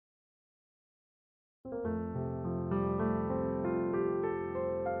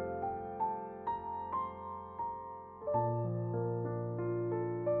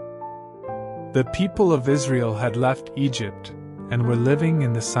The people of Israel had left Egypt and were living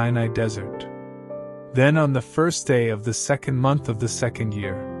in the Sinai desert. Then on the first day of the 2nd month of the 2nd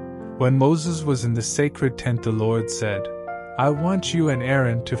year, when Moses was in the sacred tent, the Lord said, "I want you and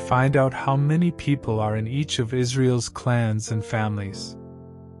Aaron to find out how many people are in each of Israel's clans and families,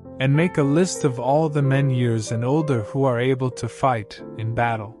 and make a list of all the men years and older who are able to fight in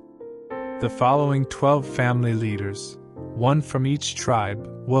battle. The following 12 family leaders, one from each tribe,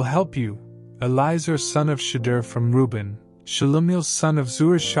 will help you: Elizur son of Shedeur from Reuben, Shelumiel son of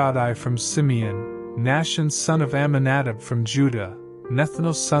Zurishaddai from Simeon, Nahshon son of Amminadab from Judah,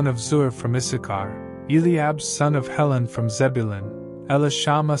 Nethanel son of Zur from Issachar, Eliab son of Helon from Zebulun,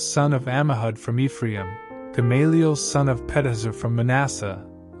 Elishama son of Ammihud from Ephraim, Gamaliel son of Pedahzur from Manasseh,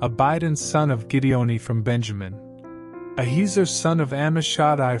 Abidan son of Gideoni from Benjamin, Ahiezer son of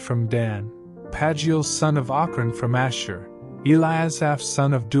Ammishaddai from Dan, Pagiel son of Ochran from Asher, Eliasaph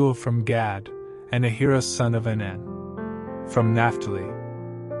son of Duel from Gad, and Ahira son of Enan from Naphtali."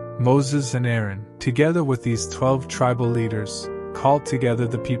 Moses and Aaron, together with these 12 tribal leaders, called together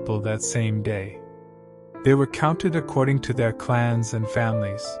the people that same day. They were counted according to their clans and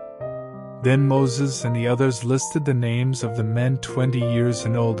families. Then Moses and the others listed the names of the men 20 years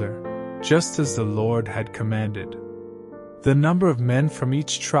and older, just as the Lord had commanded. The number of men from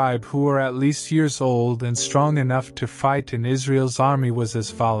each tribe who were at least years old and strong enough to fight in Israel's army was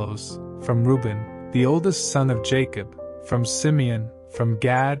as follows: from Reuben, the oldest son of Jacob, from Simeon, from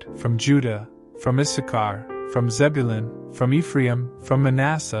Gad, from Judah, from Issachar, from Zebulun, from Ephraim, from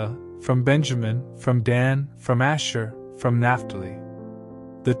Manasseh, from Benjamin, from Dan, from Asher, from Naphtali.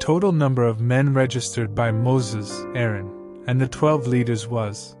 The total number of men registered by Moses, Aaron, and the 12 leaders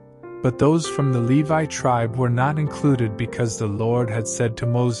was, but those from the Levi tribe were not included because the Lord had said to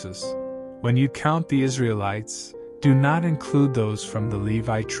Moses, "When you count the Israelites, do not include those from the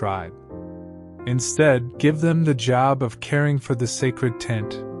Levi tribe. Instead, give them the job of caring for the sacred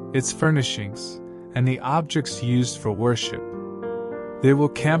tent, its furnishings, and the objects used for worship. They will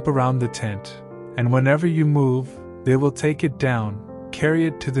camp around the tent, and whenever you move, they will take it down, carry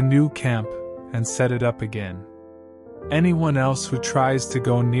it to the new camp, and set it up again. Anyone else who tries to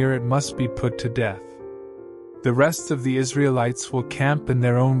go near it must be put to death. The rest of the Israelites will camp in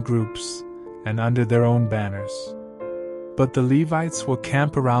their own groups, and under their own banners. But the Levites will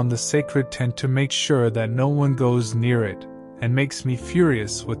camp around the sacred tent to make sure that no one goes near it, and makes me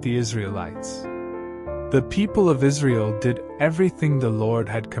furious with the Israelites." The people of Israel did everything the Lord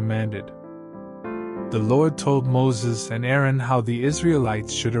had commanded. The Lord told Moses and Aaron how the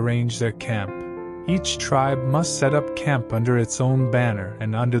Israelites should arrange their camp. Each tribe must set up camp under its own banner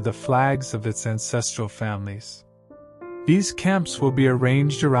and under the flags of its ancestral families. These camps will be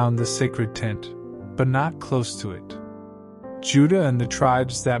arranged around the sacred tent, but not close to it. Judah and the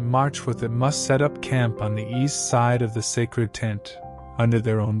tribes that march with it must set up camp on the east side of the sacred tent, under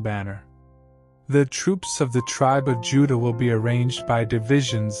their own banner. The troops of the tribe of Judah will be arranged by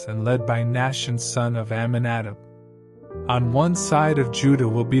divisions and led by Nahshon son of Amminadab. On one side of Judah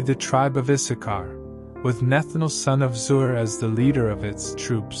will be the tribe of Issachar, with Nethanel son of Zur as the leader of its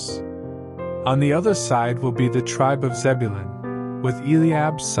troops. On the other side will be the tribe of Zebulun, with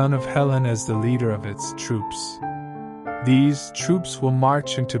Eliab son of Helon as the leader of its troops. These troops will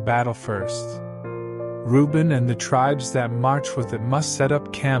march into battle first. Reuben and the tribes that march with it must set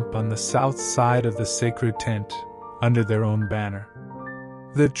up camp on the south side of the sacred tent, under their own banner.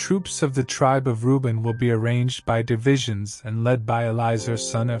 The troops of the tribe of Reuben will be arranged by divisions and led by Elizur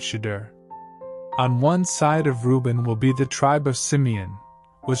son of Shedeur. On one side of Reuben will be the tribe of Simeon,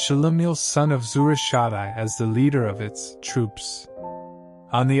 with Shelumiel son of Zurishaddai as the leader of its troops.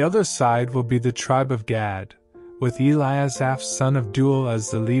 On the other side will be the tribe of Gad, with Eliasaph son of Duel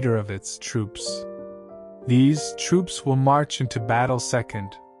as the leader of its troops. These troops will march into battle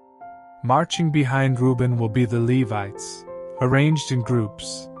second. Marching behind Reuben will be the Levites, arranged in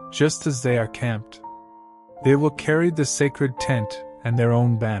groups, just as they are camped. They will carry the sacred tent and their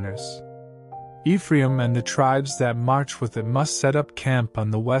own banners. Ephraim and the tribes that march with it must set up camp on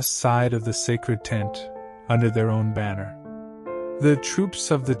the west side of the sacred tent, under their own banner. The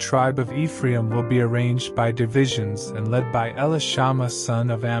troops of the tribe of Ephraim will be arranged by divisions and led by Elishama son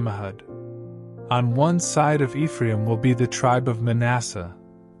of Ammihud. On one side of Ephraim will be the tribe of Manasseh,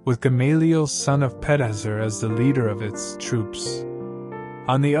 with Gamaliel son of Pedahzur as the leader of its troops.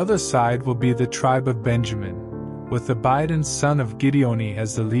 On the other side will be the tribe of Benjamin, with Abidan son of Gideoni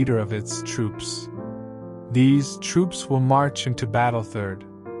as the leader of its troops. These troops will march into battle third.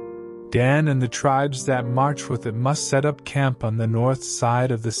 Dan and the tribes that march with it must set up camp on the north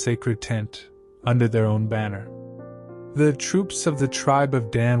side of the sacred tent, under their own banner. The troops of the tribe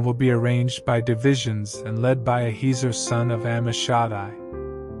of Dan will be arranged by divisions and led by Ahiezer son of Ammishaddai.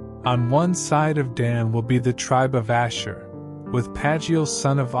 On one side of Dan will be the tribe of Asher, with Pagiel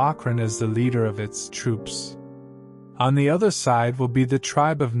son of Ochran as the leader of its troops. On the other side will be the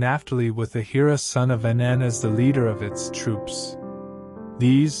tribe of Naphtali with Ahira son of Enan as the leader of its troops.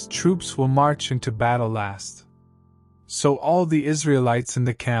 These troops will march into battle last. So all the Israelites in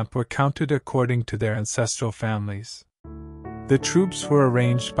the camp were counted according to their ancestral families. The troops were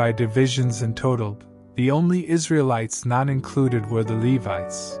arranged by divisions and totaled. The only Israelites not included were the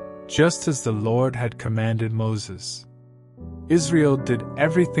Levites, just as the Lord had commanded Moses. Israel did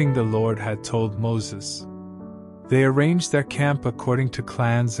everything the Lord had told Moses. They arranged their camp according to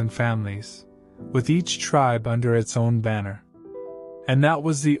clans and families, with each tribe under its own banner. And that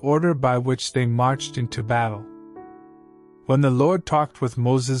was the order by which they marched into battle. When the Lord talked with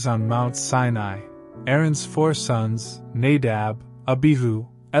Moses on Mount Sinai, Aaron's 4 sons, Nadab, Abihu,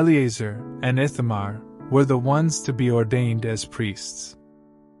 Eleazar, and Ithamar, were the ones to be ordained as priests.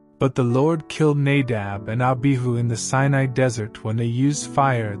 But the Lord killed Nadab and Abihu in the Sinai desert when they used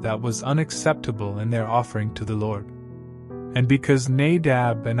fire that was unacceptable in their offering to the Lord. And because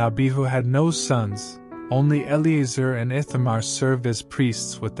Nadab and Abihu had no sons, only Eleazar and Ithamar served as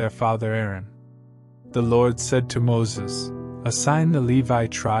priests with their father Aaron. The Lord said to Moses, "Assign the Levi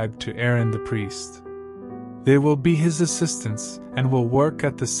tribe to Aaron the priest. They will be his assistants and will work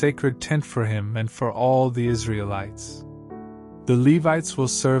at the sacred tent for him and for all the Israelites. The Levites will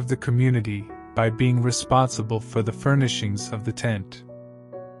serve the community by being responsible for the furnishings of the tent.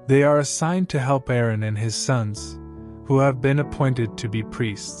 They are assigned to help Aaron and his sons, who have been appointed to be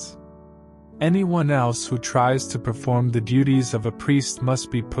priests. Anyone else who tries to perform the duties of a priest must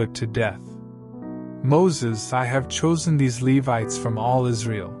be put to death. Moses, I have chosen these Levites from all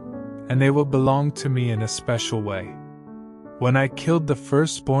Israel, and they will belong to me in a special way. When I killed the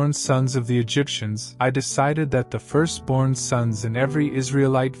firstborn sons of the Egyptians, I decided that the firstborn sons in every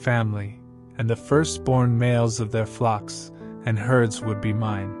Israelite family, and the firstborn males of their flocks and herds would be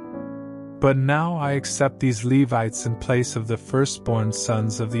mine. But now I accept these Levites in place of the firstborn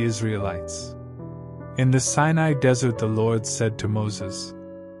sons of the Israelites." In the Sinai desert the Lord said to Moses,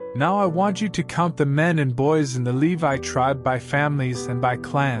 "Now I want you to count the men and boys in the Levi tribe by families and by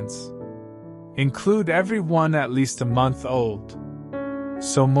clans. Include every one at least a month old."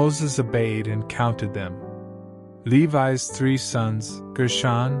 So Moses obeyed and counted them. Levi's 3 sons,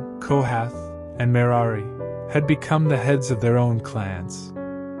 Gershon, Kohath, and Merari, had become the heads of their own clans.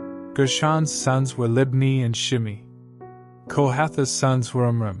 Gershon's sons were Libni and Shimi. Kohath's sons were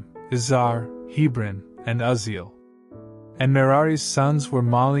Amram, Izhar, Hebron, and Uzziel. And Merari's sons were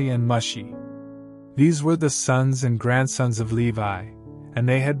Mali and Mushi. These were the sons and grandsons of Levi, and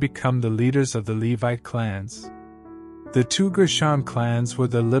they had become the leaders of the Levite clans. The 2 Gershon clans were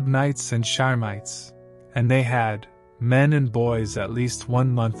the Libnites and Shimeites, and they had men and boys at least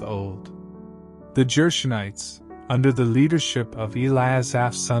 1 month old. The Gershonites, under the leadership of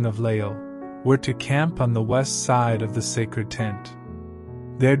Eliasaph son of Lael, were to camp on the west side of the sacred tent.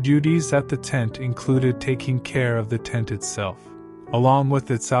 Their duties at the tent included taking care of the tent itself, along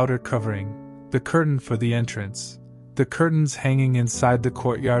with its outer covering, the curtain for the entrance, the curtains hanging inside the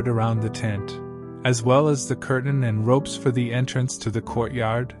courtyard around the tent, as well as the curtain and ropes for the entrance to the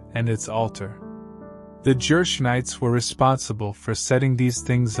courtyard and its altar. The Gershonites were responsible for setting these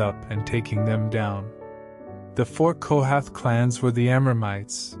things up and taking them down. The 4 Kohath clans were the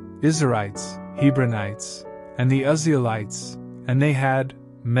Amramites, Izharites, Hebronites, and the Uzzielites, and they had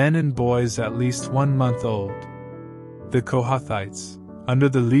men and boys at least 1 month old. The Kohathites, under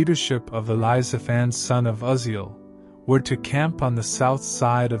the leadership of Elizaphan son of Uzziel, were to camp on the south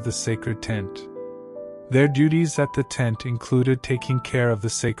side of the sacred tent. Their duties at the tent included taking care of the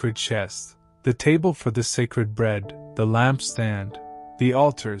sacred chest, the table for the sacred bread, the lampstand, the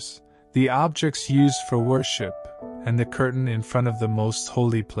altars, the objects used for worship, and the curtain in front of the most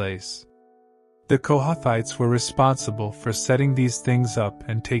holy place. The Kohathites were responsible for setting these things up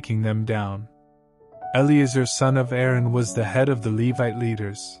and taking them down. Eleazar son of Aaron was the head of the Levite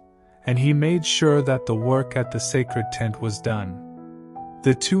leaders, and he made sure that the work at the sacred tent was done.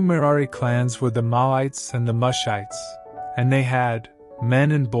 The 2 Merari clans were the Malites and the Mushites, and they had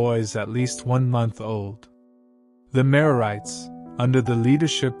men and boys at least 1 month old. The Merarites, under the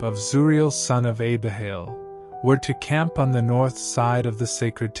leadership of Zuriel son of Abihail, were to camp on the north side of the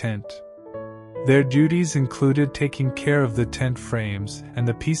sacred tent. Their duties included taking care of the tent frames and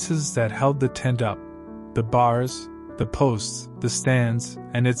the pieces that held the tent up, the bars, the posts, the stands,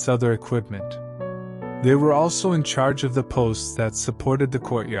 and its other equipment. They were also in charge of the posts that supported the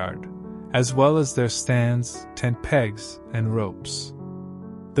courtyard, as well as their stands, tent pegs, and ropes.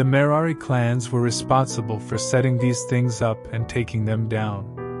 The Merari clans were responsible for setting these things up and taking them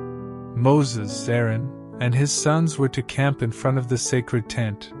down. Moses, Aaron, and his sons were to camp in front of the sacred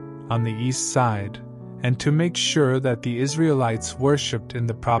tent, on the east side, and to make sure that the Israelites worshipped in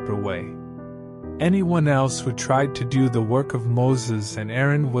the proper way. Anyone else who tried to do the work of Moses and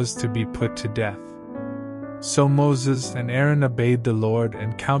Aaron was to be put to death. So Moses and Aaron obeyed the Lord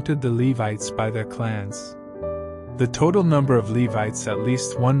and counted the Levites by their clans. The total number of Levites at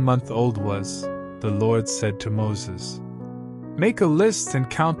least 1 month old was, the Lord said to Moses, "Make a list and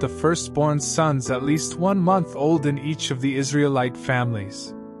count the firstborn sons at least 1 month old in each of the Israelite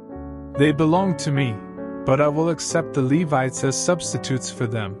families. They belong to me, but I will accept the Levites as substitutes for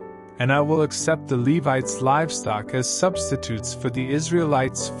them, and I will accept the Levites' livestock as substitutes for the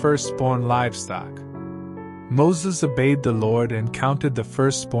Israelites' firstborn livestock." Moses obeyed the Lord and counted the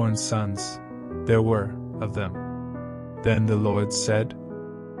firstborn sons. There were, of them. Then the Lord said,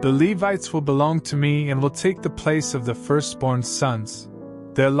 "The Levites will belong to me and will take the place of the firstborn sons.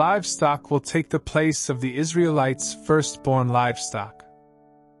 Their livestock will take the place of the Israelites' firstborn livestock.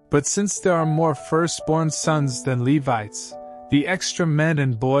 But since there are more firstborn sons than Levites, the extra men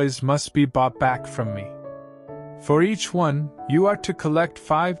and boys must be bought back from me. For each one, you are to collect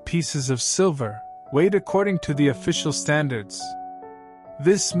 5 pieces of silver, weighed according to the official standards.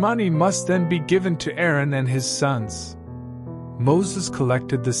 This money must then be given to Aaron and his sons." Moses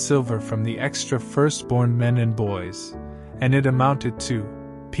collected the silver from the extra firstborn men and boys, and it amounted to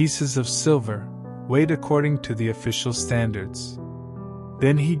pieces of silver, weighed according to the official standards.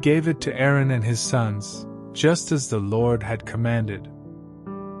 Then he gave it to Aaron and his sons, just as the Lord had commanded.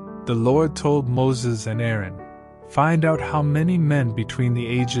 The Lord told Moses and Aaron, "Find out how many men between the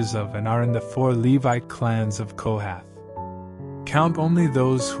ages of and are in the 4 Levite clans of Kohath. Count only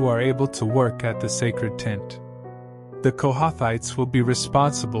those who are able to work at the sacred tent. The Kohathites will be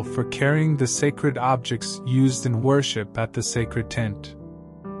responsible for carrying the sacred objects used in worship at the sacred tent.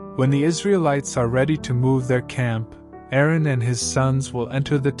 When the Israelites are ready to move their camp, Aaron and his sons will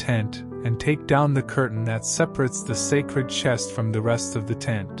enter the tent and take down the curtain that separates the sacred chest from the rest of the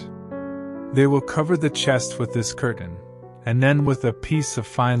tent. They will cover the chest with this curtain, and then with a piece of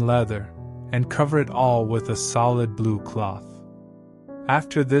fine leather, and cover it all with a solid blue cloth.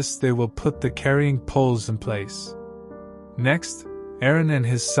 After this they will put the carrying poles in place. Next, Aaron and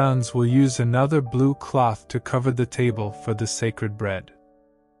his sons will use another blue cloth to cover the table for the sacred bread.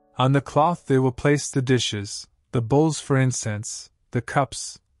 On the cloth they will place the dishes, the bowls for incense, the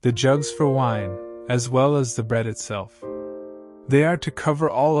cups, the jugs for wine, as well as the bread itself. They are to cover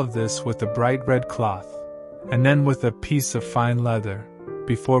all of this with a bright red cloth, and then with a piece of fine leather,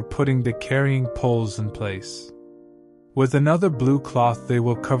 before putting the carrying poles in place. With another blue cloth they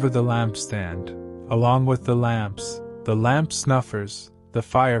will cover the lampstand, along with the lamps, the lamp snuffers, the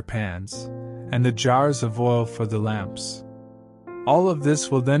fire pans, and the jars of oil for the lamps. All of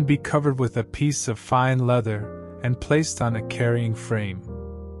this will then be covered with a piece of fine leather and placed on a carrying frame.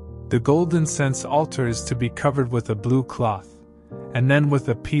 The gold incense altar is to be covered with a blue cloth, and then with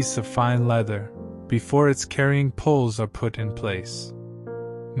a piece of fine leather, before its carrying poles are put in place.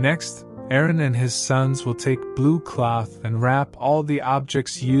 Next, Aaron and his sons will take blue cloth and wrap all the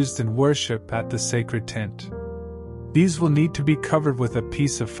objects used in worship at the sacred tent. These will need to be covered with a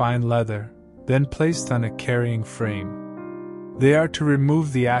piece of fine leather, then placed on a carrying frame. They are to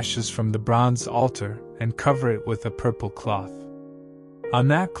remove the ashes from the bronze altar and cover it with a purple cloth. On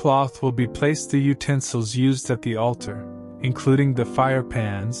that cloth will be placed the utensils used at the altar, including the fire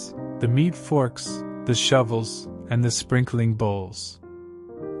pans, the meat forks, the shovels, and the sprinkling bowls.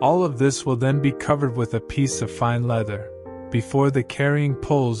 All of this will then be covered with a piece of fine leather, before the carrying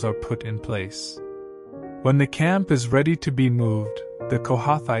poles are put in place. When the camp is ready to be moved, the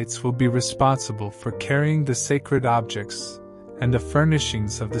Kohathites will be responsible for carrying the sacred objects and the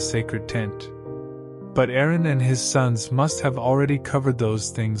furnishings of the sacred tent. But Aaron and his sons must have already covered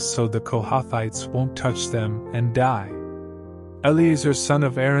those things so the Kohathites won't touch them and die. Eleazar, son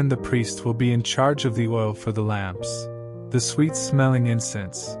of Aaron the priest, will be in charge of the oil for the lamps, the sweet-smelling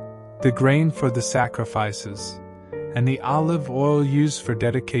incense, the grain for the sacrifices, and the olive oil used for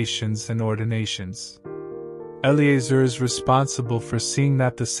dedications and ordinations. Eleazar is responsible for seeing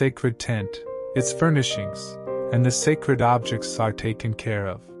that the sacred tent, its furnishings, and the sacred objects are taken care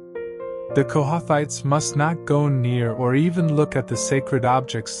of. The Kohathites must not go near or even look at the sacred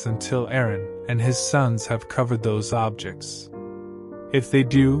objects until Aaron and his sons have covered those objects. If they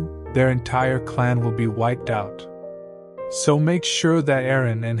do, their entire clan will be wiped out. So make sure that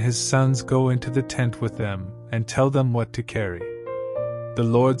Aaron and his sons go into the tent with them and tell them what to carry. The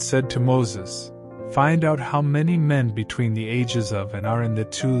Lord said to Moses, "Find out how many men between the ages of and are in the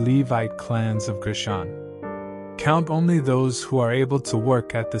 2 Levite clans of Gershon. Count only those who are able to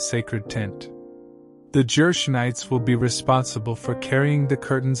work at the sacred tent. The Gershonites will be responsible for carrying the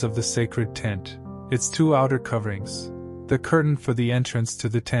curtains of the sacred tent, its 2 outer coverings, the curtain for the entrance to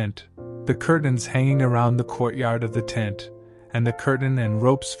the tent, the curtains hanging around the courtyard of the tent, and the curtain and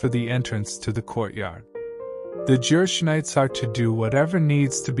ropes for the entrance to the courtyard. The Gershonites are to do whatever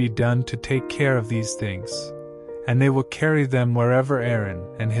needs to be done to take care of these things, and they will carry them wherever Aaron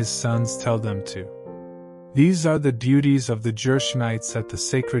and his sons tell them to. These are the duties of the Gershonites at the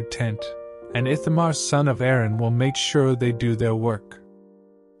sacred tent, and Ithamar son of Aaron will make sure they do their work."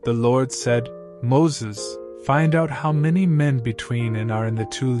 The Lord said, "Moses, find out how many men between and are in the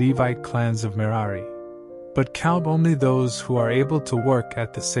 2 Levite clans of Merari, but count only those who are able to work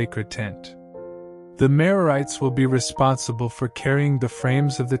at the sacred tent. The Merarites will be responsible for carrying the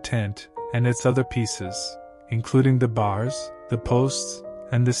frames of the tent and its other pieces, including the bars, the posts,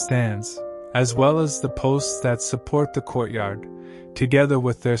 and the stands, as well as the posts that support the courtyard, together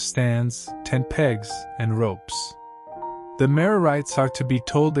with their stands, tent pegs, and ropes. The Merarites are to be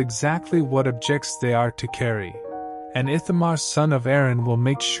told exactly what objects they are to carry, and Ithamar son of Aaron will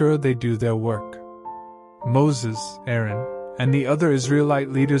make sure they do their work." Moses, Aaron, and the other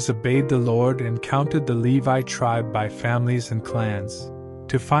Israelite leaders obeyed the Lord and counted the Levi tribe by families and clans,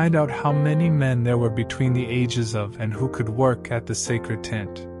 to find out how many men there were between the ages of and who could work at the sacred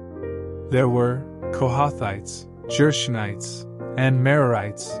tent. There were Kohathites, Gershonites, and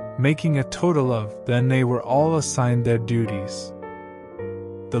Merarites, making a total of, then they were all assigned their duties.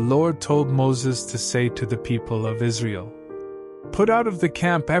 The Lord told Moses to say to the people of Israel, "Put out of the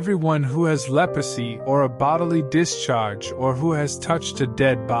camp everyone who has leprosy or a bodily discharge or who has touched a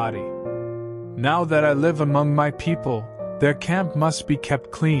dead body. Now that I live among my people, their camp must be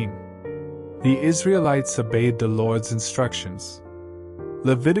kept clean." The Israelites obeyed the Lord's instructions.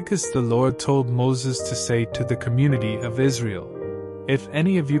 Leviticus. The Lord told Moses to say to the community of Israel, "If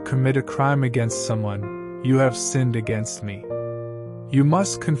any of you commit a crime against someone, you have sinned against me. You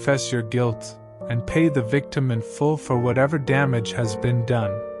must confess your guilt and pay the victim in full for whatever damage has been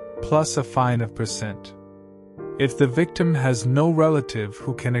done, plus a fine of %. If the victim has no relative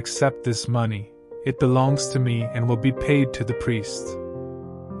who can accept this money, it belongs to me and will be paid to the priest.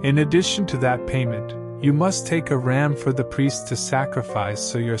 In addition to that payment, you must take a ram for the priest to sacrifice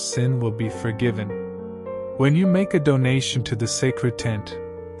so your sin will be forgiven. When you make a donation to the sacred tent,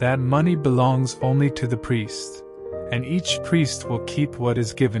 that money belongs only to the priest, and each priest will keep what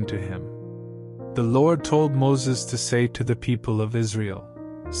is given to him." The Lord told Moses to say to the people of Israel,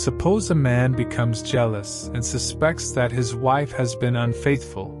 "Suppose a man becomes jealous and suspects that his wife has been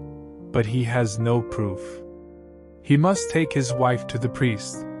unfaithful, but he has no proof. He must take his wife to the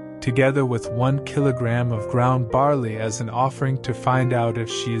priest, together with 1 kilogram of ground barley as an offering to find out if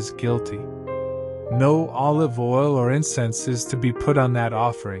she is guilty. No olive oil or incense is to be put on that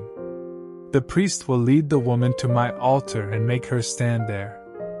offering. The priest will lead the woman to my altar and make her stand there.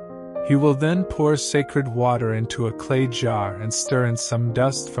 He will then pour sacred water into a clay jar and stir in some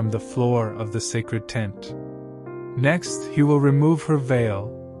dust from the floor of the sacred tent. Next, he will remove her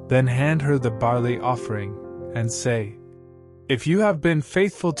veil, then hand her the barley offering, and say, 'If you have been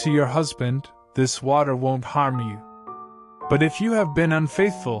faithful to your husband, this water won't harm you. But if you have been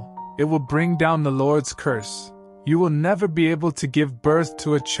unfaithful, it will bring down the Lord's curse. You will never be able to give birth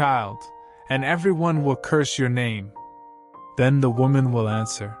to a child, and everyone will curse your name.' Then the woman will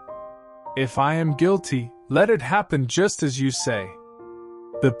answer, 'If I am guilty, let it happen just as you say.'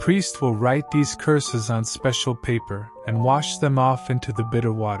 The priest will write these curses on special paper and wash them off into the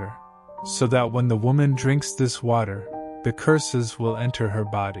bitter water, so that when the woman drinks this water, the curses will enter her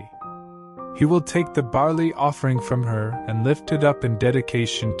body. He will take the barley offering from her and lift it up in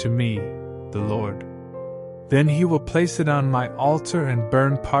dedication to me, the Lord. Then he will place it on my altar and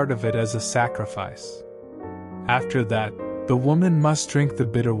burn part of it as a sacrifice. After that, the woman must drink the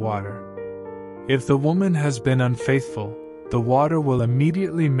bitter water. If the woman has been unfaithful, the water will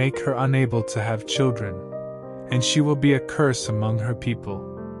immediately make her unable to have children, and she will be a curse among her people.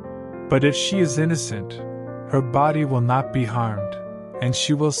 But if she is innocent, her body will not be harmed, and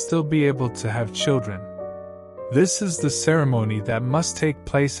she will still be able to have children. This is the ceremony that must take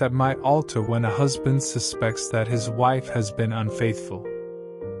place at my altar when a husband suspects that his wife has been unfaithful.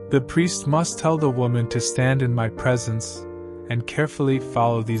 The priest must tell the woman to stand in my presence and carefully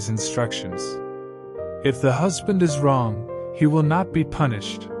follow these instructions. If the husband is wrong, he will not be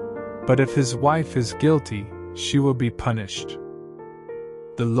punished, but if his wife is guilty, she will be punished."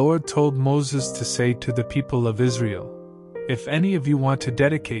 The Lord told Moses to say to the people of Israel, if any of you want to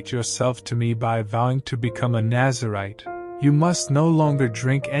dedicate yourself to me by vowing to become a Nazirite, you must no longer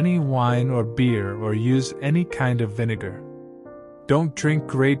drink any wine or beer or use any kind of vinegar. Don't drink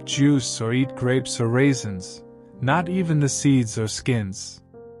grape juice or eat grapes or raisins, not even the seeds or skins.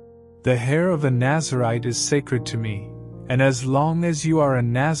 The hair of a Nazirite is sacred to me, and as long as you are a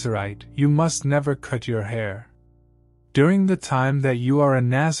Nazirite, you must never cut your hair. During the time that you are a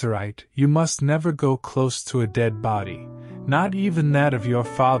Nazirite, you must never go close to a dead body, not even that of your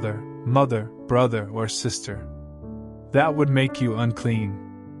father, mother, brother, or sister. That would make you unclean.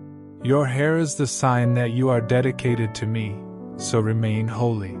 Your hair is the sign that you are dedicated to me, so remain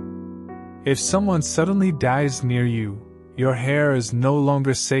holy. If someone suddenly dies near you, your hair is no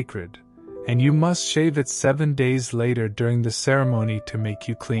longer sacred, and you must shave it 7 days later during the ceremony to make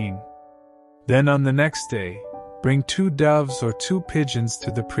you clean. Then on the next day, bring 2 doves or 2 pigeons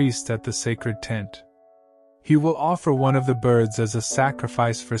to the priest at the sacred tent. He will offer one of the birds as a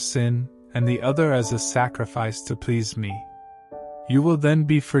sacrifice for sin, and the other as a sacrifice to please me. You will then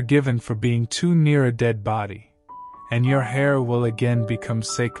be forgiven for being too near a dead body, and your hair will again become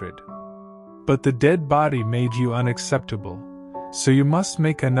sacred. But the dead body made you unacceptable, so you must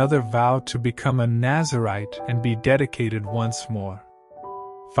make another vow to become a Nazirite and be dedicated once more.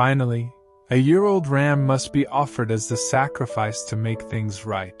 Finally, a year-old ram must be offered as the sacrifice to make things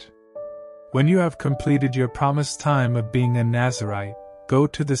right. When you have completed your promised time of being a Nazirite, go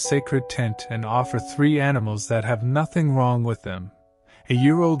to the sacred tent and offer 3 animals that have nothing wrong with them. A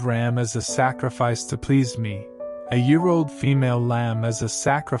year-old ram as a sacrifice to please me, a year-old female lamb as a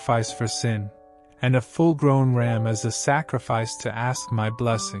sacrifice for sin, and a full-grown ram as a sacrifice to ask my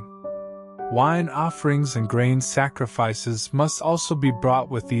blessing. Wine offerings and grain sacrifices must also be brought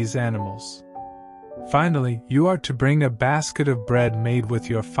with these animals. Finally, you are to bring a basket of bread made with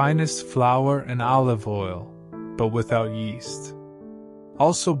your finest flour and olive oil, but without yeast.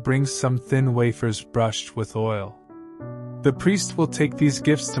 Also bring some thin wafers brushed with oil. The priest will take these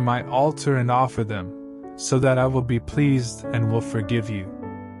gifts to my altar and offer them, so that I will be pleased and will forgive you.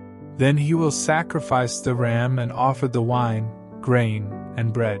 Then he will sacrifice the ram and offer the wine, grain,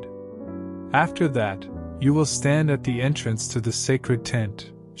 and bread. After that, you will stand at the entrance to the sacred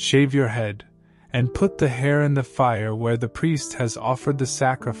tent, shave your head, and put the hair in the fire where the priest has offered the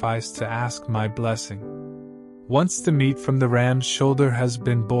sacrifice to ask my blessing. Once the meat from the ram's shoulder has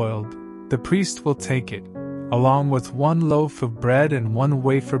been boiled, the priest will take it, along with 1 loaf of bread and 1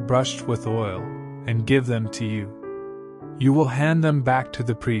 wafer brushed with oil, and give them to you. You will hand them back to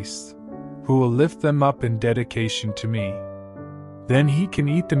the priest, who will lift them up in dedication to me. Then he can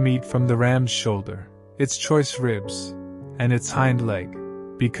eat the meat from the ram's shoulder, its choice ribs, and its hind leg,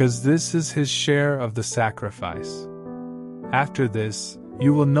 because this is his share of the sacrifice. After this,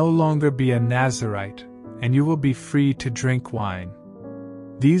 you will no longer be a Nazirite, and you will be free to drink wine.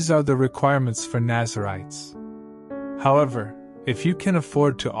 These are the requirements for Nazirites. However, if you can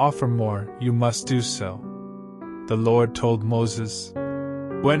afford to offer more, you must do so. The Lord told Moses,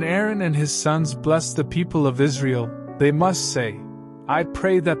 "When Aaron and his sons bless the people of Israel, they must say, 'I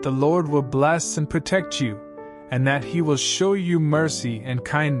pray that the Lord will bless and protect you, and that he will show you mercy and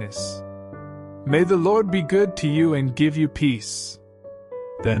kindness. May the Lord be good to you and give you peace.'"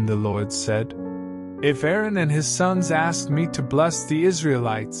 Then the Lord said, "If Aaron and his sons ask me to bless the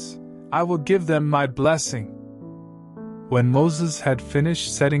Israelites, I will give them my blessing." When Moses had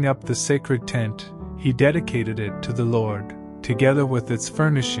finished setting up the sacred tent, he dedicated it to the Lord, together with its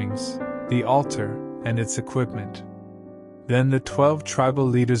furnishings, the altar, and its equipment. Then the 12 tribal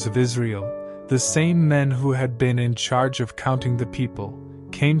leaders of Israel, the same men who had been in charge of counting the people,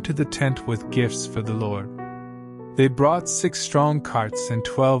 came to the tent with gifts for the Lord. They brought 6 strong carts and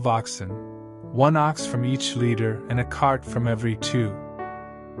 12 oxen, 1 ox from each leader and a cart from every 2.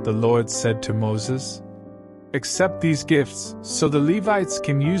 The Lord said to Moses, "Accept these gifts, so the Levites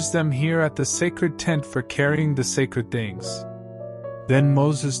can use them here at the sacred tent for carrying the sacred things." Then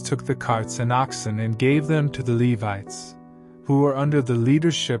Moses took the carts and oxen and gave them to the Levites, who were under the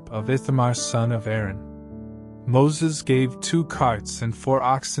leadership of Ithamar son of Aaron. Moses gave 2 carts and 4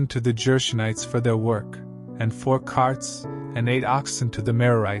 oxen to the Gershonites for their work, and 4 carts and 8 oxen to the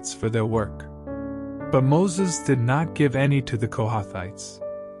Merarites for their work. But Moses did not give any to the Kohathites,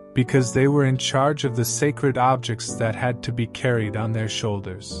 because they were in charge of the sacred objects that had to be carried on their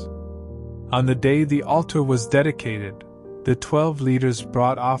shoulders. On the day the altar was dedicated, the 12 leaders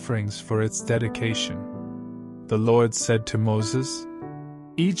brought offerings for its dedication. The Lord said to Moses,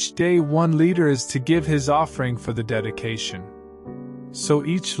 "Each day 1 leader is to give his offering for the dedication." So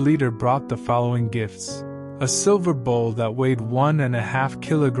each leader brought the following gifts: a silver bowl that weighed 1.5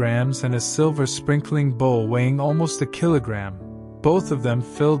 kilograms and a silver sprinkling bowl weighing almost a kilogram, both of them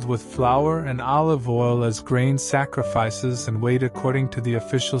filled with flour and olive oil as grain sacrifices and weighed according to the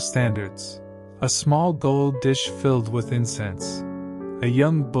official standards, a small gold dish filled with incense, a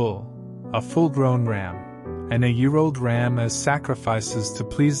young bull, a full-grown ram, and a year-old ram as sacrifices to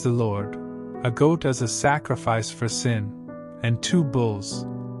please the Lord, a goat as a sacrifice for sin, and 2 bulls,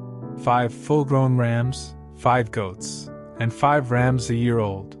 5 full-grown rams, 5 goats, and 5 rams a year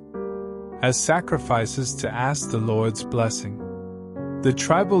old, as sacrifices to ask the Lord's blessing. The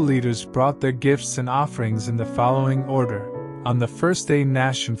tribal leaders brought their gifts and offerings in the following order: on the first day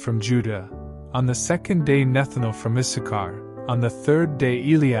Nahshon from Judah, on the second day Nethanel from Issachar, on the third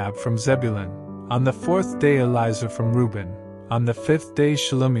day Eliab from Zebulun, on the fourth day Elizur from Reuben, on the fifth day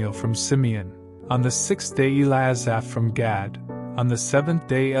Shelumiel from Simeon, on the sixth day Eliasaph from Gad, on the seventh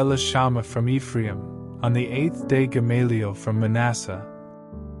day Elishama from Ephraim, on the eighth day Gamaliel from Manasseh,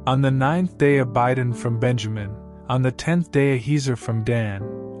 on the ninth day Abidan from Benjamin, on the 10th day Ahiezer from Dan,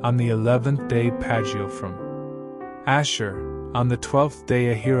 on the 11th day Pagiel from Asher, on the 12th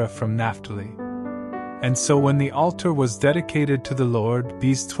day Ahira from Naphtali. And so when the altar was dedicated to the Lord,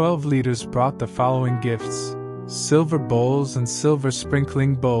 these 12 leaders brought the following gifts: silver bowls and silver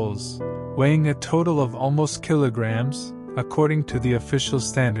sprinkling bowls, weighing a total of almost kilograms, according to the official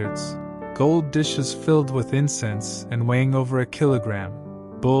standards, gold dishes filled with incense and weighing over a kilogram,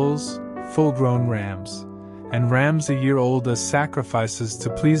 bulls, full-grown rams, and rams a year old as sacrifices to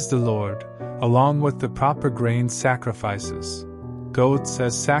please the Lord, along with the proper grain sacrifices, goats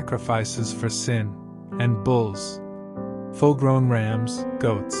as sacrifices for sin, and bulls, full-grown rams,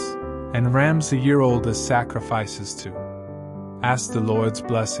 goats, and rams a year old as sacrifices to ask the Lord's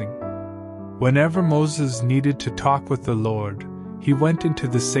blessing. Whenever Moses needed to talk with the Lord, he went into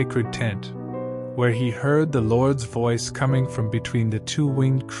the sacred tent, where he heard the Lord's voice coming from between the 2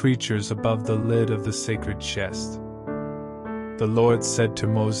 winged creatures above the lid of the sacred chest. The Lord said to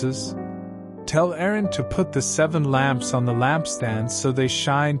Moses, "Tell Aaron to put the 7 lamps on the lampstands so they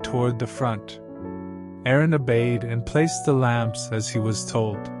shine toward the front." Aaron obeyed and placed the lamps as he was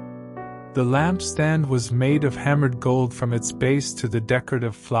told. The lampstand was made of hammered gold from its base to the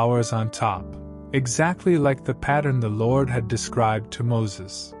decorative flowers on top, exactly like the pattern the Lord had described to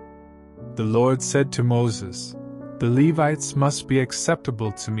Moses. The Lord said to Moses, "The Levites must be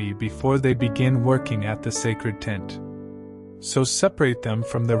acceptable to me before they begin working at the sacred tent. So separate them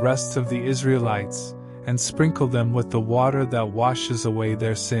from the rest of the Israelites, and sprinkle them with the water that washes away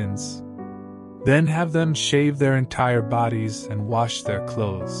their sins. Then have them shave their entire bodies and wash their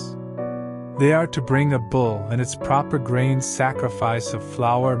clothes. They are to bring a bull and its proper grain sacrifice of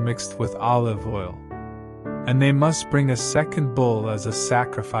flour mixed with olive oil. And they must bring a second bull as a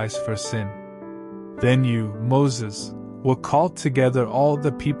sacrifice for sin. Then you, Moses, will call together all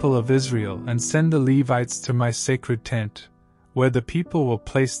the people of Israel and send the Levites to my sacred tent, where the people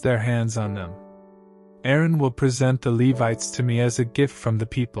will place their hands on them. Aaron will present the Levites to me as a gift from the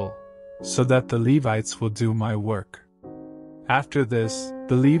people, so that the Levites will do my work. After this,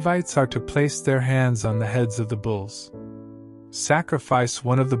 the Levites are to place their hands on the heads of the bulls. Sacrifice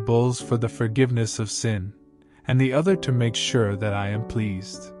one of the bulls for the forgiveness of sin, and the other to make sure that I am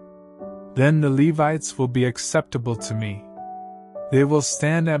pleased. Then the Levites will be acceptable to me. They will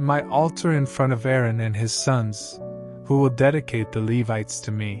stand at my altar in front of Aaron and his sons, who will dedicate the Levites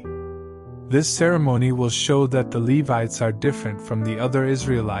to me. This ceremony will show that the Levites are different from the other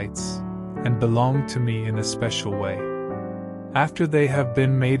Israelites, and belong to me in a special way. After they have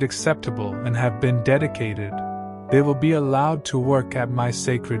been made acceptable and have been dedicated, they will be allowed to work at my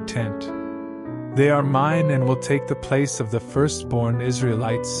sacred tent. They are mine and will take the place of the firstborn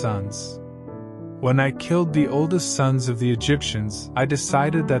Israelite sons. When I killed the oldest sons of the Egyptians, I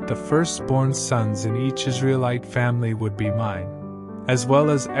decided that the firstborn sons in each Israelite family would be mine, as well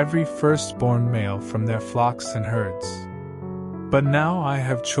as every firstborn male from their flocks and herds. But now I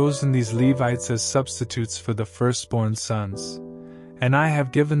have chosen these Levites as substitutes for the firstborn sons, and I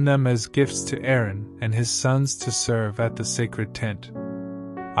have given them as gifts to Aaron and his sons to serve at the sacred tent.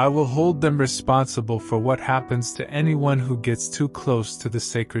 I will hold them responsible for what happens to anyone who gets too close to the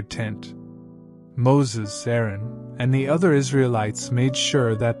sacred tent. Moses, Aaron, and the other Israelites made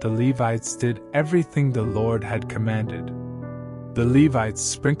sure that the Levites did everything the Lord had commanded. The Levites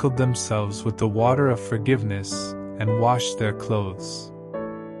sprinkled themselves with the water of forgiveness and washed their clothes.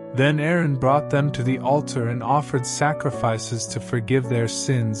 Then Aaron brought them to the altar and offered sacrifices to forgive their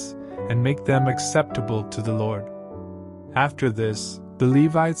sins and make them acceptable to the Lord. After this, the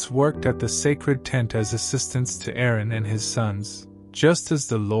Levites worked at the sacred tent as assistants to Aaron and his sons, just as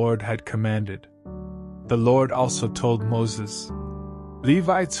the Lord had commanded. the Lord also told Moses,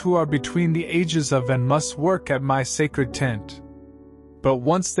 "Levites who are between the ages of and must work at my sacred tent. But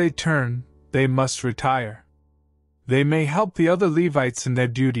once they turn, they must retire. They may help the other Levites in their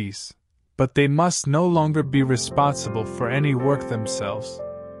duties, but they must no longer be responsible for any work themselves.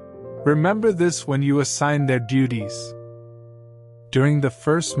 Remember this when you assign their duties." During the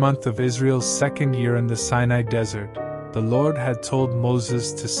first month of Israel's second year in the Sinai desert, the Lord had told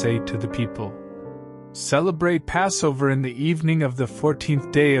Moses to say to the people, "Celebrate Passover in the evening of the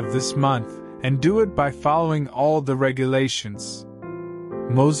 14th day of this month, and do it by following all the regulations."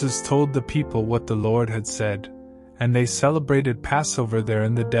 Moses told the people what the Lord had said, and they celebrated Passover there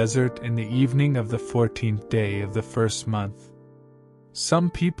in the desert in the evening of the 14th day of the first month. Some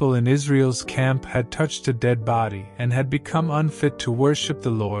people in Israel's camp had touched a dead body and had become unfit to worship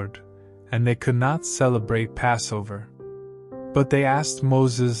the Lord, and they could not celebrate Passover. But they asked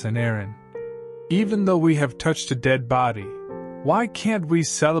Moses and Aaron, "Even though we have touched a dead body, why can't we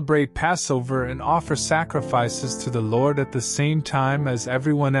celebrate Passover and offer sacrifices to the Lord at the same time as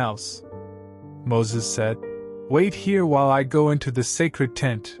everyone else?" Moses said, "Wait here while I go into the sacred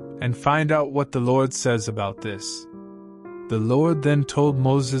tent and find out what the Lord says about this." The Lord then told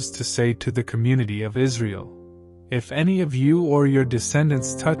Moses to say to the community of Israel, "If any of you or your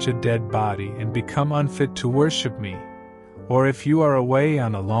descendants touch a dead body and become unfit to worship me, or if you are away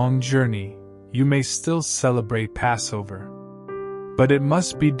on a long journey, you may still celebrate Passover. But it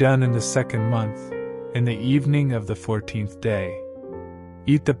must be done in the second month, in the evening of the 14th day.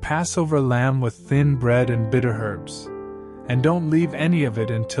 Eat the Passover lamb with thin bread and bitter herbs, and don't leave any of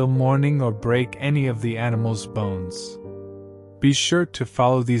it until morning or break any of the animal's bones. Be sure to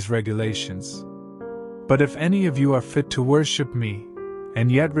follow these regulations. But if any of you are fit to worship me,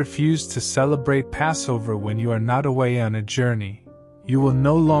 and yet refuse to celebrate Passover when you are not away on a journey, you will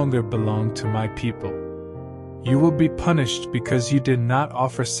no longer belong to my people. You will be punished because you did not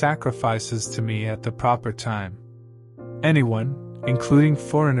offer sacrifices to me at the proper time. Anyone, including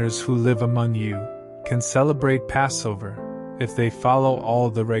foreigners who live among you, can celebrate Passover if they follow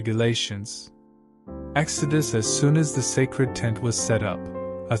all the regulations." Exodus. As soon as the sacred tent was set up,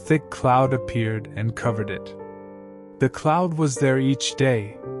 a thick cloud appeared and covered it. The cloud was there each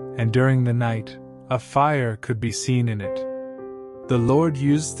day, and during the night, a fire could be seen in it. The Lord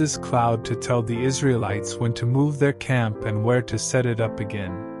used this cloud to tell the Israelites when to move their camp and where to set it up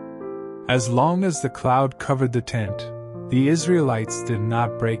again. As long as the cloud covered the tent, the Israelites did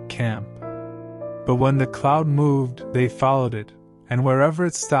not break camp. But when the cloud moved, they followed it, and wherever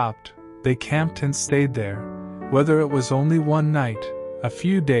it stopped, they camped and stayed there, whether it was only one night, a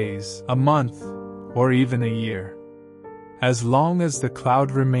few days, a month, or even a year. As long as the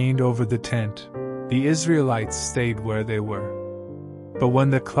cloud remained over the tent, the Israelites stayed where they were. But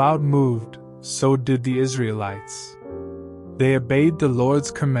when the cloud moved, so did the Israelites. They obeyed the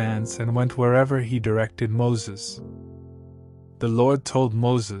Lord's commands and went wherever he directed Moses. The Lord told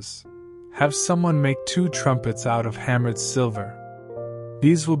Moses, "Have someone make 2 trumpets out of hammered silver.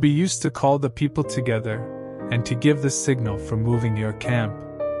 These will be used to call the people together and to give the signal for moving your camp.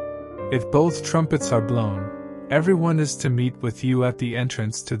 If both trumpets are blown, everyone is to meet with you at the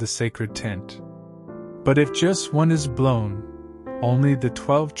entrance to the sacred tent. But if just one is blown, only the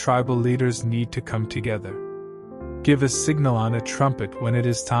 12 tribal leaders need to come together. Give a signal on a trumpet when it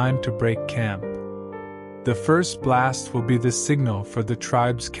is time to break camp. The first blast will be the signal for the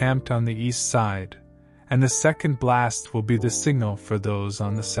tribes camped on the east side, and the second blast will be the signal for those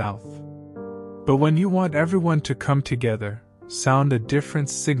on the south. But when you want everyone to come together, sound a different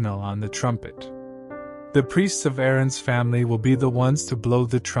signal on the trumpet. The priests of Aaron's family will be the ones to blow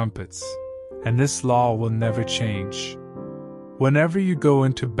the trumpets, and this law will never change. Whenever you go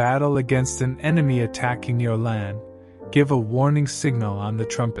into battle against an enemy attacking your land, give a warning signal on the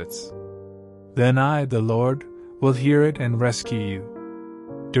trumpets. Then I, the Lord, will hear it and rescue you.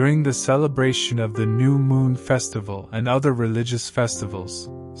 During the celebration of the New Moon Festival and other religious festivals,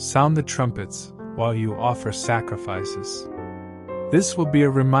 sound the trumpets while you offer sacrifices. This will be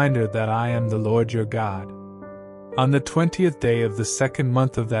a reminder that I am the Lord your God." On the 20th day of the second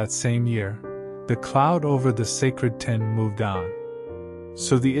month of that same year, the cloud over the sacred tent moved on.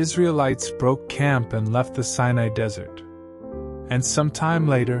 So the Israelites broke camp and left the Sinai desert. And some time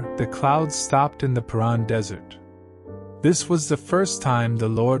later, the cloud stopped in the Paran desert. This was the first time the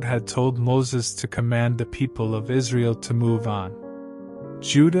Lord had told Moses to command the people of Israel to move on.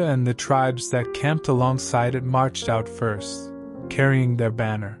 Judah and the tribes that camped alongside it marched out first, carrying their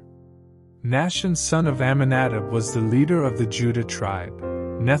banner. Nahshon son of Amminadab was the leader of the Judah tribe,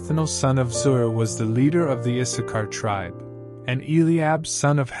 Nethanel son of Zur was the leader of the Issachar tribe, and Eliab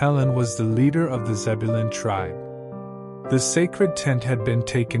son of Helon was the leader of the Zebulun tribe. The sacred tent had been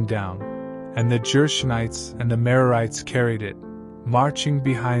taken down, and the Gershonites and the Merarites carried it, marching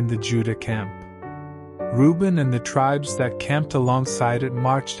behind the Judah camp. Reuben and the tribes that camped alongside it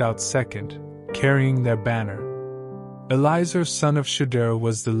marched out second, carrying their banner. Elizur son of Shedeur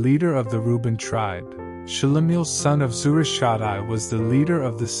was the leader of the Reuben tribe, Shelumiel son of Zurishaddai was the leader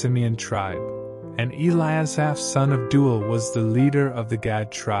of the Simeon tribe, and Eliasaph son of Deuel was the leader of the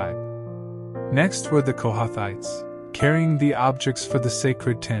Gad tribe. Next were the Kohathites, carrying the objects for the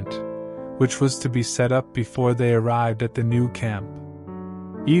sacred tent, which was to be set up before they arrived at the new camp.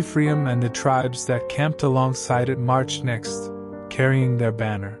 Ephraim and the tribes that camped alongside it marched next, carrying their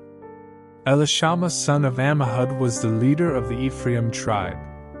banner. Elishama son of Ammihud was the leader of the Ephraim tribe,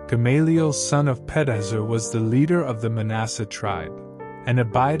 Gamaliel son of Pedahzur was the leader of the Manasseh tribe, and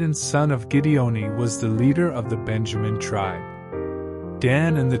Abidan son of Gideoni was the leader of the Benjamin tribe.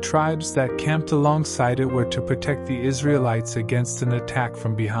 Dan and the tribes that camped alongside it were to protect the Israelites against an attack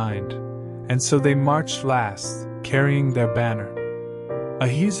from behind, and so they marched last, carrying their banner.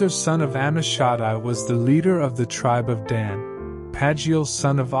 Ahiezer son of Ammishaddai was the leader of the tribe of Dan, Pagiel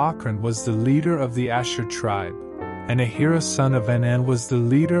son of Ochran was the leader of the Asher tribe, and Ahira son of Enan was the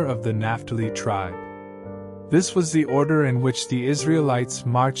leader of the Naphtali tribe. This was the order in which the Israelites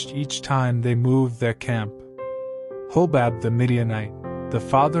marched each time they moved their camp. Hobab the Midianite, the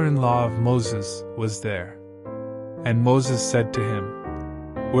father-in-law of Moses, was there. And Moses said to him,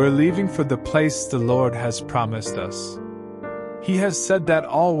 "We're leaving for the place the Lord has promised us. He has said that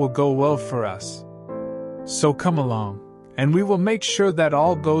all will go well for us. So come along, and we will make sure that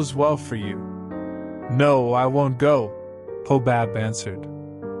all goes well for you." "No, I won't go," Hobab answered.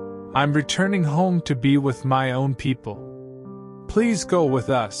 "I'm returning home to be with my own people." "Please go with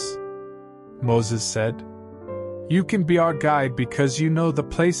us," Moses said. "You can be our guide because you know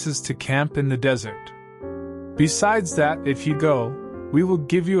the places to camp in the desert. Besides that, if you go, we will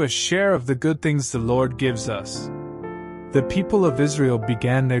give you a share of the good things the Lord gives us." The people of Israel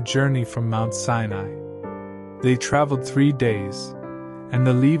began their journey from Mount Sinai. They traveled 3 days, and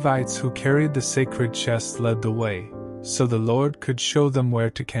the Levites who carried the sacred chest led the way, so the Lord could show them where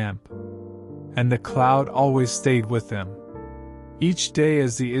to camp. And the cloud always stayed with them. Each day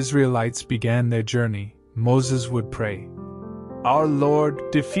as the Israelites began their journey, Moses would pray, "Our Lord,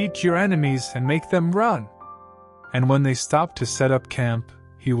 defeat your enemies and make them run." And when they stopped to set up camp,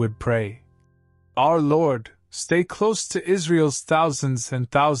 he would pray, "Our Lord, stay close to Israel's thousands and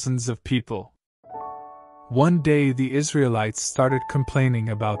thousands of people." One day the Israelites started complaining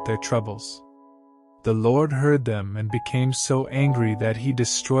about their troubles. The Lord heard them and became so angry that he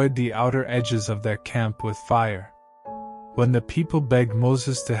destroyed the outer edges of their camp with fire. When the people begged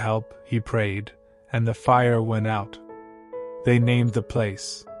Moses to help, he prayed, and the fire went out. They named the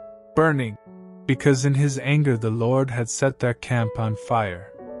place Burning, because in his anger the Lord had set their camp on fire.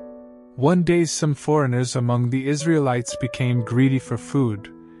 One day some foreigners among the Israelites became greedy for food,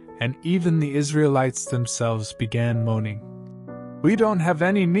 and even the Israelites themselves began moaning, "We don't have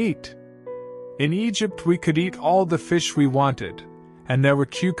any meat. In Egypt we could eat all the fish we wanted, and there were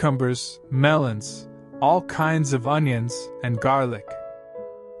cucumbers, melons, all kinds of onions, and garlic.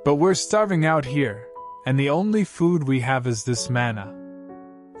 But we're starving out here, and the only food we have is this manna."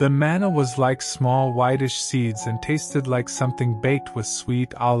 The manna was like small whitish seeds and tasted like something baked with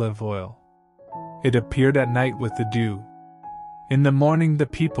sweet olive oil. It appeared at night with the dew. In the morning the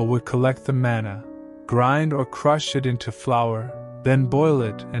people would collect the manna, grind or crush it into flour, then boil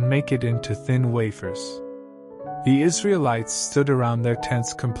it and make it into thin wafers. The Israelites stood around their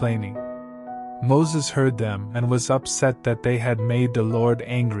tents complaining. Moses heard them and was upset that they had made the Lord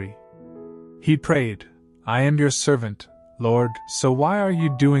angry. He prayed, "I am your servant, Lord, so why are you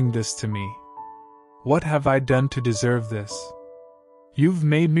doing this to me? What have I done to deserve this? You've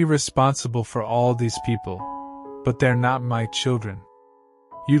made me responsible for all these people, but they're not my children.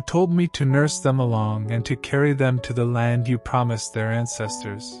 You told me to nurse them along and to carry them to the land you promised their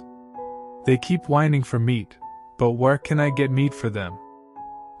ancestors. They keep whining for meat, but where can I get meat for them?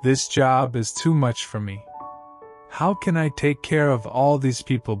 This job is too much for me. How can I take care of all these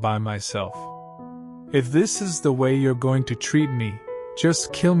people by myself? If this is the way you're going to treat me,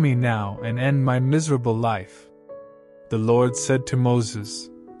 just kill me now and end my miserable life." The Lord said to Moses,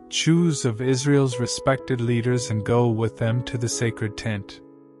 "Choose of Israel's respected leaders and go with them to the sacred tent.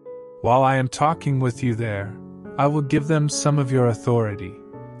 While I am talking with you there, I will give them some of your authority,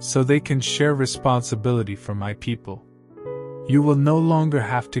 so they can share responsibility for my people. You will no longer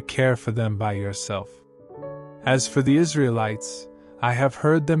have to care for them by yourself. As for the Israelites, I have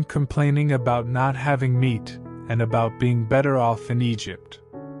heard them complaining about not having meat, and about being better off in Egypt.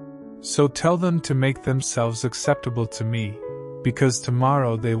 So tell them to make themselves acceptable to me, because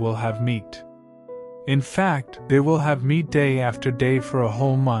tomorrow they will have meat. In fact, they will have meat day after day for a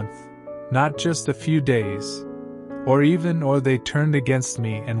whole month, not just a few days, or they turned against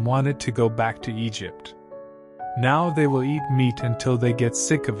me and wanted to go back to Egypt. Now they will eat meat until they get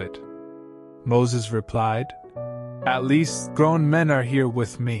sick of it." Moses replied, "At least grown men are here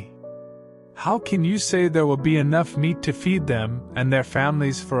with me. How can you say there will be enough meat to feed them and their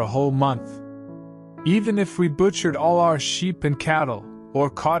families for a whole month? Even if we butchered all our sheep and cattle, or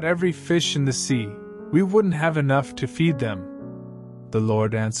caught every fish in the sea, we wouldn't have enough to feed them." The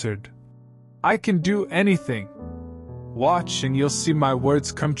Lord answered, "I can do anything. Watch and you'll see my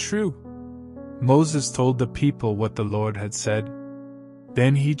words come true." Moses told the people what the Lord had said.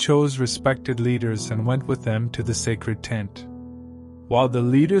 Then he chose respected leaders and went with them to the sacred tent. While the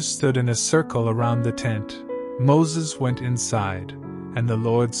leaders stood in a circle around the tent, Moses went inside, and the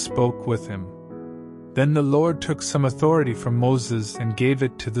Lord spoke with him. Then the Lord took some authority from Moses and gave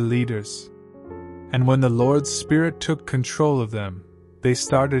it to the leaders. And when the Lord's Spirit took control of them, they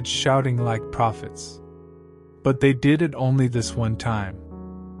started shouting like prophets. But they did it only this one time.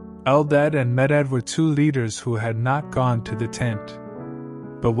 Eldad and Medad were two leaders who had not gone to the tent.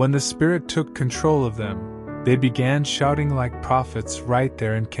 But when the Spirit took control of them, they began shouting like prophets right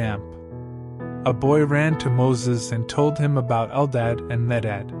there in camp. A boy ran to Moses and told him about Eldad and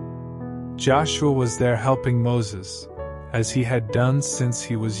Medad. Joshua was there helping Moses, as he had done since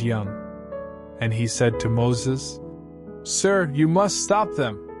he was young. And he said to Moses, "Sir, you must stop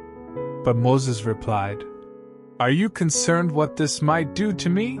them." But Moses replied, "Are you concerned what this might do to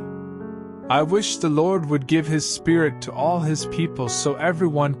me? I wish the Lord would give His Spirit to all His people so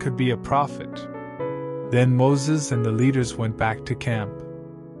everyone could be a prophet." Then Moses and the leaders went back to camp.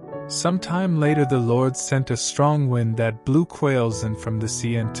 Sometime later the Lord sent a strong wind that blew quails in from the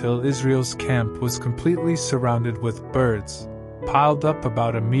sea until Israel's camp was completely surrounded with birds, piled up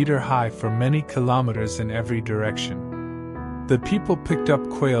about a meter high for many kilometers in every direction. The people picked up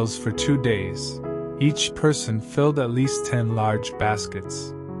quails for 2 days. Each person filled at least 10 large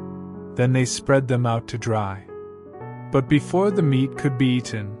baskets. Then they spread them out to dry. But before the meat could be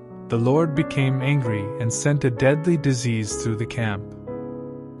eaten, the Lord became angry and sent a deadly disease through the camp.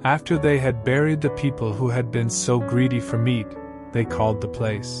 After they had buried the people who had been so greedy for meat, they called the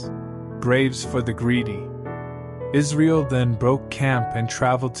place graves for the greedy. Israel then broke camp and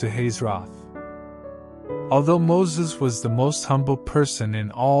traveled to Hazeroth. Although Moses was the most humble person in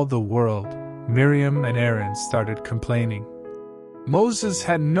all the world, Miriam and Aaron started complaining. "Moses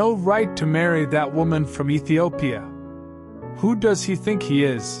had no right to marry that woman from Ethiopia. Who does he think he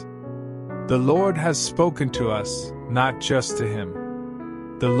is? The Lord has spoken to us, not just to him."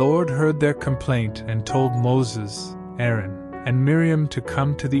 The Lord heard their complaint and told Moses, Aaron, and Miriam to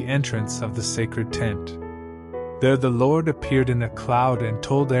come to the entrance of the sacred tent. There the Lord appeared in a cloud and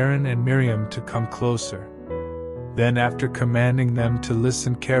told Aaron and Miriam to come closer. Then after commanding them to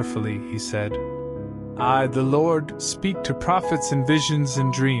listen carefully, he said, "I, the Lord, speak to prophets in visions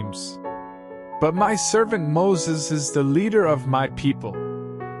and dreams. But my servant Moses is the leader of my people.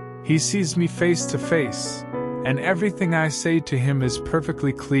 He sees me face to face, and everything I say to him is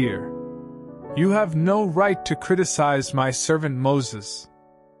perfectly clear. You have no right to criticize my servant Moses."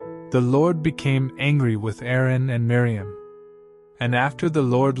 The Lord became angry with Aaron and Miriam. And after the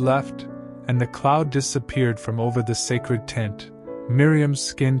Lord left, and the cloud disappeared from over the sacred tent, Miriam's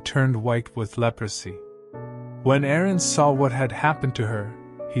skin turned white with leprosy. When Aaron saw what had happened to her,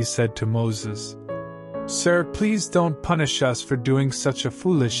 he said to Moses, "Sir, please don't punish us for doing such a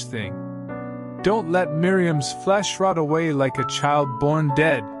foolish thing. Don't let Miriam's flesh rot away like a child born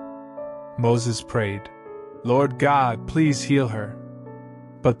dead." Moses prayed, "Lord God, please heal her."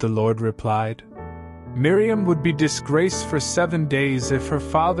 But the Lord replied, "Miriam would be disgraced for 7 days if her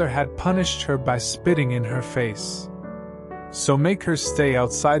father had punished her by spitting in her face. So make her stay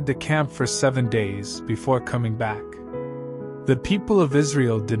outside the camp for 7 days before coming back." The people of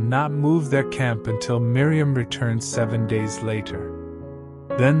Israel did not move their camp until Miriam returned 7 days later.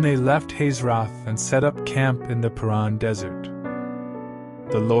 Then they left Hazeroth and set up camp in the Paran desert.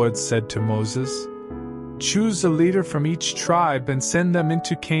 The Lord said to Moses, "Choose a leader from each tribe and send them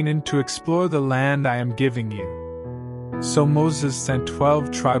into Canaan to explore the land I am giving you." So Moses sent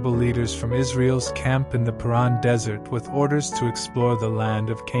 12 tribal leaders from Israel's camp in the Paran desert with orders to explore the land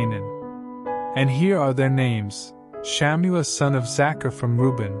of Canaan. And here are their names: Shammua son of Zachar from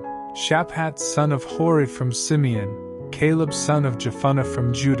Reuben, Shaphat son of Hori from Simeon, Caleb son of Jephunneh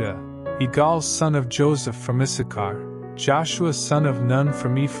from Judah, Igal son of Joseph from Issachar, Joshua son of Nun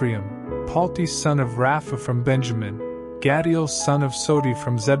from Ephraim, Palti son of Rapha from Benjamin, Gadiel son of Sodi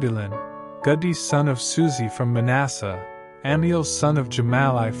from Zebulun, Gadi son of Suzi from Manasseh, Amiel son of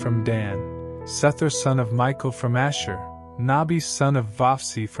Jamalai from Dan, Sether son of Michael from Asher, Nabi son of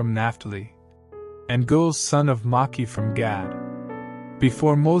Vophsi from Naphtali, and Gul son of Maki from Gad.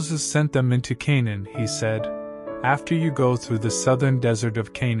 Before Moses sent them into Canaan, he said, "After you go through the southern desert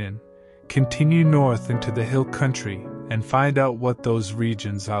of Canaan, continue north into the hill country and find out what those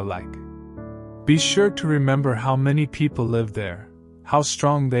regions are like. Be sure to remember how many people live there, how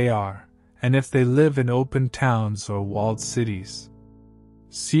strong they are, and if they live in open towns or walled cities.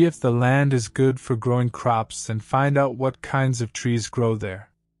 See if the land is good for growing crops and find out what kinds of trees grow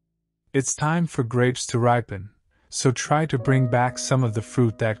there. It's time for grapes to ripen, so try to bring back some of the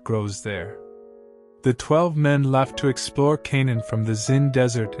fruit that grows there." The 12 men left to explore Canaan from the Zin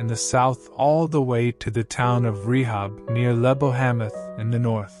desert in the south all the way to the town of Rehob near Lebo-Hamath in the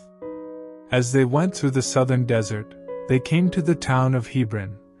north. As they went through the southern desert, they came to the town of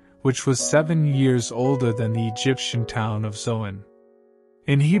Hebron, which was 7 years older than the Egyptian town of Zoan.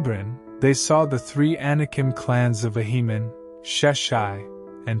 In Hebron, they saw the 3 Anakim clans of Ahiman, Sheshai,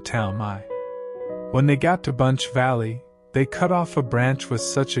 and Talmai. When they got to Bunch Valley, they cut off a branch with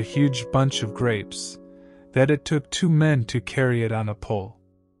such a huge bunch of grapes that it took 2 men to carry it on a pole.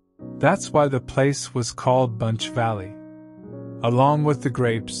 That's why the place was called Bunch Valley. Along with the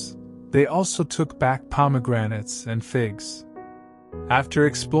grapes, they also took back pomegranates and figs. After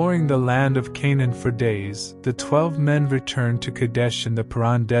exploring the land of Canaan for days, the 12 men returned to Kadesh in the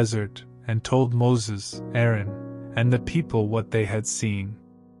Paran desert and told Moses, Aaron, and the people what they had seen.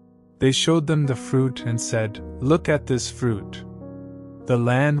 They showed them the fruit and said, "Look at this fruit. The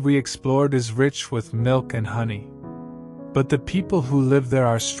land we explored is rich with milk and honey. But the people who live there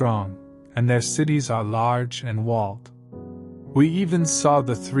are strong, and their cities are large and walled. We even saw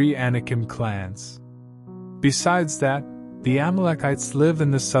the 3 Anakim clans. Besides that, the Amalekites live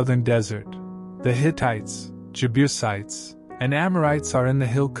in the southern desert. The Hittites, Jebusites, and Amorites are in the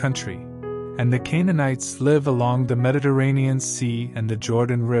hill country, and the Canaanites live along the Mediterranean Sea and the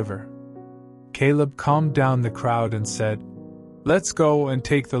Jordan River." Caleb calmed down the crowd and said, "Let's go and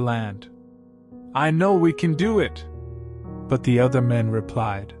take the land. I know we can do it." But the other men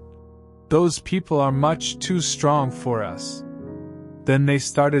replied, "Those people are much too strong for us." Then they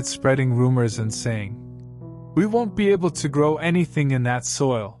started spreading rumors and saying, "We won't be able to grow anything in that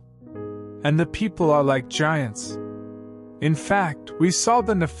soil. And the people are like giants. In fact, we saw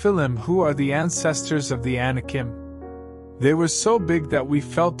the Nephilim, who are the ancestors of the Anakim. They were so big that we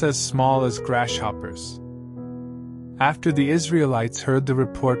felt as small as grasshoppers." After the Israelites heard the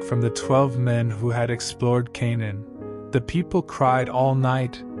report from the 12 men who had explored Canaan, the people cried all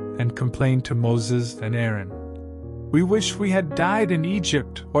night and complained to Moses and Aaron, "We wish we had died in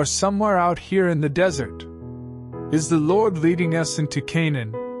Egypt or somewhere out here in the desert. Is the Lord leading us into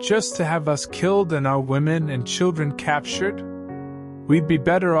Canaan just to have us killed and our women and children captured? We'd be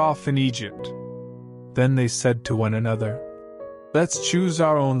better off in Egypt." Then they said to one another, "Let's choose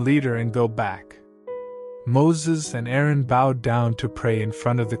our own leader and go back." Moses and Aaron bowed down to pray in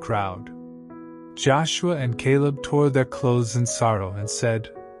front of the crowd. Joshua and Caleb tore their clothes in sorrow and said,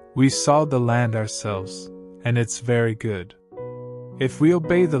 "We saw the land ourselves, and it's very good. If we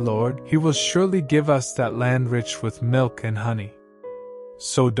obey the Lord, He will surely give us that land rich with milk and honey.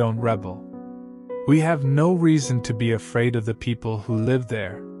 So don't rebel. We have no reason to be afraid of the people who live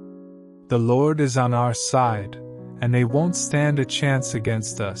there. The Lord is on our side, and they won't stand a chance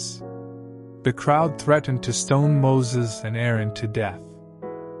against us." The crowd threatened to stone Moses and Aaron to death.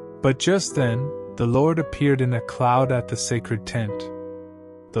 But just then, the Lord appeared in a cloud at the sacred tent.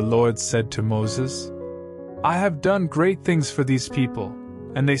 The Lord said to Moses, "I have done great things for these people,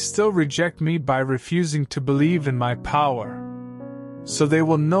 and they still reject me by refusing to believe in my power. So they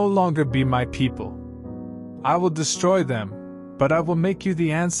will no longer be my people. I will destroy them, but I will make you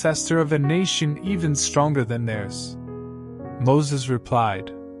the ancestor of a nation even stronger than theirs." Moses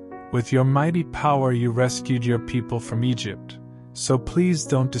replied, "With your mighty power you rescued your people from Egypt, so please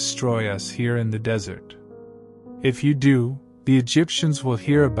don't destroy us here in the desert. If you do, the Egyptians will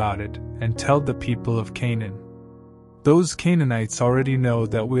hear about it and tell the people of Canaan. Those Canaanites already know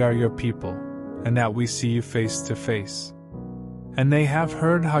that we are your people, and that we see you face to face. And they have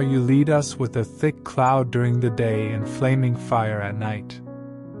heard how you lead us with a thick cloud during the day and flaming fire at night.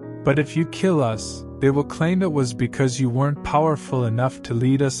 But if you kill us, they will claim it was because you weren't powerful enough to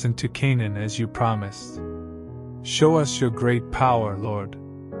lead us into Canaan as you promised. Show us your great power, Lord.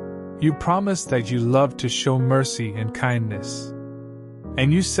 You promised that you love to show mercy and kindness.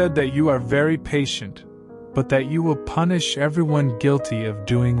 And you said that you are very patient, but that you will punish everyone guilty of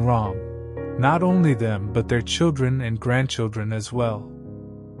doing wrong, not only them but their children and grandchildren as well.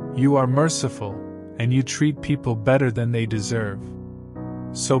 You are merciful, and you treat people better than they deserve.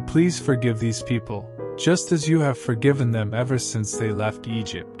 So please forgive these people, just as you have forgiven them ever since they left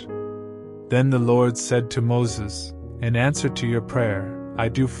Egypt." Then the Lord said to Moses, "In answer to your prayer, I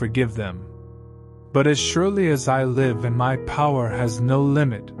do forgive them. But as surely as I live and my power has no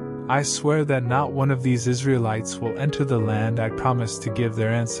limit, I swear that not one of these Israelites will enter the land I promised to give their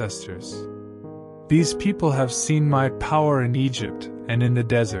ancestors. These people have seen my power in Egypt and in the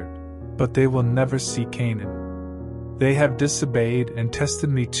desert, but they will never see Canaan. They have disobeyed and tested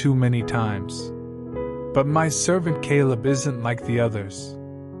me too many times. But my servant Caleb isn't like the others.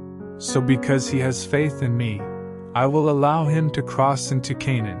 So because he has faith in me, I will allow him to cross into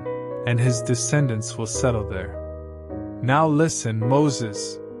Canaan, and his descendants will settle there. Now listen,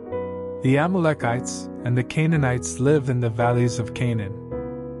 Moses. The Amalekites and the Canaanites live in the valleys of Canaan.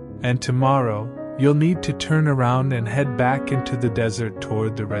 And tomorrow, you'll need to turn around and head back into the desert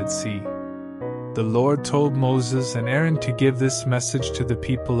toward the Red Sea." The Lord told Moses and Aaron to give this message to the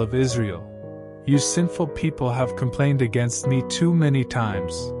people of Israel: "You sinful people have complained against me too many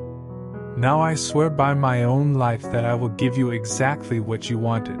times. Now I swear by my own life that I will give you exactly what you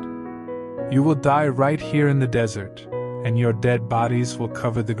wanted. You will die right here in the desert, and your dead bodies will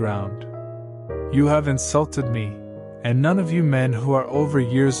cover the ground. You have insulted me, and none of you men who are over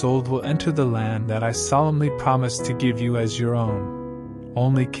years old will enter the land that I solemnly promised to give you as your own.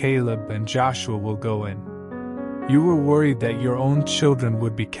 Only Caleb and Joshua will go in. You were worried that your own children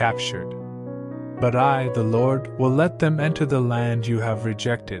would be captured. But I, the Lord, will let them enter the land you have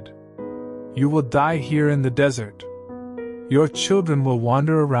rejected. You will die here in the desert. Your children will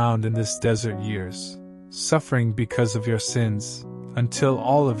wander around in this desert years, suffering because of your sins, until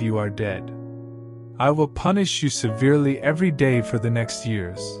all of you are dead. I will punish you severely every day for the next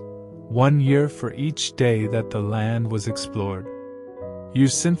years, 1 year for each day that the land was explored. You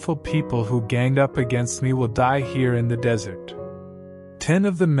sinful people who ganged up against me will die here in the desert." 10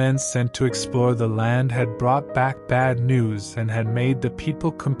 of the men sent to explore the land had brought back bad news and had made the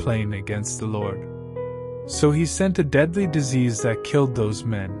people complain against the Lord. So he sent a deadly disease that killed those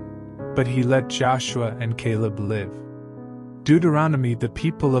men, but he let Joshua and Caleb live. Deuteronomy: The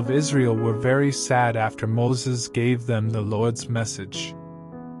people of Israel were very sad after Moses gave them the Lord's message.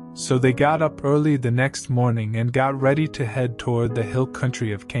 So they got up early the next morning and got ready to head toward the hill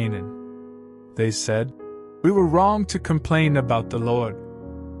country of Canaan. They said, "We were wrong to complain about the Lord.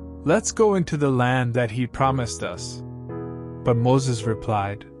 Let's go into the land that he promised us." But Moses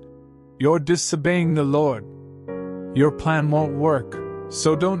replied, "You're disobeying the Lord. Your plan won't work,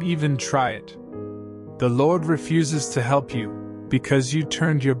 so don't even try it. The Lord refuses to help you, because you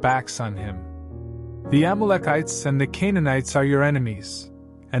turned your backs on him. The Amalekites and the Canaanites are your enemies,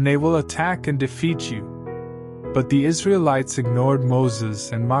 and they will attack and defeat you." But the Israelites ignored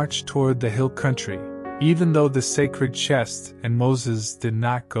Moses and marched toward the hill country, even though the sacred chest and Moses did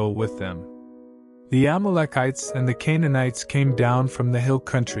not go with them. The Amalekites and the Canaanites came down from the hill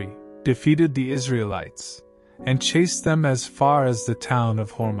country, defeated the Israelites, and chased them as far as the town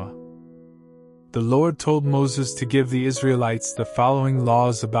of Hormah. The Lord told Moses to give the Israelites the following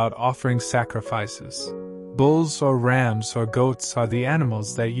laws about offering sacrifices. Bulls or rams or goats are the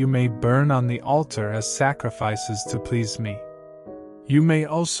animals that you may burn on the altar as sacrifices to please me. You may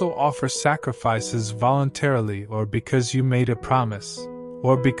also offer sacrifices voluntarily or because you made a promise,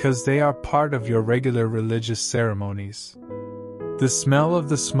 or because they are part of your regular religious ceremonies. The smell of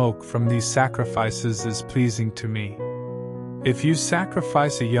the smoke from these sacrifices is pleasing to me. If you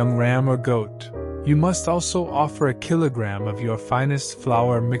sacrifice a young ram or goat, you must also offer a kilogram of your finest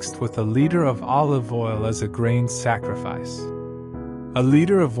flour mixed with a liter of olive oil as a grain sacrifice. A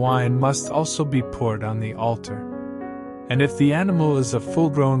liter of wine must also be poured on the altar. And if the animal is a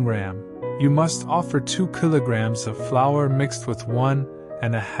full-grown ram, you must offer 2 kilograms of flour mixed with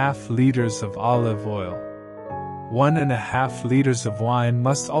 1.5 liters of olive oil. 1.5 liters of wine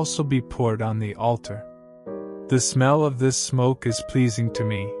must also be poured on the altar. The smell of this smoke is pleasing to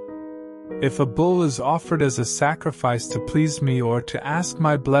me. If a bull is offered as a sacrifice to please me or to ask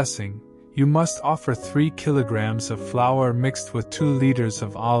my blessing, you must offer 3 kilograms of flour mixed with 2 liters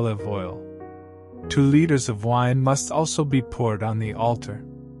of olive oil. 2 liters of wine must also be poured on the altar.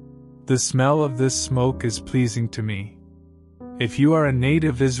 The smell of this smoke is pleasing to me. If you are a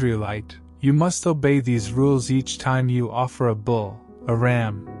native Israelite, you must obey these rules each time you offer a bull, a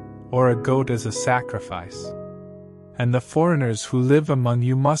ram, or a goat as a sacrifice. And the foreigners who live among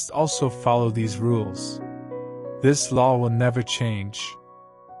you must also follow these rules. This law will never change.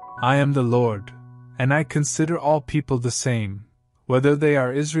 I am the Lord, and I consider all people the same, whether they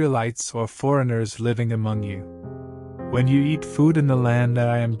are Israelites or foreigners living among you. When you eat food in the land that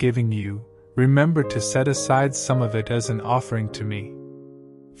I am giving you, remember to set aside some of it as an offering to me.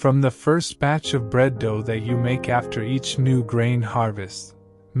 From the first batch of bread dough that you make after each new grain harvest,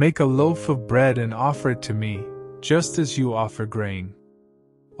 make a loaf of bread and offer it to me, just as you offer grain.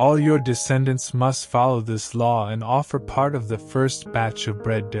 All your descendants must follow this law and offer part of the first batch of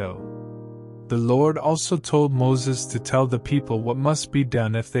bread dough. The Lord also told Moses to tell the people what must be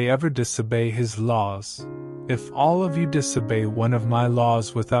done if they ever disobey his laws. If all of you disobey one of my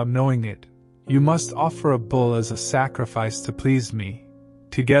laws without knowing it, you must offer a bull as a sacrifice to please me,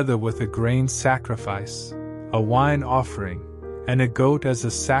 together with a grain sacrifice, a wine offering, and a goat as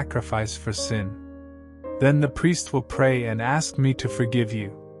a sacrifice for sin. Then the priest will pray and ask me to forgive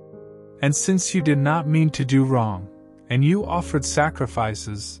you. And since you did not mean to do wrong, and you offered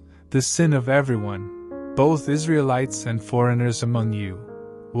sacrifices, the sin of everyone, both Israelites and foreigners among you,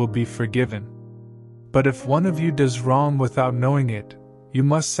 will be forgiven. But if one of you does wrong without knowing it, you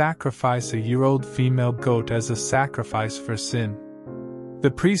must sacrifice a year-old female goat as a sacrifice for sin.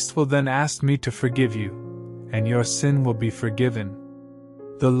 The priest will then ask me to forgive you, and your sin will be forgiven.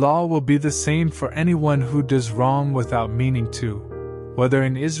 The law will be the same for anyone who does wrong without meaning to, whether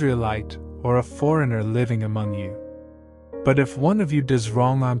an Israelite or a foreigner living among you. But if one of you does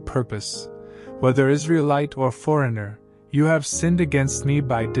wrong on purpose, whether Israelite or foreigner, you have sinned against me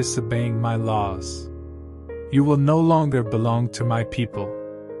by disobeying my laws. You will no longer belong to my people.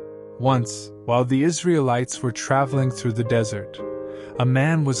 Once, while the Israelites were traveling through the desert, a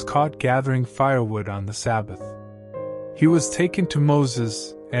man was caught gathering firewood on the Sabbath. He was taken to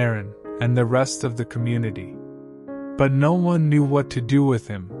Moses, Aaron, and the rest of the community. But no one knew what to do with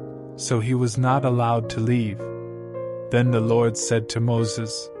him, so he was not allowed to leave. Then the Lord said to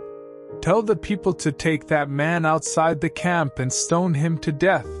Moses, "Tell the people to take that man outside the camp and stone him to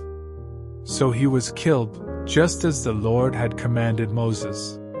death." So he was killed, just as the Lord had commanded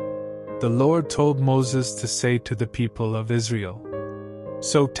Moses. The Lord told Moses to say to the people of Israel,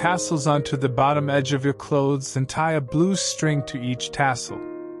 "Sew tassels onto the bottom edge of your clothes and tie a blue string to each tassel.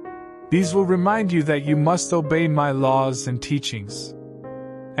 These will remind you that you must obey my laws and teachings.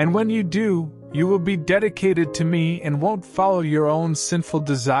 And when you do, you will be dedicated to me and won't follow your own sinful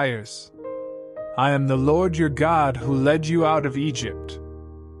desires. I am the Lord your God who led you out of Egypt."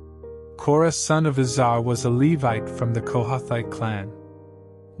 Korah son of Izhar was a Levite from the Kohathite clan.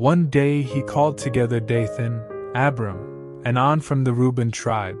 One day he called together Dathan, Abiram, and On from the Reuben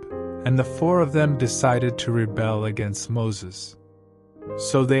tribe, and the four of them decided to rebel against Moses.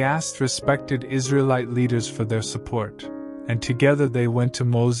 So they asked respected Israelite leaders for their support, and together they went to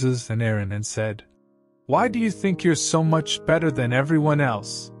Moses and Aaron and said, "Why do you think you're so much better than everyone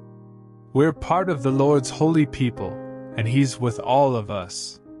else? We're part of the Lord's holy people, and He's with all of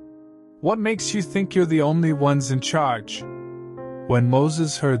us. What makes you think you're the only ones in charge?" When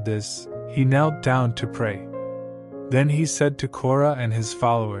Moses heard this, he knelt down to pray. Then he said to Korah and his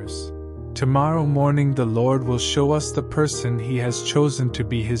followers, "Tomorrow morning the Lord will show us the person He has chosen to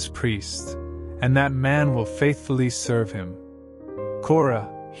be His priest, and that man will faithfully serve Him. Korah,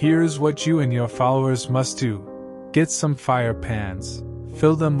 here's what you and your followers must do. Get some fire pans,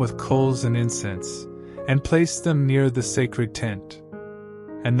 fill them with coals and incense, and place them near the sacred tent.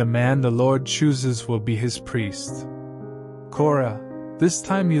 And the man the Lord chooses will be His priest. Korah, this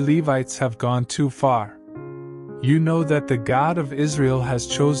time you Levites have gone too far. You know that the God of Israel has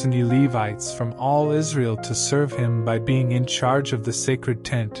chosen you Levites from all Israel to serve Him by being in charge of the sacred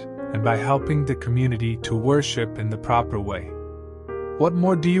tent, and by helping the community to worship in the proper way. What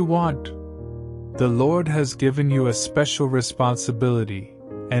more do you want? The Lord has given you a special responsibility,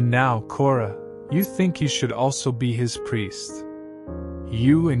 and now, Korah, you think you should also be His priest.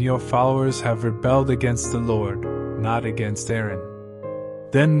 You and your followers have rebelled against the Lord, not against Aaron."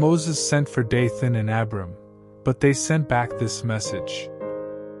 Then Moses sent for Dathan and Abiram, but they sent back this message: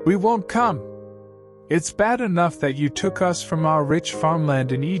 "We won't come. It's bad enough that you took us from our rich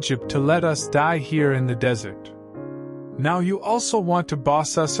farmland in Egypt to let us die here in the desert. Now you also want to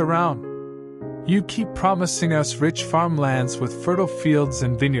boss us around. You keep promising us rich farmlands with fertile fields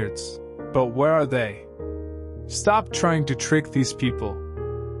and vineyards, but where are they? Stop trying to trick these people.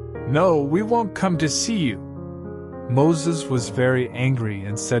 No, we won't come to see you." Moses was very angry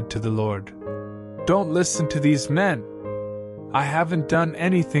and said to the Lord, "Don't listen to these men. I haven't done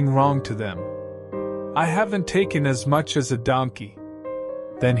anything wrong to them. I haven't taken as much as a donkey."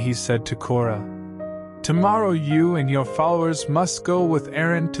 Then he said to Korah, "Tomorrow you and your followers must go with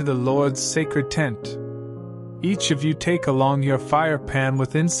Aaron to the Lord's sacred tent. Each of you take along your fire pan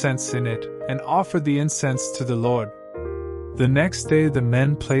with incense in it and offer the incense to the Lord. The next day the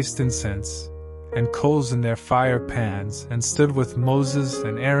men placed incense and coals in their fire pans and stood with Moses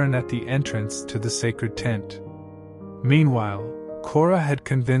and Aaron at the entrance to the sacred tent. Meanwhile, Korah had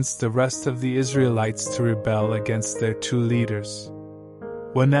convinced the rest of the Israelites to rebel against their two leaders.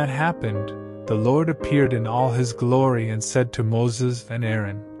 When that happened, the Lord appeared in all his glory and said to Moses and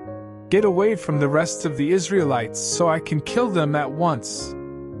Aaron, "Get away from the rest of the Israelites so I can kill them at once."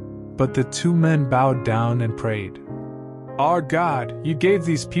 But the two men bowed down and prayed, "Our God, you gave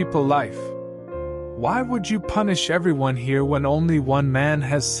these people life. Why would you punish everyone here when only one man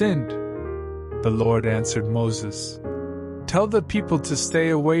has sinned?" The Lord answered Moses, "Tell the people to stay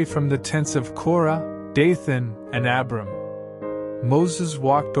away from the tents of Korah, Dathan, and Abiram." Moses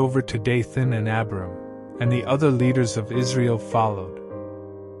walked over to Dathan and Abiram, and the other leaders of Israel followed.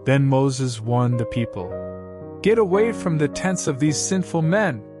 Then Moses warned the people, "Get away from the tents of these sinful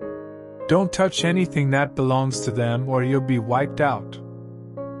men. Don't touch anything that belongs to them or you'll be wiped out."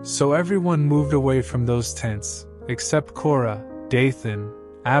 So everyone moved away from those tents, except Korah, Dathan,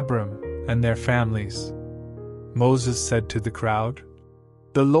 Abiram, and their families. Moses said to the crowd,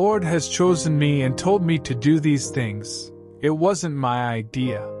 "The Lord has chosen me and told me to do these things. It wasn't my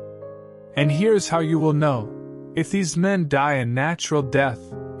idea. And here's how you will know. If these men die a natural death,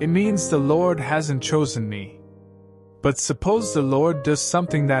 it means the Lord hasn't chosen me. But suppose the Lord does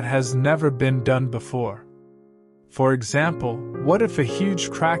something that has never been done before. For example, what if a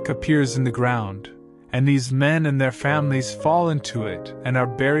huge crack appears in the ground, and these men and their families fall into it and are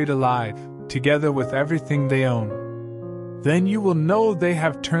buried alive, together with everything they own? Then you will know they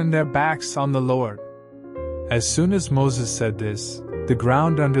have turned their backs on the Lord." As soon as Moses said this, the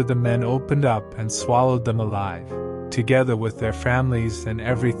ground under the men opened up and swallowed them alive, together with their families and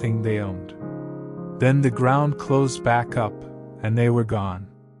everything they owned. Then the ground closed back up, and they were gone.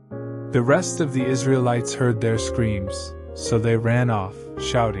 The rest of the Israelites heard their screams, so they ran off,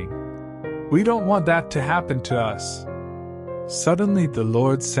 shouting, "We don't want that to happen to us." Suddenly the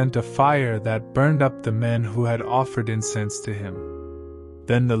Lord sent a fire that burned up the men who had offered incense to him.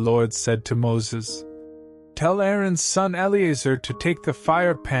 Then the Lord said to Moses, "Tell Aaron's son Eleazar to take the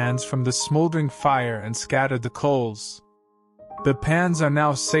fire pans from the smoldering fire and scatter the coals. The pans are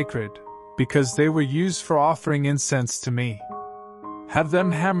now sacred, because they were used for offering incense to me. Have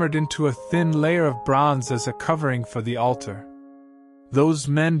them hammered into a thin layer of bronze as a covering for the altar. Those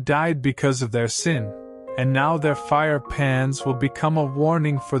men died because of their sin, and now their fire pans will become a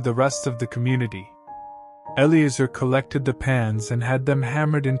warning for the rest of the community." Eleazar collected the pans and had them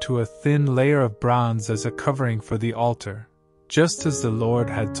hammered into a thin layer of bronze as a covering for the altar, just as the Lord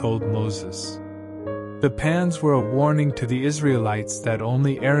had told Moses. The pans were a warning to the Israelites that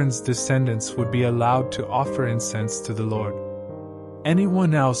only Aaron's descendants would be allowed to offer incense to the Lord.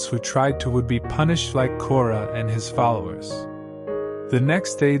 Anyone else who tried to would be punished like Korah and his followers. The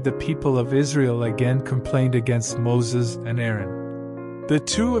next day the people of Israel again complained against Moses and Aaron. "The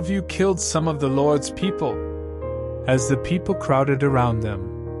two of you killed some of the Lord's people." As the people crowded around them,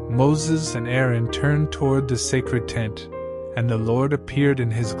 Moses and Aaron turned toward the sacred tent, and the Lord appeared in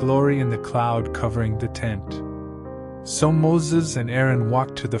his glory in the cloud covering the tent. So Moses and Aaron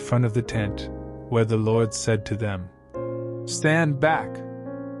walked to the front of the tent, where the Lord said to them, "Stand back.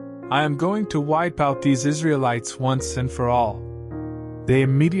 I am going to wipe out these Israelites once and for all." They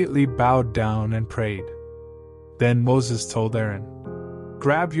immediately bowed down and prayed. Then Moses told Aaron,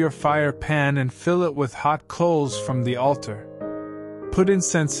 "Grab your fire pan and fill it with hot coals from the altar. Put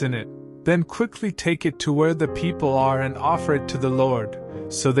incense in it, then quickly take it to where the people are and offer it to the Lord,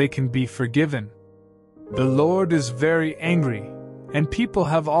 so they can be forgiven. The Lord is very angry, and people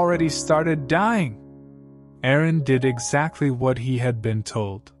have already started dying." Aaron did exactly what he had been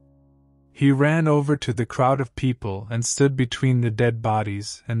told. He ran over to the crowd of people and stood between the dead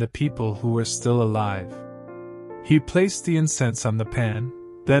bodies and the people who were still alive. He placed the incense on the pan,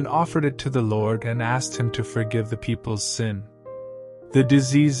 then offered it to the Lord and asked him to forgive the people's sin. The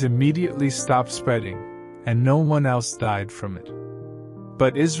disease immediately stopped spreading, and no one else died from it.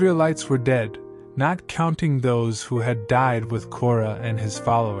 But Israelites were dead, not counting those who had died with Korah and his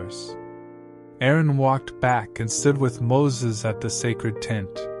followers. Aaron walked back and stood with Moses at the sacred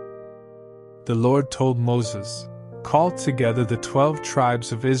tent. The Lord told Moses, "Call together the 12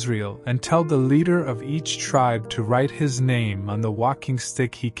 tribes of Israel and tell the leader of each tribe to write his name on the walking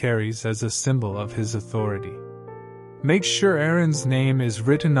stick he carries as a symbol of his authority. Make sure Aaron's name is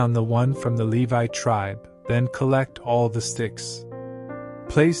written on the one from the Levi tribe, then collect all the sticks.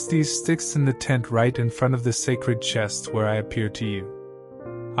 Place these sticks in the tent right in front of the sacred chest where I appear to you.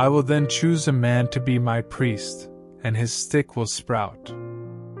 I will then choose a man to be my priest, and his stick will sprout.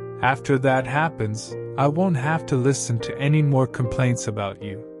 After that happens, I won't have to listen to any more complaints about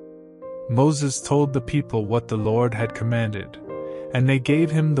you." Moses told the people what the Lord had commanded, and they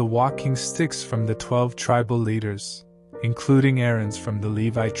gave him the walking sticks from the 12 tribal leaders, including Aaron's from the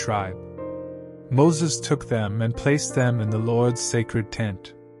Levite tribe. Moses took them and placed them in the Lord's sacred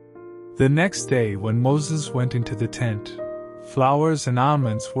tent. The next day, when Moses went into the tent, flowers and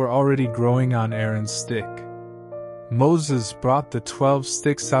almonds were already growing on Aaron's stick. Moses brought the 12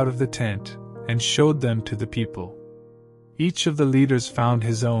 sticks out of the tent and showed them to the people. Each of the leaders found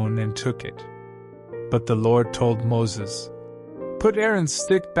his own and took it. But the Lord told Moses, "Put Aaron's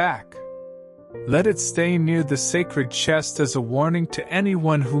stick back. Let it stay near the sacred chest as a warning to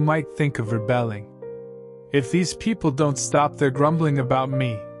anyone who might think of rebelling. If these people don't stop their grumbling about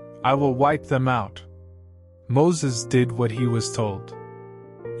me, I will wipe them out." Moses did what he was told.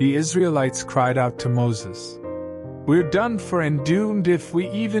 The Israelites cried out to Moses, "We're done for and doomed if we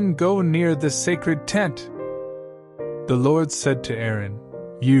even go near the sacred tent." The Lord said to Aaron,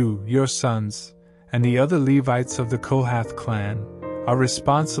 "You, your sons, and the other Levites of the Kohath clan are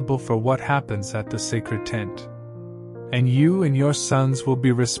responsible for what happens at the sacred tent. And you and your sons will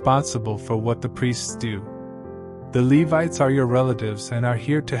be responsible for what the priests do. The Levites are your relatives and are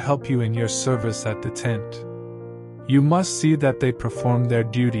here to help you in your service at the tent. You must see that they perform their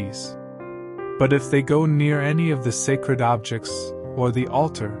duties. But if they go near any of the sacred objects or the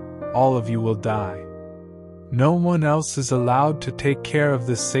altar, all of you will die. No one else is allowed to take care of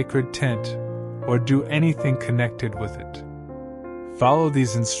this sacred tent or do anything connected with it. Follow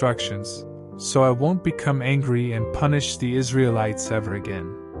these instructions, so I won't become angry and punish the Israelites ever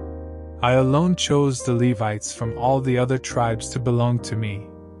again. I alone chose the Levites from all the other tribes to belong to me,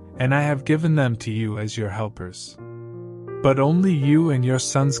 and I have given them to you as your helpers. But only you and your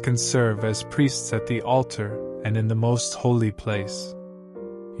sons can serve as priests at the altar and in the most holy place.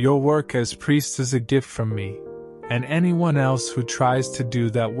 Your work as priests is a gift from me, and anyone else who tries to do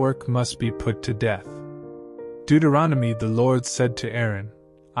that work must be put to death." Deuteronomy, the Lord said to Aaron,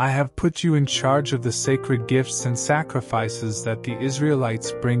 "I have put you in charge of the sacred gifts and sacrifices that the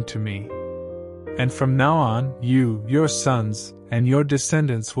Israelites bring to me. And from now on, you, your sons, and your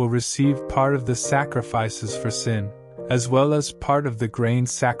descendants will receive part of the sacrifices for sin, as well as part of the grain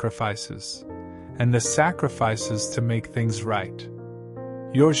sacrifices, and the sacrifices to make things right.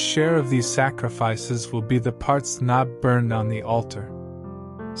 Your share of these sacrifices will be the parts not burned on the altar.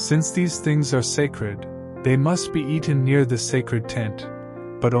 Since these things are sacred, they must be eaten near the sacred tent,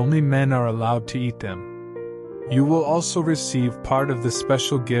 but only men are allowed to eat them. You will also receive part of the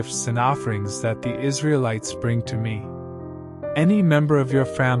special gifts and offerings that the Israelites bring to me. Any member of your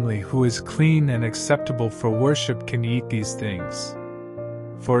family who is clean and acceptable for worship can eat these things.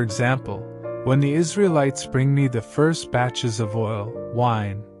 For example, when the Israelites bring me the first batches of oil,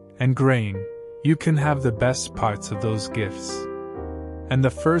 wine, and grain, you can have the best parts of those gifts. And the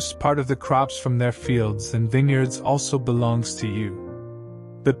first part of the crops from their fields and vineyards also belongs to you.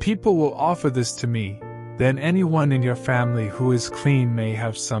 The people will offer this to me, then anyone in your family who is clean may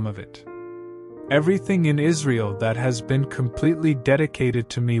have some of it. Everything in Israel that has been completely dedicated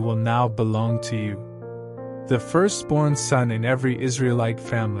to me will now belong to you. The firstborn son in every Israelite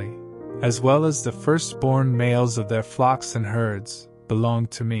family, as well as the firstborn males of their flocks and herds, belong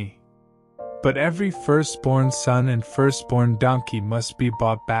to me. But every firstborn son and firstborn donkey must be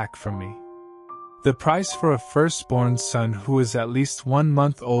bought back from me. The price for a firstborn son who is at least 1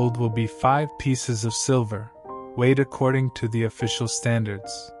 month old will be 5 pieces of silver, weighed according to the official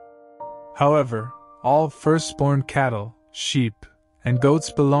standards. However, all firstborn cattle, sheep, and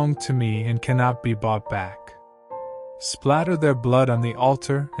goats belong to me and cannot be bought back. Splatter their blood on the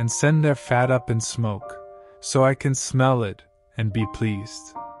altar and send their fat up in smoke, so I can smell it and be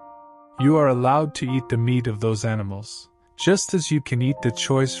pleased. You are allowed to eat the meat of those animals, just as you can eat the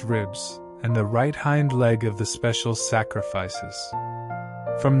choice ribs and the right hind leg of the special sacrifices.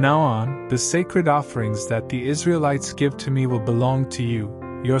 From now on, the sacred offerings that the Israelites give to me will belong to you,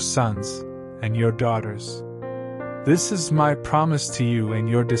 your sons, and your daughters. This is my promise to you and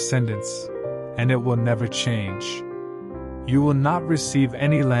your descendants, and it will never change. You will not receive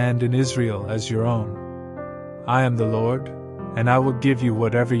any land in Israel as your own. I am the Lord, and I will give you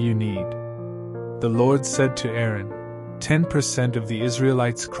whatever you need." The Lord said to Aaron, 10% of the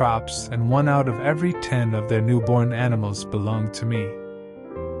Israelites' crops and 1 out of every 10 of their newborn animals belong to me.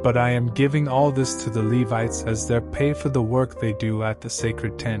 But I am giving all this to the Levites as their pay for the work they do at the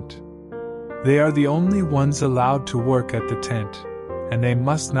sacred tent. They are the only ones allowed to work at the tent, and they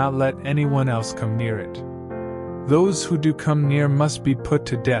must not let anyone else come near it. Those who do come near must be put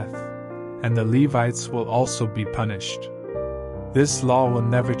to death, and the Levites will also be punished. This law will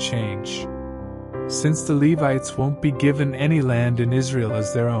never change. Since the Levites won't be given any land in Israel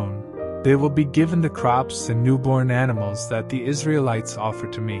as their own, they will be given the crops and newborn animals that the Israelites offer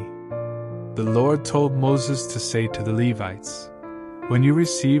to me. The Lord told Moses to say to the Levites, "When you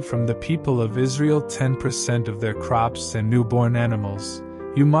receive from the people of Israel 10% of their crops and newborn animals,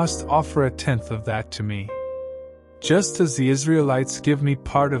 you must offer a tenth of that to me. Just as the Israelites give me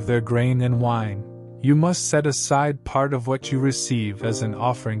part of their grain and wine, you must set aside part of what you receive as an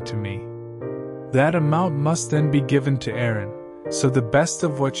offering to me. That amount must then be given to Aaron, so the best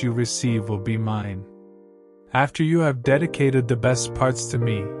of what you receive will be mine. After you have dedicated the best parts to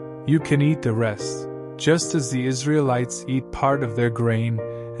me, you can eat the rest, just as the Israelites eat part of their grain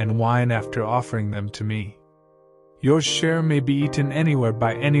and wine after offering them to me. Your share may be eaten anywhere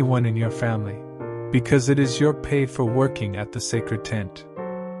by anyone in your family, because it is your pay for working at the sacred tent.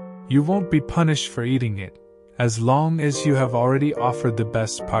 You won't be punished for eating it, as long as you have already offered the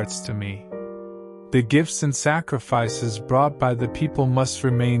best parts to me. The gifts and sacrifices brought by the people must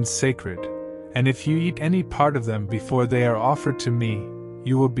remain sacred, and if you eat any part of them before they are offered to me,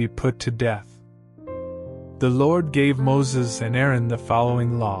 you will be put to death." The Lord gave Moses and Aaron the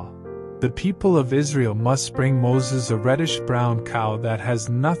following law. The people of Israel must bring Moses a reddish-brown cow that has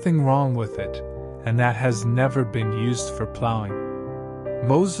nothing wrong with it, and that has never been used for plowing.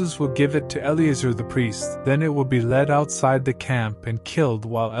 Moses will give it to Eleazar the priest, then it will be led outside the camp and killed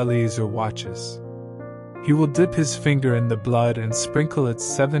while Eleazar watches. He will dip his finger in the blood and sprinkle it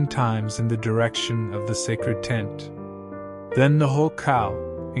 7 times in the direction of the sacred tent. Then the whole cow,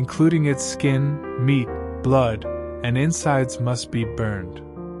 including its skin, meat, blood, and insides must be burned.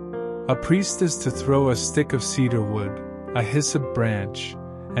 A priest is to throw a stick of cedar wood, a hyssop branch,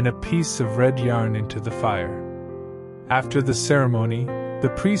 and a piece of red yarn into the fire. After the ceremony,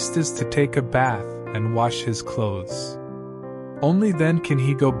 the priest is to take a bath and wash his clothes. Only then can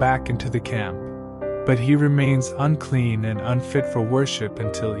he go back into the camp, but he remains unclean and unfit for worship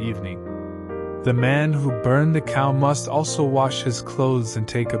until evening. The man who burned the cow must also wash his clothes and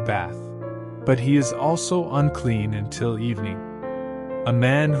take a bath, but he is also unclean until evening. A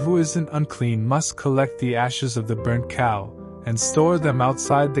man who isn't unclean must collect the ashes of the burnt cow and store them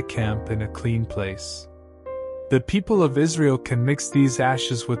outside the camp in a clean place. The people of Israel can mix these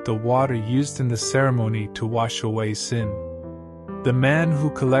ashes with the water used in the ceremony to wash away sin. The man who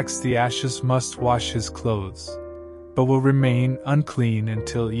collects the ashes must wash his clothes, but will remain unclean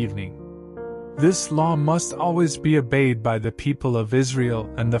until evening. This law must always be obeyed by the people of Israel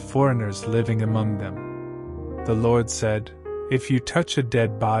and the foreigners living among them. The Lord said, "If you touch a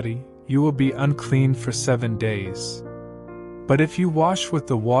dead body, you will be unclean for 7 days. But if you wash with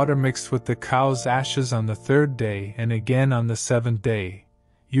the water mixed with the cow's ashes on the 3rd day and again on the 7th day,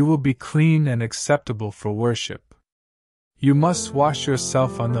 you will be clean and acceptable for worship. You must wash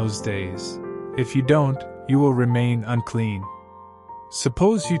yourself on those days. If you don't, you will remain unclean.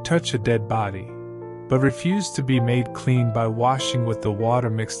 Suppose you touch a dead body, but refuse to be made clean by washing with the water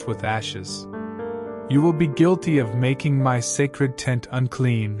mixed with ashes. You will be guilty of making my sacred tent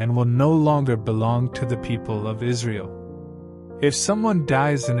unclean and will no longer belong to the people of Israel. If someone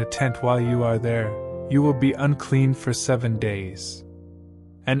dies in a tent while you are there, you will be unclean for 7 days.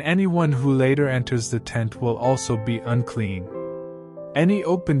 And anyone who later enters the tent will also be unclean. Any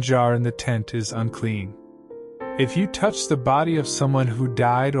open jar in the tent is unclean. If you touch the body of someone who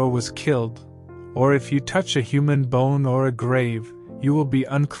died or was killed, or if you touch a human bone or a grave, you will be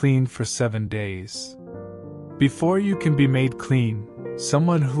unclean for 7 days. Before you can be made clean,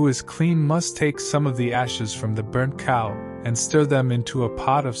 someone who is clean must take some of the ashes from the burnt cow and stir them into a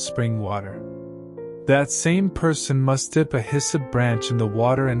pot of spring water. That same person must dip a hyssop branch in the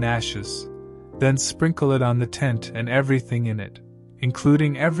water and ashes, then sprinkle it on the tent and everything in it,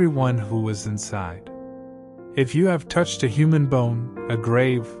 including everyone who was inside. If you have touched a human bone, a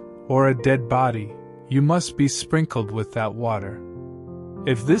grave, or a dead body, you must be sprinkled with that water.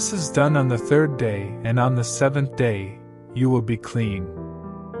 If this is done on the 3rd day and on the 7th day, you will be clean.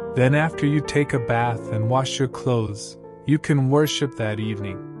 Then after you take a bath and wash your clothes, you can worship that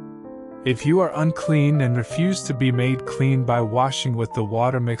evening. If you are unclean and refuse to be made clean by washing with the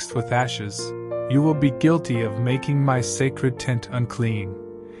water mixed with ashes, you will be guilty of making my sacred tent unclean,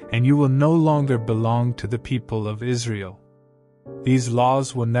 and you will no longer belong to the people of Israel. These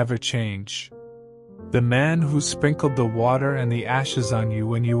laws will never change. The man who sprinkled the water and the ashes on you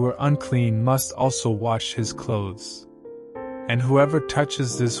when you were unclean must also wash his clothes. And whoever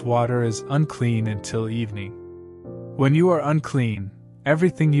touches this water is unclean until evening. When you are unclean,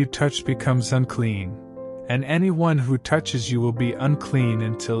 everything you touch becomes unclean, and anyone who touches you will be unclean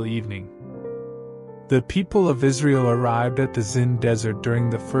until evening. The people of Israel arrived at the Zin desert during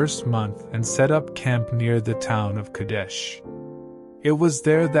the first month and set up camp near the town of Kadesh. It was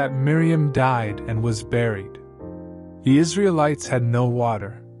there that Miriam died and was buried. The Israelites had no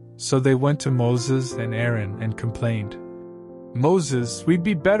water, so they went to Moses and Aaron and complained, "Moses, we'd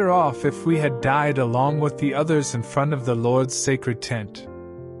be better off if we had died along with the others in front of the Lord's sacred tent.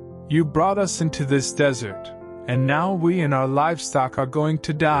 You brought us into this desert, and now we and our livestock are going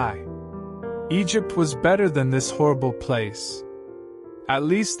to die. Egypt was better than this horrible place. At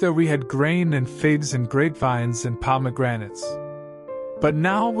least there we had grain and figs and grapevines and pomegranates. But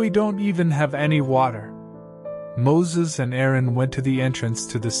now we don't even have any water." Moses and Aaron went to the entrance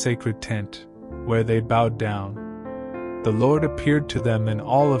to the sacred tent, where they bowed down. The Lord appeared to them in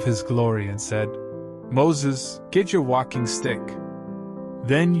all of his glory and said, "Moses, get your walking stick.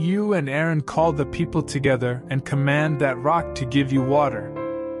 Then you and Aaron call the people together and command that rock to give you water.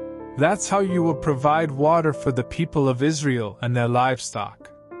 That's how you will provide water for the people of Israel and their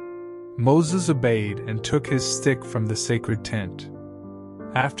livestock." Moses obeyed and took his stick from the sacred tent.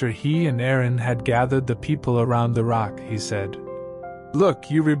 After he and Aaron had gathered the people around the rock, he said,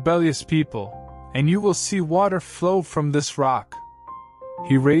 "Look, you rebellious people, and you will see water flow from this rock."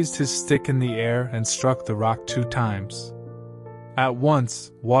 He raised his stick in the air and struck the rock 2 times. At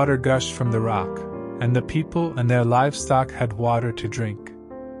once, water gushed from the rock, and the people and their livestock had water to drink.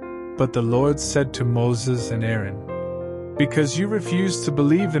 But the Lord said to Moses and Aaron, "Because you refused to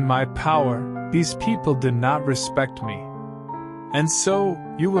believe in my power, these people did not respect me. And so,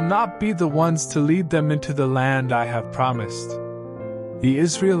 you will not be the ones to lead them into the land I have promised." The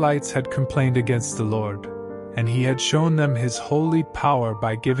Israelites had complained against the Lord, and he had shown them his holy power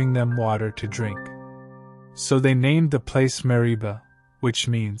by giving them water to drink. So they named the place Meribah, which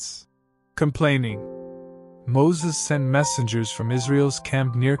means complaining. Moses sent messengers from Israel's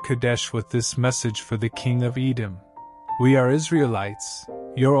camp near Kadesh with this message for the king of Edom: "We are Israelites,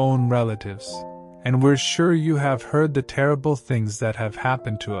 your own relatives, and we're sure you have heard the terrible things that have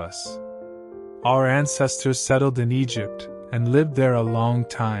happened to us. Our ancestors settled in Egypt and lived there a long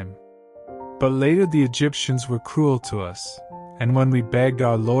time. But later the Egyptians were cruel to us, and when we begged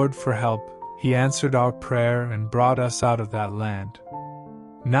our Lord for help, he answered our prayer and brought us out of that land.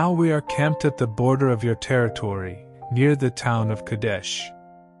 Now we are camped at the border of your territory, near the town of Kadesh.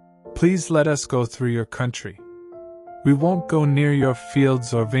 Please let us go through your country. We won't go near your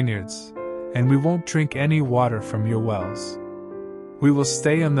fields or vineyards, and we won't drink any water from your wells. We will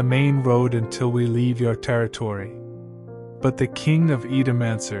stay on the main road until we leave your territory." But the king of Edom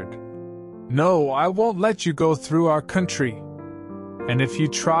answered, "No, I won't let you go through our country. And if you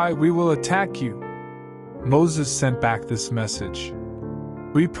try, we will attack you." Moses sent back this message: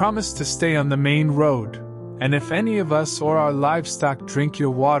 "We promise to stay on the main road, and if any of us or our livestock drink your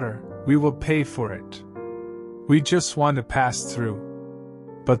water, we will pay for it. We just want to pass through."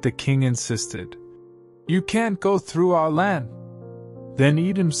 But the king insisted, "You can't go through our land." Then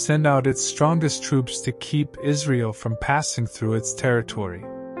Edom sent out its strongest troops to keep Israel from passing through its territory.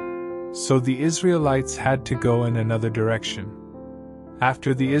 So the Israelites had to go in another direction.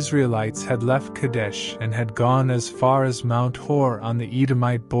 After the Israelites had left Kadesh and had gone as far as Mount Hor on the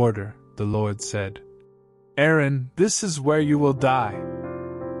Edomite border, the Lord said, "Aaron, this is where you will die.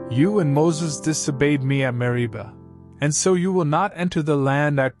 You and Moses disobeyed me at Meribah, and so you will not enter the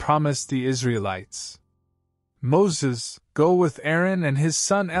land I promised the Israelites. Moses, go with Aaron and his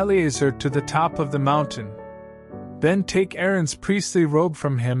son Eleazar to the top of the mountain. Then take Aaron's priestly robe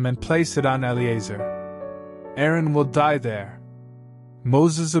from him and place it on Eleazar. Aaron will die there."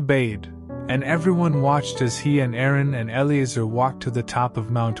 Moses obeyed, and everyone watched as he and Aaron and Eleazar walked to the top of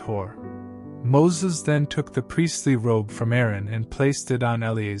Mount Hor. Moses then took the priestly robe from Aaron and placed it on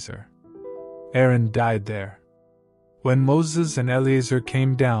Eleazar. Aaron died there. When Moses and Eleazar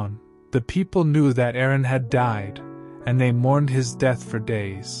came down, the people knew that Aaron had died, and they mourned his death for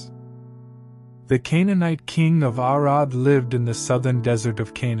days. The Canaanite king of Arad lived in the southern desert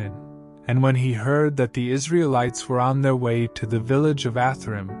of Canaan, and when he heard that the Israelites were on their way to the village of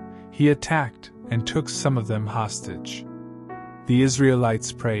Atharim, he attacked and took some of them hostage. The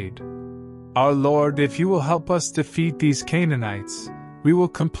Israelites prayed, "Our Lord, if you will help us defeat these Canaanites, we will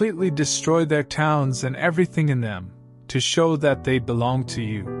completely destroy their towns and everything in them, to show that they belong to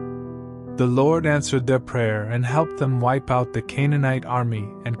you." The Lord answered their prayer and helped them wipe out the Canaanite army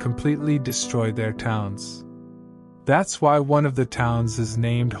and completely destroy their towns. That's why one of the towns is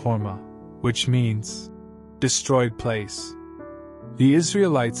named Hormah, which means destroyed place. The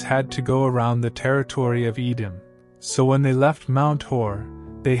Israelites had to go around the territory of Edom, so when they left Mount Hor,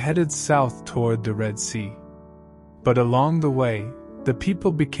 they headed south toward the Red Sea. But along the way, the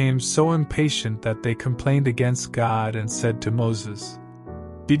people became so impatient that they complained against God and said to Moses,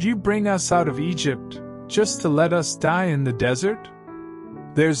 "Did you bring us out of Egypt just to let us die in the desert?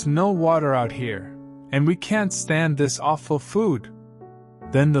 There's no water out here, and we can't stand this awful food."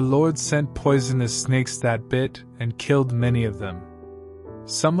 Then the Lord sent poisonous snakes that bit and killed many of them.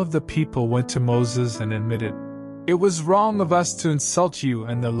 Some of the people went to Moses and admitted, "It was wrong of us to insult you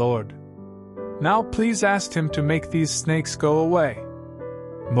and the Lord. Now please ask him to make these snakes go away."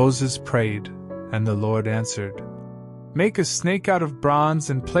 Moses prayed, and the Lord answered, "Make a snake out of bronze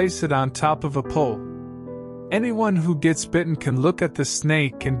and place it on top of a pole. Anyone who gets bitten can look at the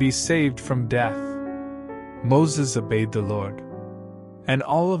snake and be saved from death." Moses obeyed the Lord. And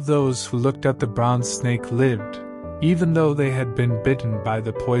all of those who looked at the bronze snake lived, even though they had been bitten by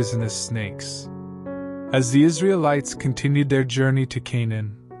the poisonous snakes. As the Israelites continued their journey to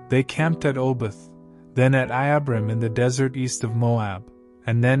Canaan, they camped at Oboth, then at Iabrim in the desert east of Moab,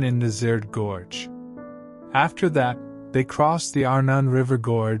 and then in the Zerd Gorge. After that, they crossed the Arnon River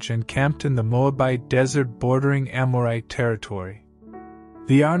Gorge and camped in the Moabite desert bordering Amorite territory.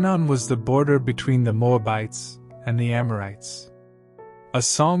 The Arnon was the border between the Moabites and the Amorites. A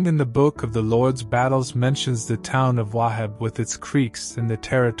song in the Book of the Lord's Battles mentions the town of Waheb with its creeks in the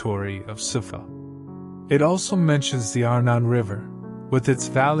territory of Suphah. It also mentions the Arnon River, with its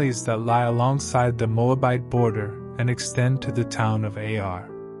valleys that lie alongside the Moabite border and extend to the town of Ar.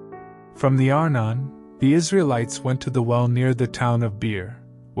 From the Arnon, the Israelites went to the well near the town of Beer,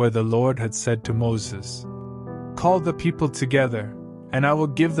 where the Lord had said to Moses, "Call the people together, and I will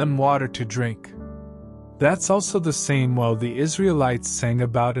give them water to drink." That's also the same well the Israelites sang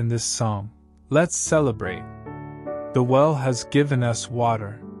about in this song. Let's celebrate. The well has given us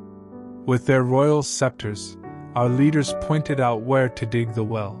water. With their royal scepters, our leaders pointed out where to dig the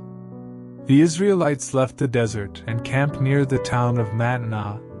well. The Israelites left the desert and camped near the town of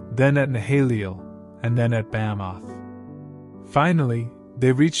Mattanah, then at Nahaliel, and then at Bamoth. Finally,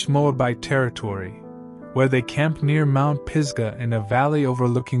 they reached Moabite territory, where they camped near Mount Pisgah in a valley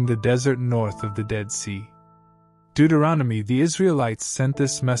overlooking the desert north of the Dead Sea. Deuteronomy: The Israelites sent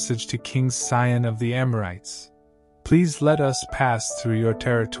this message to King Sihon of the Amorites: "Please let us pass through your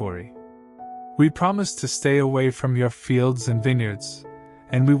territory. We promise to stay away from your fields and vineyards,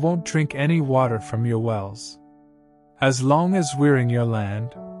 and we won't drink any water from your wells. As long as we're in your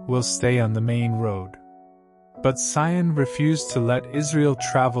land, we'll stay on the main road." But Sihon refused to let Israel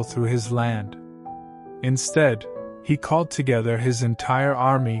travel through his land. Instead, he called together his entire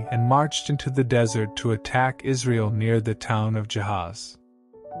army and marched into the desert to attack Israel near the town of Jahaz.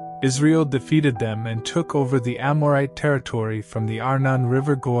 Israel defeated them and took over the Amorite territory from the Arnon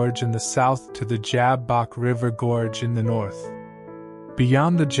River Gorge in the south to the Jabbok River Gorge in the north.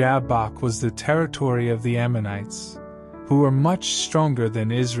 Beyond the Jabbok was the territory of the Ammonites, who were much stronger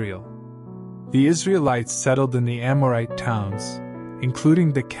than Israel. The Israelites settled in the Amorite towns,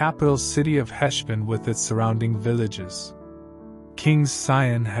 including the capital city of Heshbon with its surrounding villages. King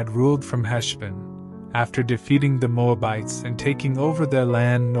Sihon had ruled from Heshbon, after defeating the Moabites and taking over their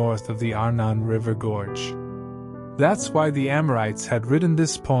land north of the Arnon River Gorge. That's why the Amorites had written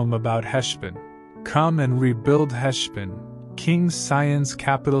this poem about Heshbon: "Come and rebuild Heshbon, King Sihon's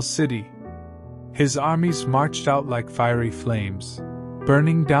capital city." His armies marched out like fiery flames,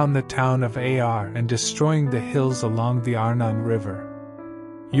 burning down the town of Ar and destroying the hills along the Arnon River.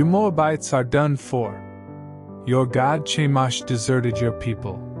 "You Moabites are done for. Your god Chemosh deserted your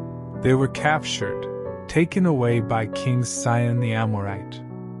people. They were captured, taken away by King Sihon the Amorite.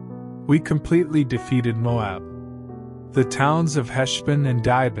 We completely defeated Moab. The towns of Heshbon and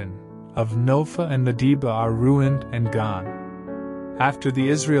Dibon, of Nophah and Medeba are ruined and gone." After the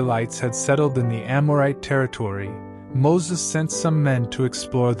Israelites had settled in the Amorite territory, Moses sent some men to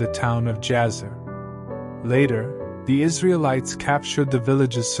explore the town of Jazer. Later, the Israelites captured the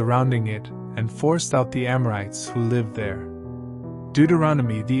villages surrounding it and forced out the Amorites who lived there.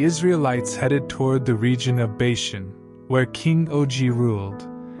 Deuteronomy: The Israelites headed toward the region of Bashan, where King Og ruled,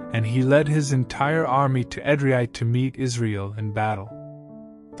 and he led his entire army to Edrei to meet Israel in battle.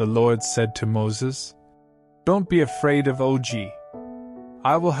 The Lord said to Moses, "Don't be afraid of Og.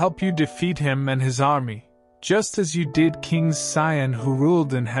 I will help you defeat him and his army, just as you did King Sihon who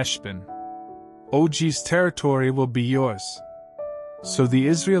ruled in Heshbon. Og's territory will be yours." So the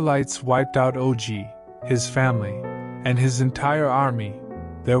Israelites wiped out Og, his family, and his entire army.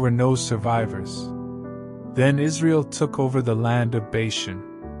 There were no survivors. Then Israel took over the land of Bashan.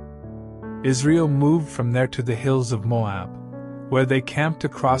 Israel moved from there to the hills of Moab, where they camped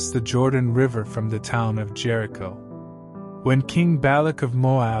across the Jordan River from the town of Jericho. When King Balak of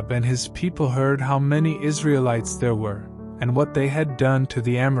Moab and his people heard how many Israelites there were, and what they had done to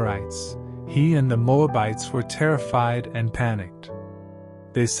the Amorites, he and the Moabites were terrified and panicked.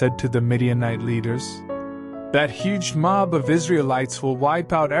 They said to the Midianite leaders, "That huge mob of Israelites will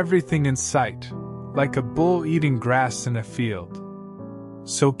wipe out everything in sight, like a bull eating grass in a field."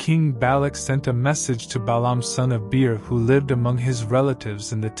 So King Balak sent a message to Balaam son of Beor, who lived among his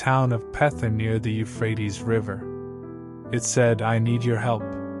relatives in the town of Pethor near the Euphrates River. It said, "I need your help.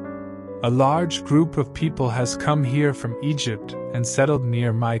 A large group of people has come here from Egypt and settled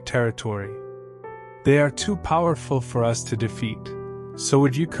near my territory. They are too powerful for us to defeat, so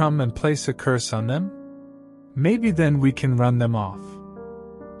would you come and place a curse on them? Maybe then we can run them off.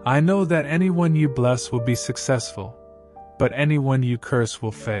 I know that anyone you bless will be successful, but anyone you curse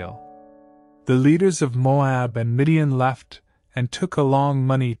will fail." The leaders of Moab and Midian left and took along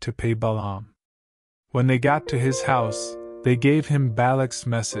money to pay Balaam. When they got to his house, they gave him Balak's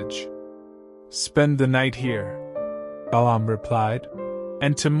message. "Spend the night here," Balaam replied,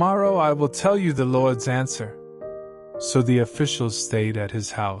 "and tomorrow I will tell you the Lord's answer." So the officials stayed at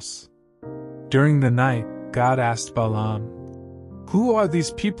his house. During the night, God asked Balaam, "Who are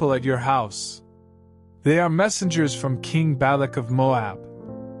these people at your house?" "They are messengers from King Balak of Moab,"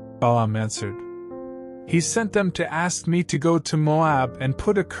 Balaam answered. "He sent them to ask me to go to Moab and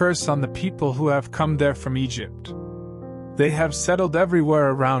put a curse on the people who have come there from Egypt. They have settled everywhere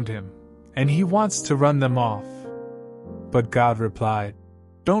around him, and he wants to run them off." But God replied,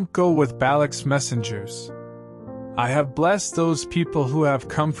 "Don't go with Balak's messengers. I have blessed those people who have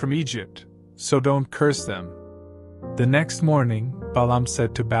come from Egypt, so don't curse them." The next morning, Balaam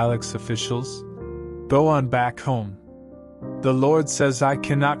said to Balak's officials, "Go on back home. The Lord says I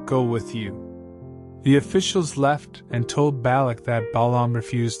cannot go with you." The officials left and told Balak that Balaam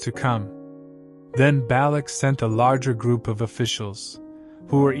refused to come. Then Balak sent a larger group of officials,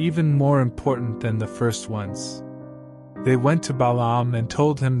 who were even more important than the first ones. They went to Balaam and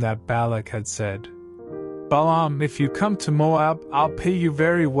told him that Balak had said, "Balaam, if you come to Moab, I'll pay you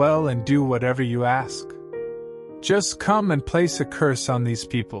very well and do whatever you ask. Just come and place a curse on these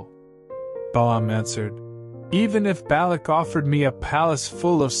people." Balaam answered, "Even if Balak offered me a palace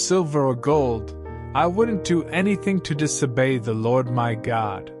full of silver or gold, I wouldn't do anything to disobey the Lord my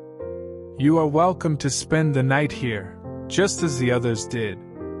God. You are welcome to spend the night here, just as the others did.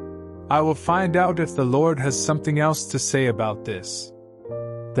 I will find out if the Lord has something else to say about this."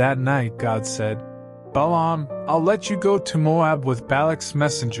 That night God said, "Balaam, I'll let you go to Moab with Balak's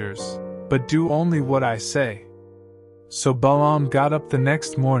messengers, but do only what I say." So Balaam got up the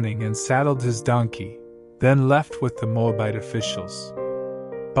next morning and saddled his donkey, then left with the Moabite officials.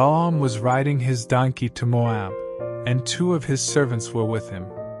 Balaam was riding his donkey to Moab, and 2 of his servants were with him.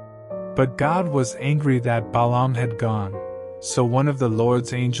 But God was angry that Balaam had gone, so one of the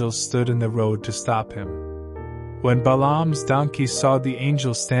Lord's angels stood in the road to stop him. When Balaam's donkey saw the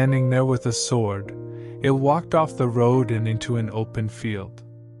angel standing there with a sword, it walked off the road and into an open field.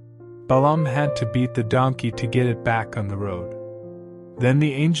 Balaam had to beat the donkey to get it back on the road. Then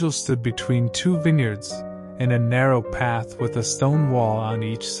the angel stood between 2 vineyards, in a narrow path with a stone wall on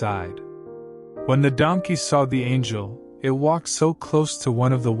each side. When the donkey saw the angel, it walked so close to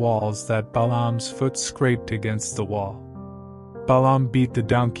one of the walls that Balaam's foot scraped against the wall. Balaam beat the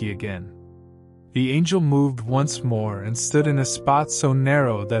donkey again. The angel moved once more and stood in a spot so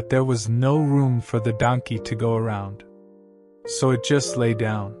narrow that there was no room for the donkey to go around. So it just lay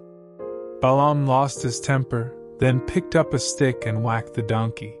down. Balaam lost his temper, then picked up a stick and whacked the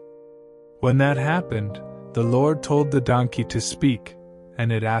donkey. When that happened, the Lord told the donkey to speak,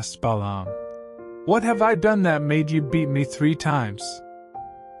 and it asked Balaam, "What have I done that made you beat me 3 times?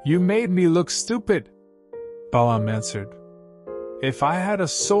 You made me look stupid." Balaam answered, "If I had a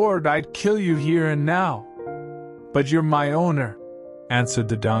sword, I'd kill you here and now. But you're my owner," answered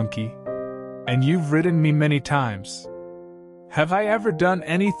the donkey, "and you've ridden me many times. Have I ever done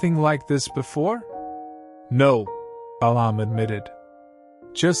anything like this before?" "No," Balaam admitted.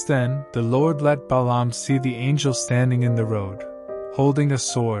 Just then, the Lord let Balaam see the angel standing in the road, holding a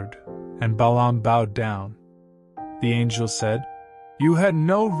sword, and Balaam bowed down. The angel said, "You had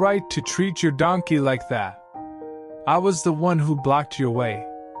no right to treat your donkey like that. I was the one who blocked your way,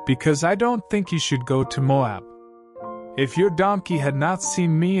 because I don't think you should go to Moab. If your donkey had not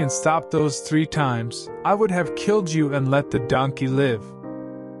seen me and stopped those 3 times, I would have killed you and let the donkey live."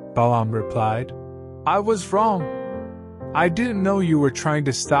 Balaam replied, "I was wrong. I didn't know you were trying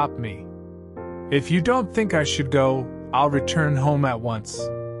to stop me. If you don't think I should go, I'll return home at once."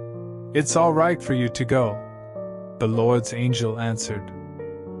 "It's all right for you to go," the Lord's angel answered.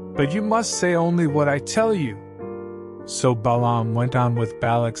 "But you must say only what I tell you." So Balaam went on with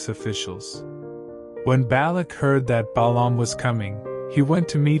Balak's officials. When Balak heard that Balaam was coming, he went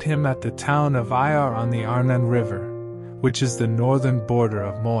to meet him at the town of Ir on the Arnon River, which is the northern border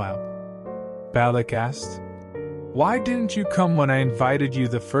of Moab. Balak asked, "Why didn't you come when I invited you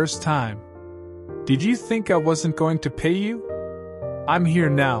the first time? Did you think I wasn't going to pay you?" "I'm here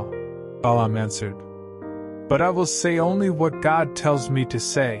now," Balaam answered. "But I will say only what God tells me to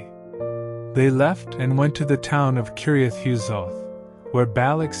say." They left and went to the town of Kiriath-Huzoth, where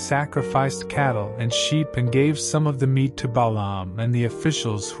Balak sacrificed cattle and sheep and gave some of the meat to Balaam and the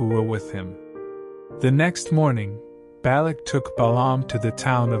officials who were with him. The next morning, Balak took Balaam to the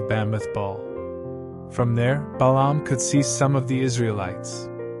town of Bamith-Baal. From there, Balaam could see some of the Israelites.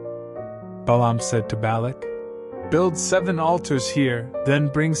 Balaam said to Balak, "Build 7 altars here, then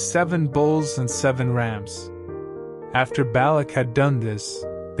bring 7 bulls and 7 rams." After Balak had done this,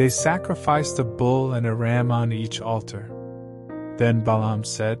 they sacrificed a bull and a ram on each altar. Then Balaam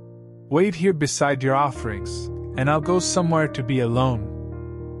said, "Wait here beside your offerings, and I'll go somewhere to be alone.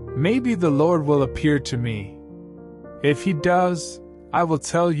 Maybe the Lord will appear to me. If he does, I will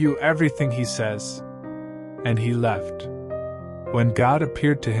tell you everything he says." And he left. When God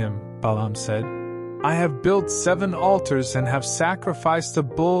appeared to him, Balaam said, "I have built 7 altars and have sacrificed a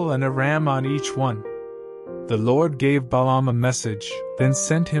bull and a ram on each one." The Lord gave Balaam a message, then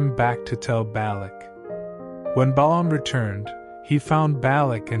sent him back to tell Balak. When Balaam returned, he found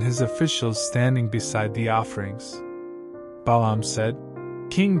Balak and his officials standing beside the offerings. Balaam said,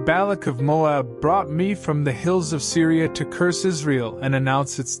 "King Balak of Moab brought me from the hills of Syria to curse Israel and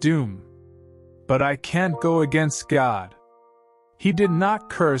announce its doom. But I can't go against God. He did not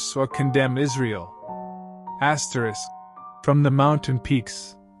curse or condemn Israel." From the mountain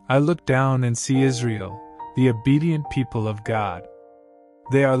peaks, I look down and see Israel, the obedient people of God.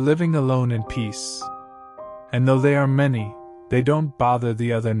 They are living alone in peace. And though they are many, they don't bother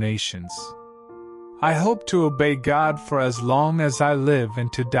the other nations. I hope to obey God for as long as I live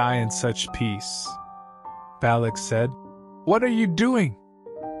and to die in such peace. Balak said, "What are you doing?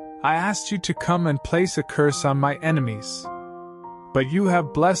 I asked you to come and place a curse on my enemies, but you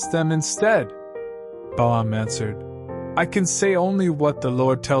have blessed them instead." Balaam answered, "I can say only what the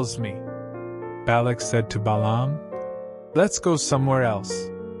Lord tells me." Balak said to Balaam, "Let's go somewhere else.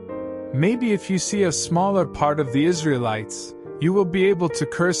 Maybe if you see a smaller part of the Israelites, you will be able to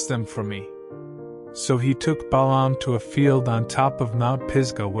curse them for me." So he took Balaam to a field on top of Mount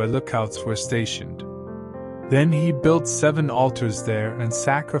Pisgah where lookouts were stationed. Then he built 7 altars there and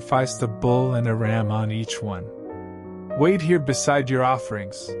sacrificed a bull and a ram on each one. "Wait here beside your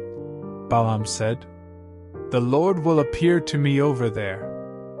offerings," Balaam said. "The Lord will appear to me over there."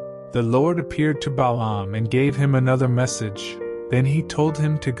 The Lord appeared to Balaam and gave him another message. Then he told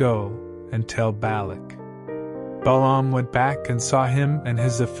him to go and tell Balak. Balaam went back and saw him and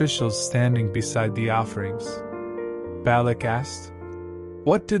his officials standing beside the offerings. Balak asked,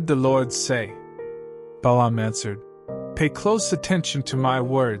 "What did the Lord say?" Balaam answered, "Pay close attention to my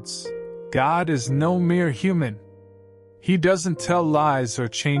words. God is no mere human. He doesn't tell lies or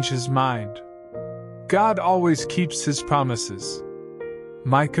change his mind. God always keeps his promises.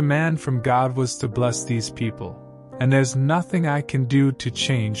 My command from God was to bless these people, and there's nothing I can do to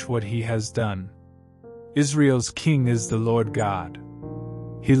change what he has done. Israel's king is the Lord God.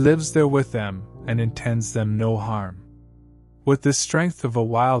 He lives there with them and intends them no harm. With the strength of a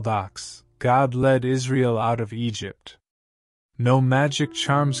wild ox, God led Israel out of Egypt. No magic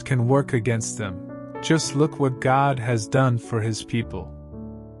charms can work against them. Just look what God has done for his people.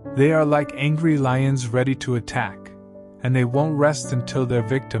 They are like angry lions ready to attack, and they won't rest until their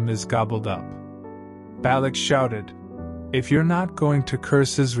victim is gobbled up." Balak shouted, "If you're not going to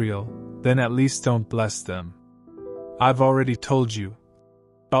curse Israel, then at least don't bless them." "I've already told you,"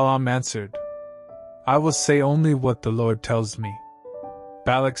 Balaam answered. "I will say only what the Lord tells me."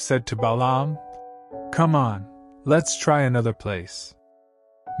 Balak said to Balaam, "Come on, let's try another place.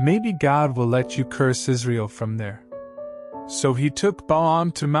 Maybe God will let you curse Israel from there." So he took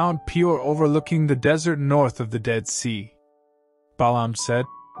Balaam to Mount Peor overlooking the desert north of the Dead Sea. Balaam said,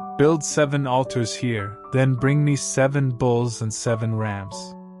 "Build 7 altars here, then bring me 7 bulls and 7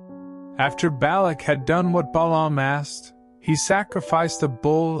 rams." After Balak had done what Balaam asked, he sacrificed a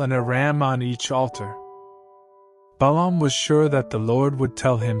bull and a ram on each altar. Balaam was sure that the Lord would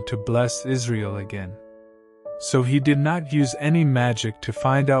tell him to bless Israel again. So he did not use any magic to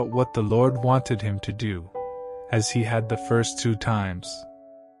find out what the Lord wanted him to do, as he had the first 2 times.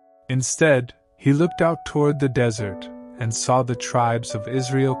 Instead, he looked out toward the desert and saw the tribes of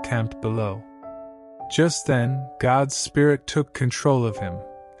Israel camped below. Just then, God's Spirit took control of him,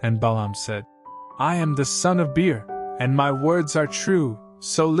 and Balaam said, "I am the son of Beor, and my words are true,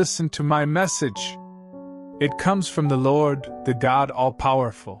 so listen to my message." It comes from the Lord, the God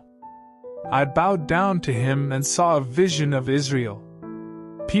all-powerful. I bowed down to him and saw a vision of Israel.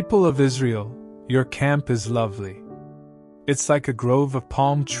 People of Israel, your camp is lovely. It's like a grove of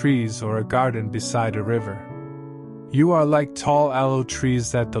palm trees or a garden beside a river. You are like tall aloe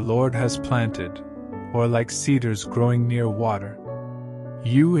trees that the Lord has planted, or like cedars growing near water.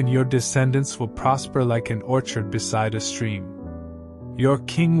 You and your descendants will prosper like an orchard beside a stream. Your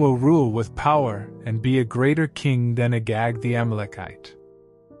king will rule with power and be a greater king than Agag the Amalekite.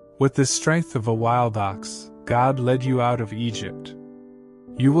 With the strength of a wild ox, God led you out of Egypt.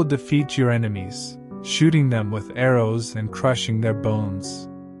 You will defeat your enemies, shooting them with arrows and crushing their bones.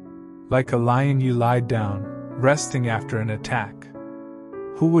 Like a lion you lie down, resting after an attack.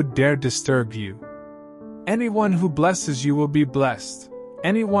 Who would dare disturb you? Anyone who blesses you will be blessed.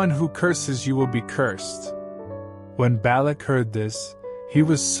 Anyone who curses you will be cursed. When Balak heard this, he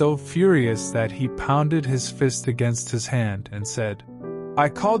was so furious that he pounded his fist against his hand and said, I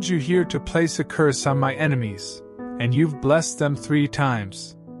called you here to place a curse on my enemies, and you've blessed them 3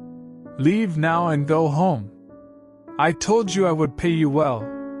 times. Leave now and go home. I told you I would pay you well,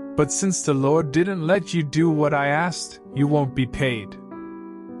 but since the Lord didn't let you do what I asked, you won't be paid.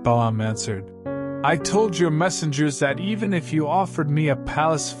 Balaam answered, I told your messengers that even if you offered me a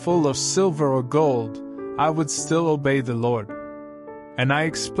palace full of silver or gold, I would still obey the Lord. And I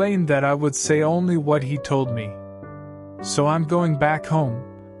explained that I would say only what he told me. So I'm going back home,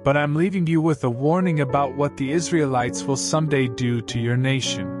 but I'm leaving you with a warning about what the Israelites will someday do to your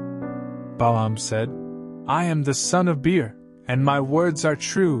nation. Balaam said, I am the son of Beor, and my words are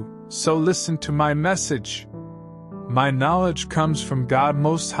true, so listen to my message. My knowledge comes from God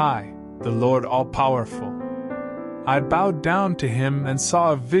Most High, the Lord all-powerful. I bowed down to him and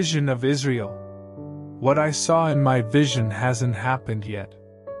saw a vision of Israel. What I saw in my vision hasn't happened yet.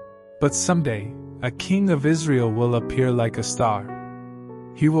 But someday, a king of Israel will appear like a star.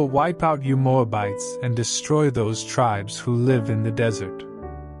 He will wipe out you Moabites and destroy those tribes who live in the desert.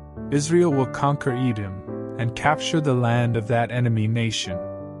 Israel will conquer Edom and capture the land of that enemy nation.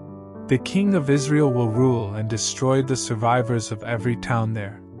 The king of Israel will rule and destroy the survivors of every town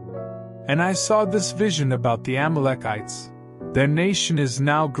there. And I saw this vision about the Amalekites. Their nation is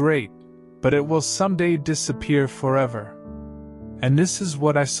now great, but it will someday disappear forever. And this is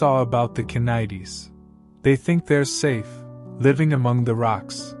what I saw about the Canaanites. They think they're safe, living among the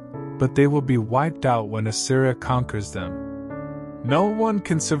rocks, but they will be wiped out when Assyria conquers them. No one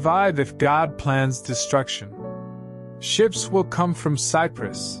can survive if God plans destruction. Ships will come from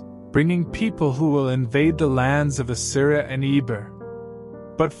Cyprus, bringing people who will invade the lands of Assyria and Eber.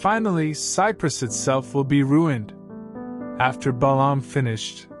 But finally, Cyprus itself will be ruined. After Balaam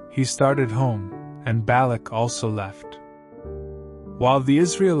finished, he started home, and Balak also left. While the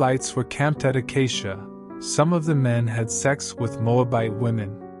Israelites were camped at Acacia, some of the men had sex with Moabite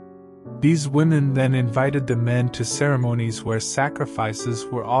women. These women then invited the men to ceremonies where sacrifices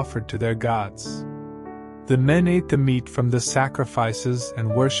were offered to their gods. The men ate the meat from the sacrifices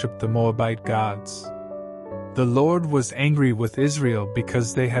and worshipped the Moabite gods. The Lord was angry with Israel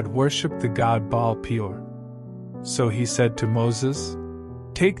because they had worshipped the god Baal Peor. So he said to Moses,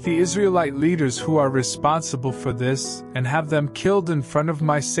 Take the Israelite leaders who are responsible for this and have them killed in front of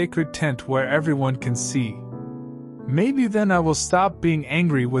my sacred tent where everyone can see. Maybe then I will stop being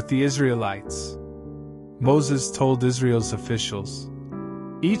angry with the Israelites. Moses told Israel's officials,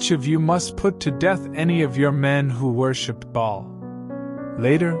 Each of you must put to death any of your men who worshipped Baal.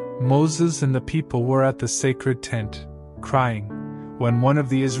 Later, Moses and the people were at the sacred tent, crying, when one of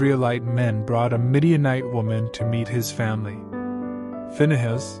the Israelite men brought a Midianite woman to meet his family.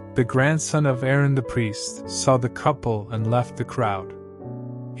 Phinehas, the grandson of Aaron the priest, saw the couple and left the crowd.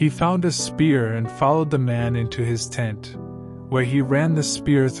 He found a spear and followed the man into his tent, where he ran the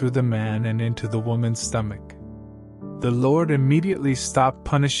spear through the man and into the woman's stomach. The Lord immediately stopped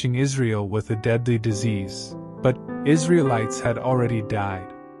punishing Israel with a deadly disease, but Israelites had already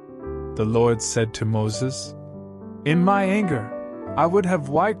died. The Lord said to Moses, In my anger, I would have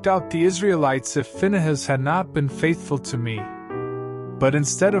wiped out the Israelites if Phinehas had not been faithful to me. But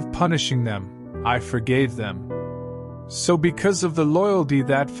instead of punishing them, I forgave them. So because of the loyalty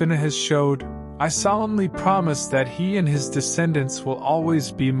that Phinehas showed, I solemnly promise that he and his descendants will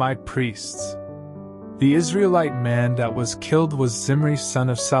always be my priests. The Israelite man that was killed was Zimri son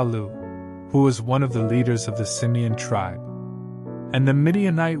of Salu, who was one of the leaders of the Simeon tribe. And the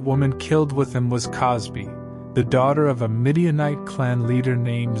Midianite woman killed with him was Cosbi, the daughter of a Midianite clan leader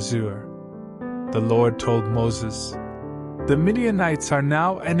named Zur. The Lord told Moses, The Midianites are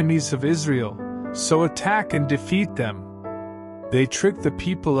now enemies of Israel, so attack and defeat them. They tricked the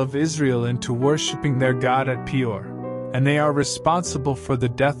people of Israel into worshipping their God at Peor, and they are responsible for the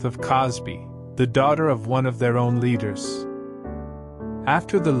death of Cosbi, the daughter of one of their own leaders.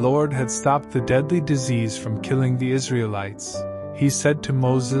 After the Lord had stopped the deadly disease from killing the Israelites, he said to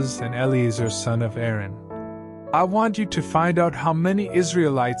Moses and Eleazar son of Aaron, "I want you to find out how many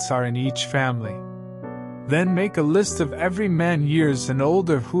Israelites are in each family. Then make a list of every man years and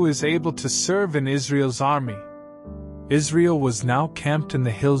older who is able to serve in Israel's army." Israel was now camped in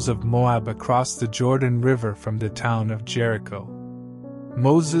the hills of Moab across the Jordan River from the town of Jericho.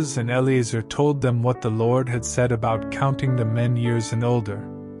 Moses and Eleazar told them what the Lord had said about counting the men years and older,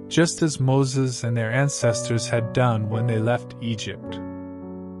 just as Moses and their ancestors had done when they left Egypt.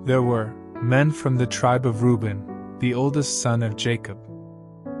 There were men from the tribe of Reuben, the oldest son of Jacob.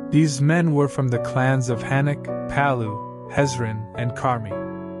 These men were from the clans of Hanok, Palu, Hezron, and Carmi.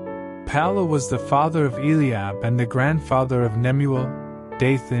 Palu was the father of Eliab and the grandfather of Nemuel,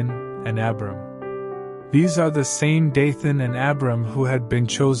 Dathan, and Abiram. These are the same Dathan and Abiram who had been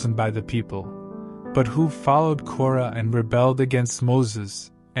chosen by the people, but who followed Korah and rebelled against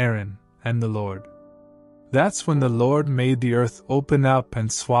Moses, Aaron, and the Lord. That's when the Lord made the earth open up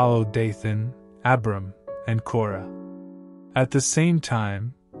and swallowed Dathan, Abiram, and Korah. At the same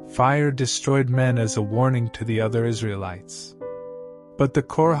time, fire destroyed men as a warning to the other Israelites. But the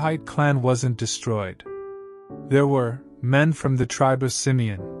Korahite clan wasn't destroyed. There were men from the tribe of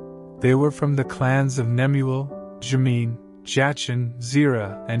Simeon. They were from the clans of Nemuel, Jamin, Jachin,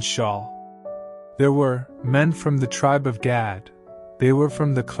 Zerah, and Shaul. There were men from the tribe of Gad. They were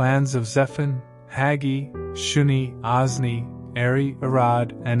from the clans of Zephon, Haggi, Shuni, Ozni, Eri,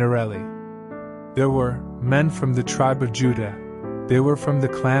 Arad, and Areli. There were men from the tribe of Judah. They were from the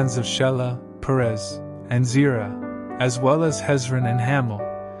clans of Shelah, Perez, and Zerah, as well as Hezron and Hamel,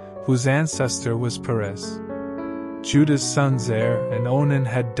 whose ancestor was Perez. Judah's sons Er and Onan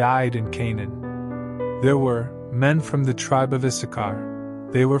had died in Canaan. There were men from the tribe of Issachar.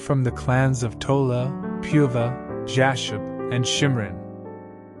 They were from the clans of Tola, Puvah, Jashub, and Shimron.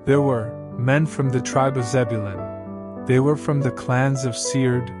 There were men from the tribe of Zebulun. They were from the clans of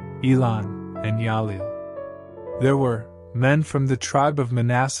Sered, Elon, and Yalil. There were men from the tribe of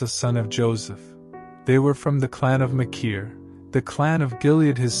Manasseh son of Joseph. They were from the clan of Machir, the clan of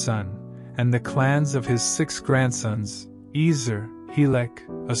Gilead his son, and the clans of his 6 grandsons, Ezer, Helek,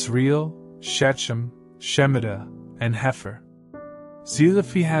 Asriel, Shechem, Shemida, and Hefer.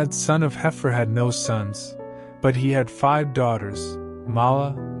 Zelophehad son of Hefer had no sons, but he had 5 daughters,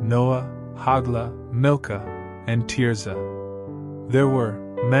 Mala, Noah, Hagla, Milcah, and Tirzah. There were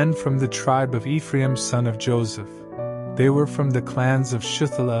men from the tribe of Ephraim son of Joseph. They were from the clans of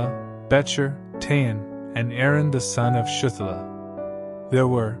Shuthelah, Becher, Tahan, and Aaron the son of Shuthelah. There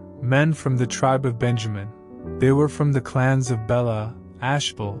were men from the tribe of Benjamin. They were from the clans of Bela,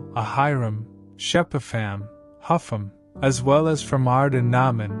 Ashbel, Ahiram, Shephapham, Hupham, as well as from Ard and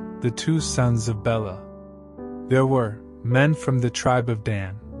Naaman, the 2 sons of Bela. There were men from the tribe of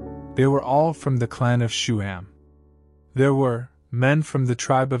Dan. They were all from the clan of Shuham. There were men from the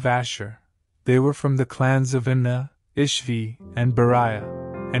tribe of Asher. They were from the clans of Imnah, Ishvi, and Beriah,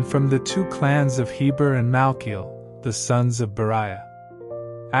 and from the 2 clans of Heber and Malkiel, the sons of Beriah.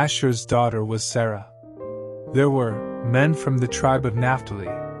 Asher's daughter was Sarah. There were men from the tribe of Naphtali.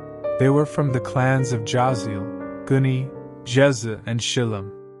 They were from the clans of Jaziel, Guni, Jezah, and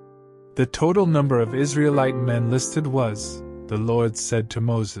Shillem. The total number of Israelite men listed was, the Lord said to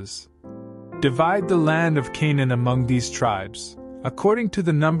Moses, "Divide the land of Canaan among these tribes, according to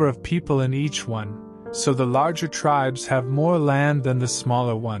the number of people in each one, so the larger tribes have more land than the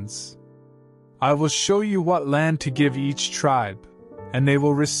smaller ones. I will show you what land to give each tribe, and they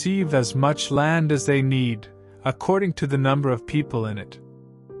will receive as much land as they need, according to the number of people in it."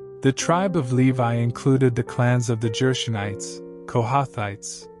 The tribe of Levi included the clans of the Gershonites,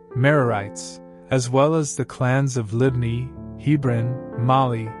 Kohathites, Merarites, as well as the clans of Libni, Hebron,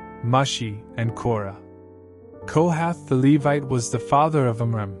 Mali, Mushi, and Korah. Kohath the Levite was the father of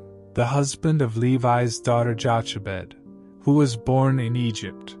Amram, the husband of Levi's daughter Jochebed, who was born in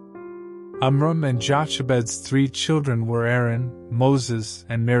Egypt. Amram and Jochebed's 3 children were Aaron, Moses,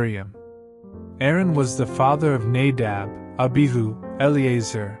 and Miriam. Aaron was the father of Nadab, Abihu,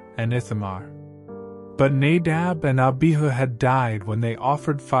 Eleazar, and Ithamar. But Nadab and Abihu had died when they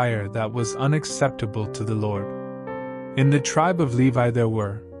offered fire that was unacceptable to the Lord. In the tribe of Levi there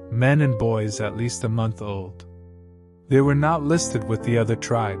were men and boys at least a month old. They were not listed with the other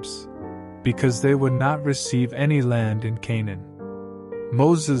tribes, because they would not receive any land in Canaan.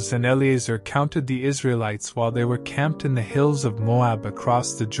 Moses and Eleazar counted the Israelites while they were camped in the hills of Moab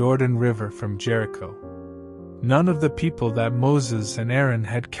across the Jordan River from Jericho. None of the people that Moses and Aaron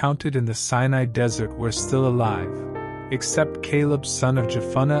had counted in the Sinai desert were still alive, except Caleb son of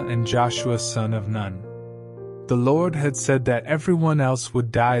Jephunneh and Joshua son of Nun. The Lord had said that everyone else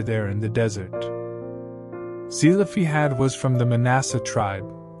would die there in the desert. Zelophehad was from the Manasseh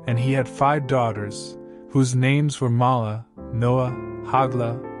tribe, and he had 5 daughters, whose names were Mahlah, Noah,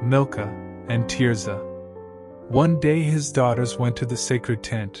 Hoglah, Milcah, and Tirzah. One day his daughters went to the sacred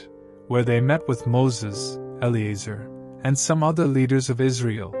tent, where they met with Moses, Eleazar, and some other leaders of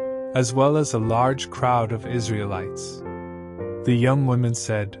Israel, as well as a large crowd of Israelites. The young women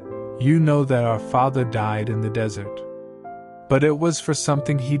said, "You know that our father died in the desert. But it was for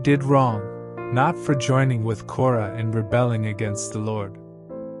something he did wrong, not for joining with Korah in rebelling against the Lord.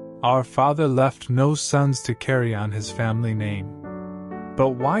 Our father left no sons to carry on his family name.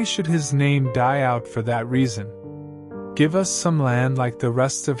 But why should his name die out for that reason? Give us some land like the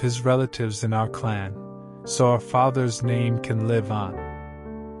rest of his relatives in our clan, so our father's name can live on."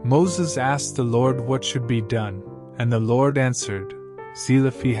 Moses asked the Lord what should be done, and the Lord answered,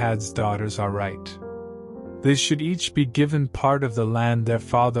 "Zelophehad's daughters are right. They should each be given part of the land their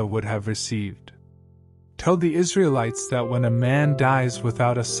father would have received. Tell the Israelites that when a man dies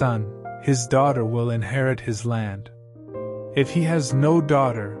without a son, his daughter will inherit his land. If he has no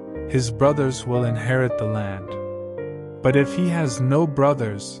daughter, his brothers will inherit the land. But if he has no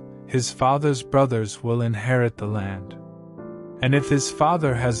brothers, his father's brothers will inherit the land. And if his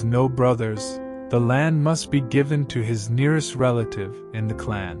father has no brothers, the land must be given to his nearest relative in the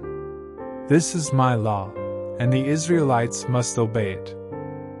clan. This is my law, and the Israelites must obey it."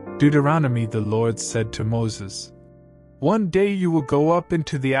 Deuteronomy. The Lord said to Moses, "One day you will go up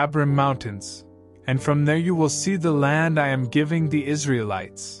into the Abarim mountains, and from there you will see the land I am giving the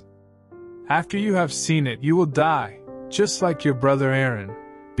Israelites. After you have seen it you will die, just like your brother Aaron,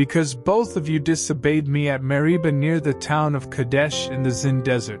 because both of you disobeyed me at Meribah near the town of Kadesh in the Zin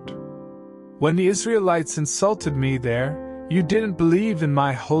desert. When the Israelites insulted me there, you didn't believe in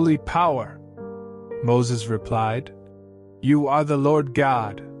my holy power." Moses replied, "You are the Lord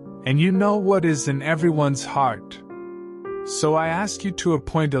God, and you know what is in everyone's heart. So I ask you to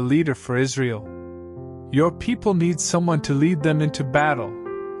appoint a leader for Israel. Your people need someone to lead them into battle,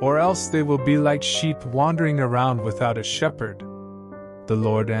 or else they will be like sheep wandering around without a shepherd." The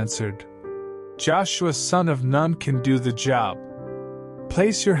Lord answered, "Joshua son of Nun can do the job.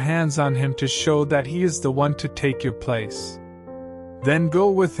 Place your hands on him to show that he is the one to take your place. Then go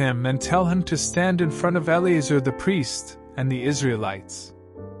with him and tell him to stand in front of Eleazar the priest and the Israelites.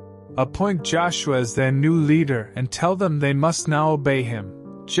 Appoint Joshua as their new leader and tell them they must now obey him,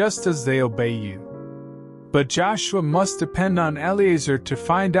 just as they obey you. But Joshua must depend on Eleazar to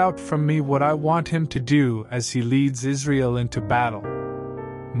find out from me what I want him to do as he leads Israel into battle."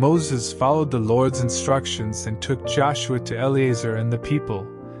 Moses followed the Lord's instructions and took Joshua to Eleazar and the people.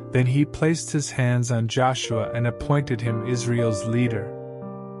 Then he placed his hands on Joshua and appointed him Israel's leader.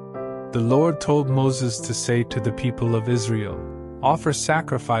 The Lord told Moses to say to the people of Israel, "Offer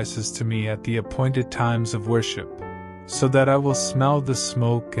sacrifices to me at the appointed times of worship, so that I will smell the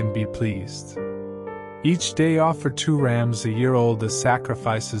smoke and be pleased. Each day offer 2 rams a year old as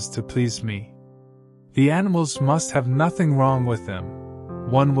sacrifices to please me. The animals must have nothing wrong with them.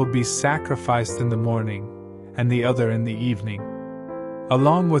 One will be sacrificed in the morning, and the other in the evening.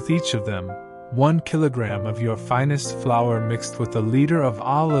 Along with each of them, 1 kilogram of your finest flour mixed with a liter of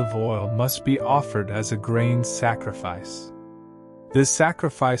olive oil must be offered as a grain sacrifice. This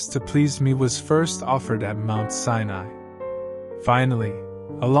sacrifice to please me was first offered at Mount Sinai. Finally,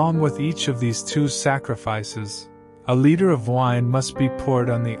 along with each of these 2 sacrifices, a liter of wine must be poured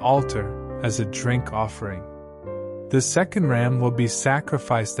on the altar as a drink offering. The second ram will be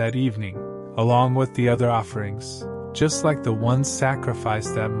sacrificed that evening, along with the other offerings, just like the one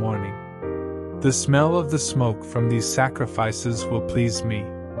sacrificed that morning. The smell of the smoke from these sacrifices will please me."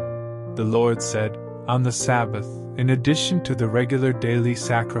 The Lord said, "On the Sabbath, in addition to the regular daily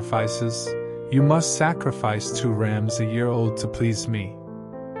sacrifices, you must sacrifice 2 rams a year old to please me.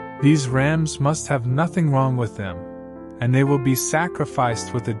 These rams must have nothing wrong with them, and they will be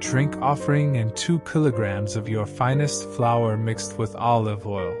sacrificed with a drink offering and 2 kilograms of your finest flour mixed with olive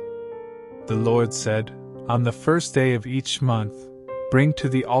oil." The Lord said, "On the first day of each month, bring to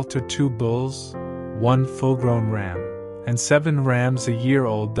the altar 2 bulls, 1 full-grown ram, and 7 rams a year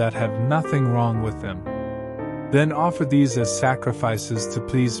old that have nothing wrong with them. Then offer these as sacrifices to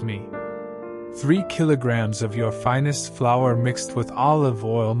please me. 3 kilograms of your finest flour mixed with olive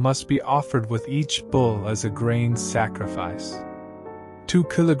oil must be offered with each bull as a grain sacrifice. 2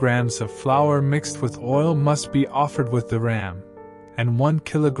 kilograms of flour mixed with oil must be offered with the ram, and 1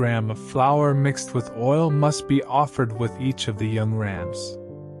 kilogram of flour mixed with oil must be offered with each of the young rams.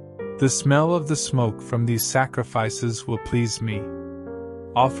 The smell of the smoke from these sacrifices will please me.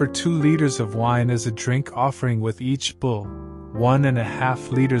 Offer 2 liters of wine as a drink offering with each bull,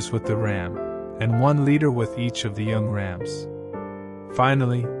 1.5 liters with the ram, and 1 liter with each of the young rams.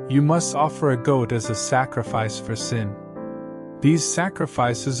 Finally, you must offer a goat as a sacrifice for sin. These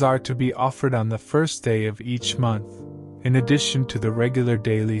sacrifices are to be offered on the first day of each month, in addition to the regular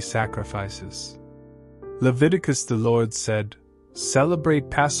daily sacrifices. Leviticus, the Lord said, "Celebrate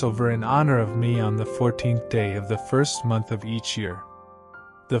Passover in honor of me on the 14th day of the first month of each year.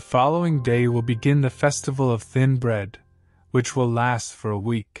 The following day will begin the festival of thin bread, which will last for a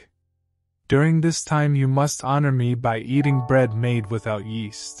week. During this time you must honor me by eating bread made without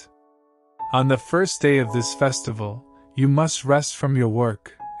yeast. On the first day of this festival, you must rest from your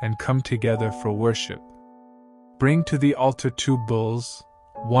work and come together for worship. Bring to the altar 2 bulls,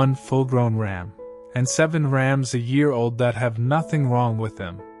 1 full-grown ram, and 7 rams a year old that have nothing wrong with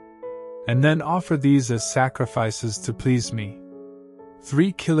them. And then offer these as sacrifices to please me.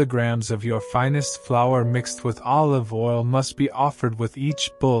 3 kilograms of your finest flour mixed with olive oil must be offered with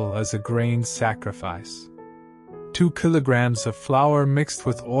each bull as a grain sacrifice. 2 kilograms of flour mixed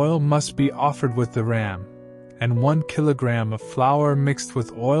with oil must be offered with the ram, and 1 kilogram of flour mixed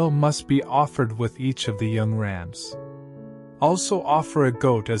with oil must be offered with each of the young rams. Also offer a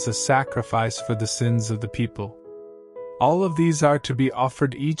goat as a sacrifice for the sins of the people. All of these are to be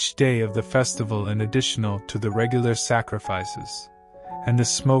offered each day of the festival in addition to the regular sacrifices, and the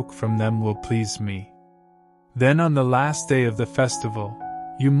smoke from them will please me. Then on the last day of the festival,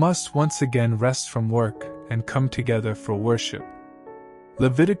 you must once again rest from work and come together for worship.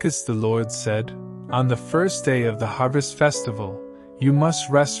 Leviticus, the Lord said, "On the first day of the harvest festival, you must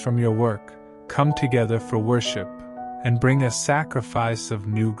rest from your work, come together for worship, and bring a sacrifice of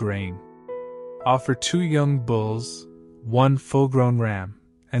new grain. Offer 2 young bulls, 1 full-grown ram,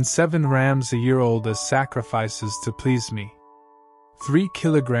 and 7 rams a year old as sacrifices to please me. 3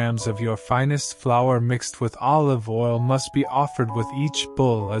 kilograms of your finest flour mixed with olive oil must be offered with each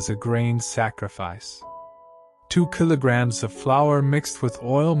bull as a grain sacrifice. 2 kilograms of flour mixed with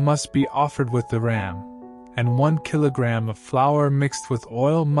oil must be offered with the ram, and 1 kilogram of flour mixed with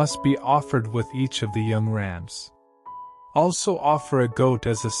oil must be offered with each of the young rams. Also offer a goat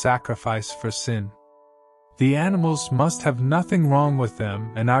as a sacrifice for sin. The animals must have nothing wrong with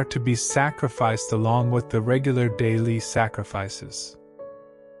them and are to be sacrificed along with the regular daily sacrifices.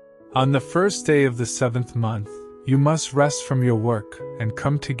 On the first day of the 7th month, you must rest from your work and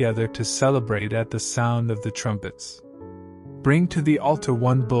come together to celebrate at the sound of the trumpets. Bring to the altar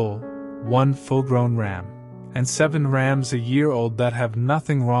 1 bull, 1 full-grown ram, and 7 rams a year old that have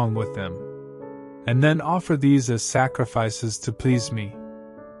nothing wrong with them. And then offer these as sacrifices to please me.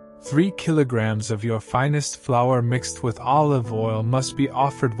 3 kilograms of your finest flour mixed with olive oil must be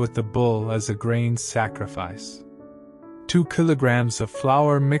offered with the bull as a grain sacrifice. 2 kilograms of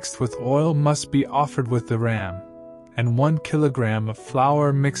flour mixed with oil must be offered with the ram, and 1 kilogram of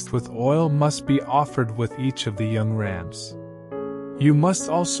flour mixed with oil must be offered with each of the young rams. You must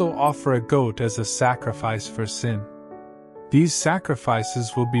also offer a goat as a sacrifice for sin. These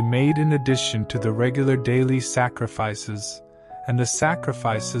sacrifices will be made in addition to the regular daily sacrifices and the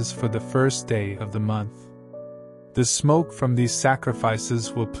sacrifices for the first day of the month. The smoke from these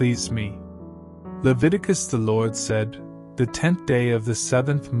sacrifices will please me. Leviticus, the Lord said, "The 10th day of the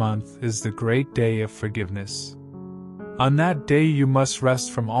 7th month is the great day of forgiveness. On that day you must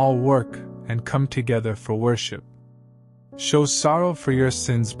rest from all work and come together for worship. Show sorrow for your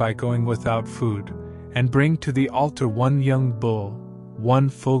sins by going without food, and bring to the altar 1 young bull, 1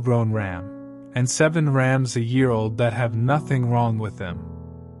 full-grown ram, and 7 rams a year old that have nothing wrong with them.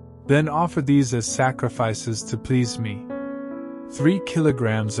 Then offer these as sacrifices to please me. 3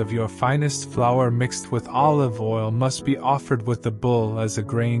 kilograms of your finest flour mixed with olive oil must be offered with the bull as a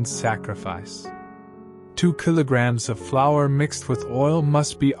grain sacrifice. 2 kilograms of flour mixed with oil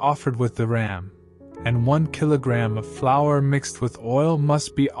must be offered with the ram, and 1 kilogram of flour mixed with oil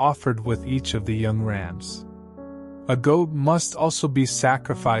must be offered with each of the young rams. A goat must also be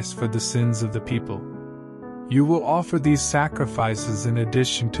sacrificed for the sins of the people. You will offer these sacrifices in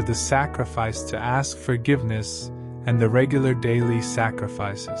addition to the sacrifice to ask forgiveness and the regular daily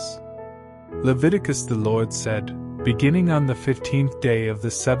sacrifices." Leviticus, the Lord said, "Beginning on the 15th day of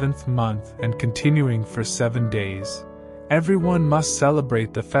the 7th month and continuing for 7 days, everyone must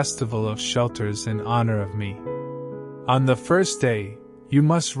celebrate the festival of shelters in honor of me. On the first day, you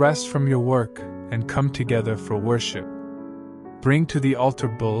must rest from your work and come together for worship. Bring to the altar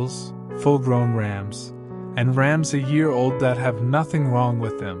bulls, full-grown rams, and rams a year old that have nothing wrong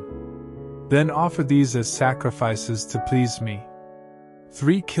with them. Then offer these as sacrifices to please me.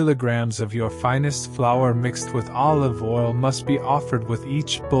 3 kilograms of your finest flour mixed with olive oil must be offered with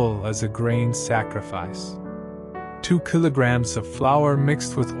each bull as a grain sacrifice. 2 kilograms of flour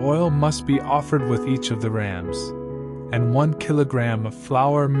mixed with oil must be offered with each of the rams, and 1 kilogram of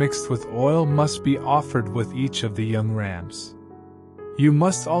flour mixed with oil must be offered with each of the young rams. You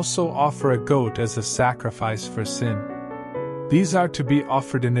must also offer a goat as a sacrifice for sin. These are to be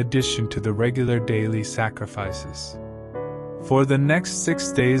offered in addition to the regular daily sacrifices. For the next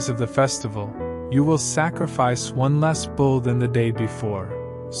 6 days of the festival, you will sacrifice 1 less bull than the day before,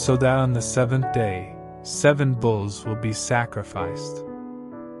 so that on the 7th day, 7 bulls will be sacrificed.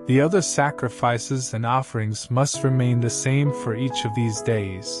 The other sacrifices and offerings must remain the same for each of these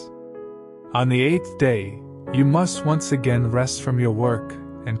days. On the 8th day, you must once again rest from your work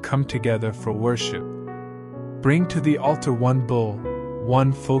and come together for worship. Bring to the altar 1 bull,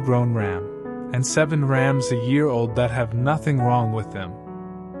 1 full-grown ram, and 7 rams a year old that have nothing wrong with them.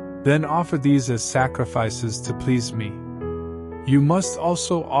 Then offer these as sacrifices to please me. You must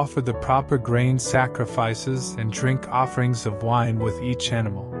also offer the proper grain sacrifices and drink offerings of wine with each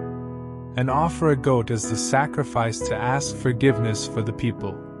animal, and offer a goat as the sacrifice to ask forgiveness for the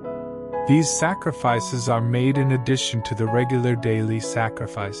people. These sacrifices are made in addition to the regular daily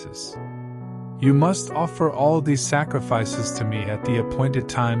sacrifices. You must offer all these sacrifices to me at the appointed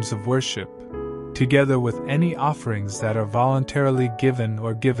times of worship, together with any offerings that are voluntarily given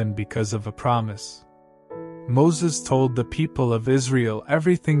or given because of a promise. Moses told the people of Israel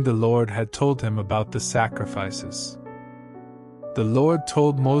everything the Lord had told him about the sacrifices. The Lord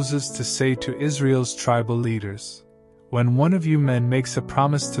told Moses to say to Israel's tribal leaders, "When one of you men makes a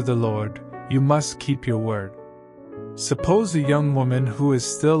promise to the Lord, you must keep your word. Suppose a young woman who is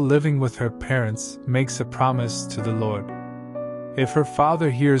still living with her parents makes a promise to the Lord. If her father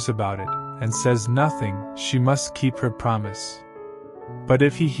hears about it and says nothing, she must keep her promise. But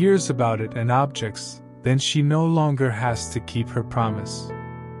if he hears about it and objects, then she no longer has to keep her promise.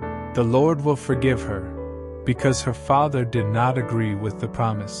 The Lord will forgive her, because her father did not agree with the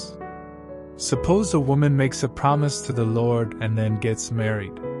promise. Suppose a woman makes a promise to the Lord and then gets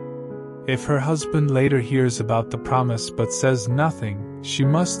married. If her husband later hears about the promise but says nothing, she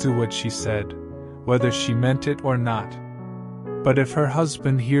must do what she said, whether she meant it or not. But if her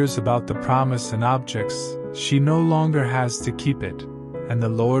husband hears about the promise and objects, she no longer has to keep it, and the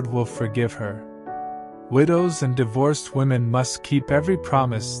Lord will forgive her. Widows and divorced women must keep every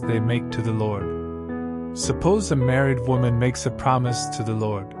promise they make to the Lord. Suppose a married woman makes a promise to the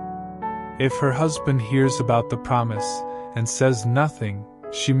Lord. If her husband hears about the promise and says nothing,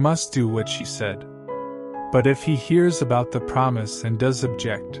 she must do what she said. But if he hears about the promise and does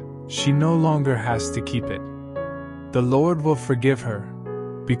object, she no longer has to keep it. The Lord will forgive her,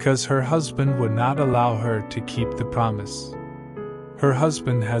 because her husband would not allow her to keep the promise. Her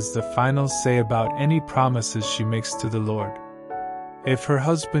husband has the final say about any promises she makes to the Lord. If her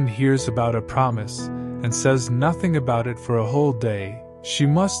husband hears about a promise and says nothing about it for a whole day, she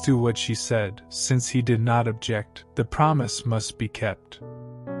must do what she said. Since he did not object, the promise must be kept.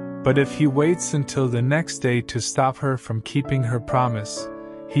 But if he waits until the next day to stop her from keeping her promise,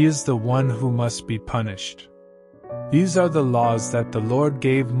 he is the one who must be punished. These are the laws that the Lord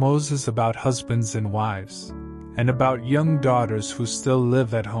gave Moses about husbands and wives, and about young daughters who still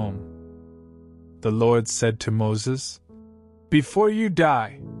live at home. The Lord said to Moses, "Before you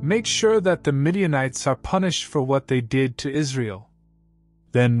die, make sure that the Midianites are punished for what they did to Israel."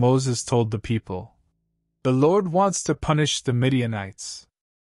 Then Moses told the people, "The Lord wants to punish the Midianites.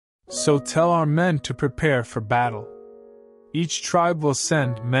 So tell our men to prepare for battle. Each tribe will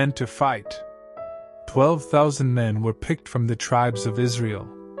send men to fight." 12,000 men were picked from the tribes of Israel,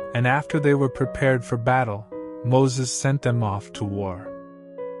 and after they were prepared for battle, Moses sent them off to war.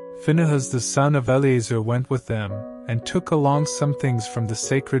 Phinehas the son of Eleazar went with them, and took along some things from the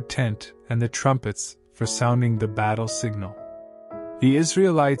sacred tent and the trumpets for sounding the battle signal. The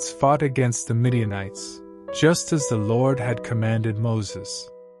Israelites fought against the Midianites, just as the Lord had commanded Moses.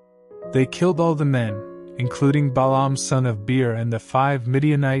 They killed all the men, including Balaam son of Beor and the 5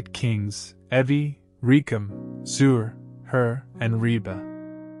 Midianite kings, Evi, Rechem, Zur, Hur, and Reba.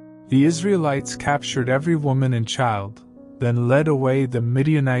 The Israelites captured every woman and child, then led away the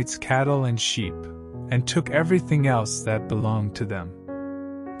Midianites' cattle and sheep, and took everything else that belonged to them.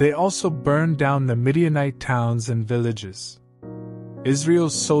 They also burned down the Midianite towns and villages.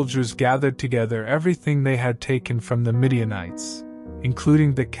 Israel's soldiers gathered together everything they had taken from the Midianites,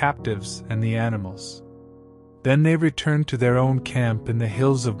 including the captives and the animals. Then they returned to their own camp in the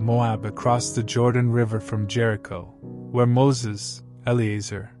hills of Moab across the Jordan River from Jericho, where Moses,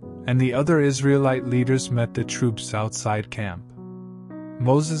 Eleazar, and the other Israelite leaders met the troops outside camp.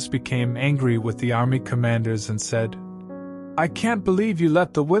 Moses became angry with the army commanders and said, "I can't believe you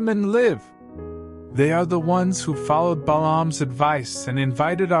let the women live. They are the ones who followed Balaam's advice and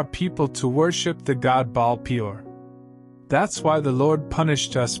invited our people to worship the god Baal Peor. That's why the Lord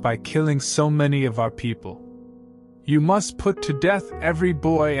punished us by killing so many of our people. You must put to death every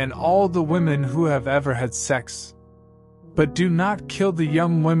boy and all the women who have ever had sex. But do not kill the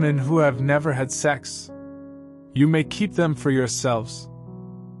young women who have never had sex. You may keep them for yourselves."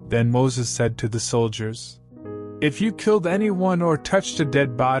 Then Moses said to the soldiers, "If you killed anyone or touched a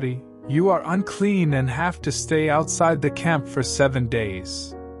dead body, you are unclean and have to stay outside the camp for 7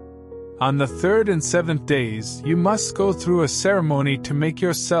 days. On the 3rd and 7th days, you must go through a ceremony to make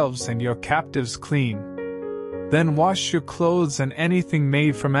yourselves and your captives clean. Then wash your clothes and anything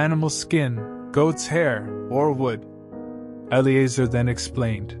made from animal skin, goat's hair, or wood." Eleazar then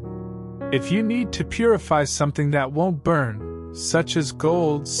explained, "If you need to purify something that won't burn, such as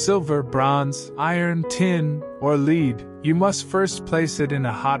gold, silver, bronze, iron, tin, or lead, you must first place it in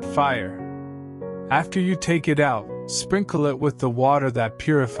a hot fire. After you take it out, sprinkle it with the water that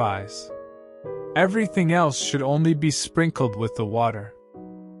purifies. Everything else should only be sprinkled with the water.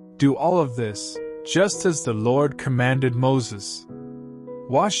 Do all of this, just as the Lord commanded Moses.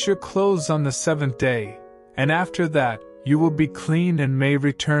 Wash your clothes on the 7th day, and after that, you will be clean and may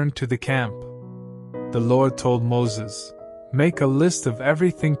return to the camp." The Lord told Moses, "Make a list of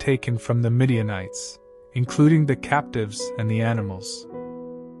everything taken from the Midianites, including the captives and the animals.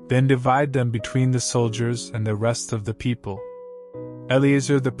 Then divide them between the soldiers and the rest of the people.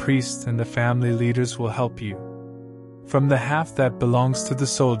 Eleazar the priest and the family leaders will help you. From the half that belongs to the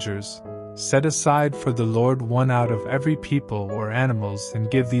soldiers, set aside for the Lord one out of every people or animals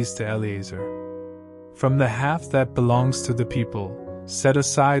and give these to Eleazar. From the half that belongs to the people, set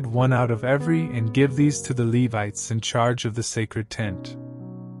aside one out of every and give these to the Levites in charge of the sacred tent."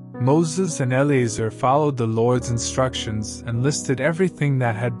 Moses and Eleazar followed the Lord's instructions and listed everything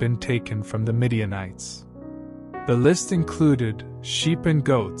that had been taken from the Midianites. The list included sheep and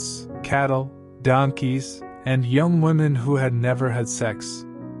goats, cattle, donkeys, and young women who had never had sex.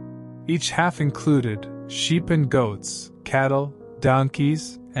 Each half included sheep and goats, cattle,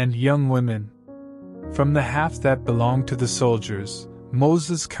 donkeys, and young women. From the half that belonged to the soldiers,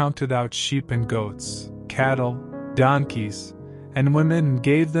 Moses counted out sheep and goats, cattle, donkeys, and women and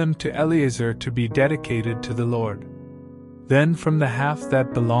gave them to Eleazar to be dedicated to the Lord. Then from the half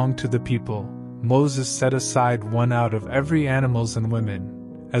that belonged to the people, Moses set aside one out of every animals and women,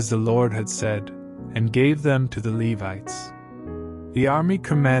 as the Lord had said, and gave them to the Levites. The army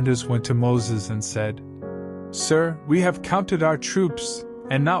commanders went to Moses and said, "Sir, we have counted our troops,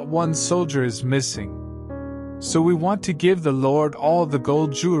 and not one soldier is missing. So we want to give the Lord all the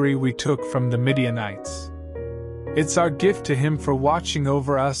gold jewelry we took from the Midianites. It's our gift to him for watching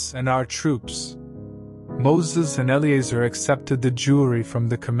over us and our troops." Moses and Eleazar accepted the jewelry from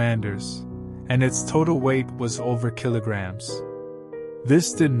the commanders, and its total weight was over kilograms.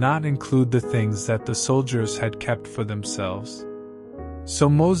 This did not include the things that the soldiers had kept for themselves. So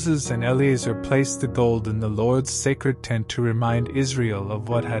Moses and Eleazar placed the gold in the Lord's sacred tent to remind Israel of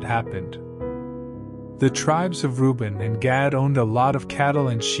what had happened. The tribes of Reuben and Gad owned a lot of cattle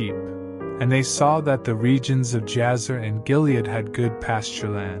and sheep, and they saw that the regions of Jazer and Gilead had good pasture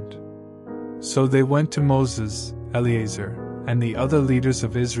land. So they went to Moses, Eleazar, and the other leaders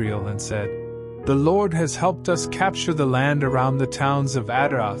of Israel and said, "The Lord has helped us capture the land around the towns of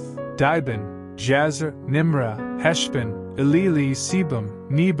Adaroth, Dibon, Jazer, Nimrah, Heshbon, Elili, Sebum,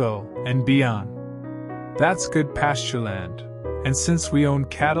 Nebo, and Beon. That's good pasture land, and since we own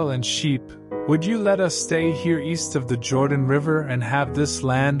cattle and sheep, would you let us stay here east of the Jordan River and have this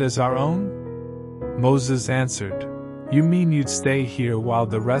land as our own?" Moses answered, "You mean you'd stay here while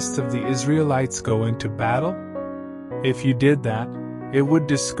the rest of the Israelites go into battle? If you did that, it would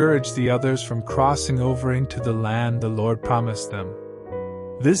discourage the others from crossing over into the land the Lord promised them.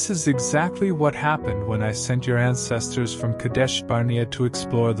 This is exactly what happened when I sent your ancestors from Kadesh Barnea to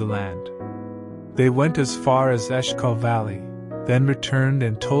explore the land. They went as far as Eshcol Valley, then returned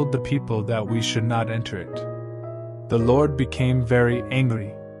and told the people that we should not enter it. The Lord became very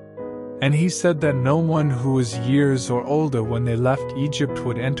angry. And he said that no one who was years or older when they left Egypt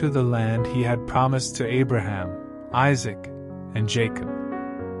would enter the land he had promised to Abraham, Isaac, and Jacob.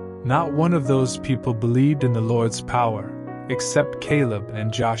 Not one of those people believed in the Lord's power, except Caleb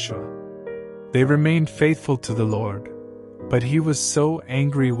and Joshua. They remained faithful to the Lord, But he was so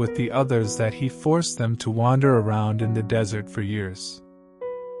angry with the others that he forced them to wander around in the desert for years.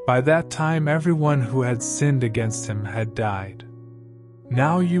 By that time everyone who had sinned against him had died.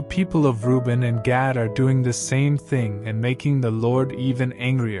 Now you people of Reuben and Gad are doing the same thing and making the Lord even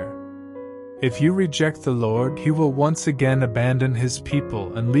angrier. If you reject the Lord, he will once again abandon his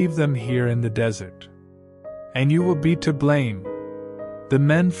people and leave them here in the desert. And you will be to blame. The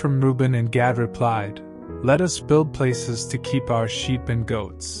men from Reuben and Gad replied, "Let us build places to keep our sheep and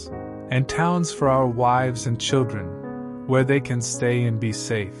goats, and towns for our wives and children, where they can stay and be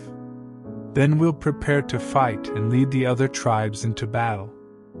safe. Then we'll prepare to fight and lead the other tribes into battle.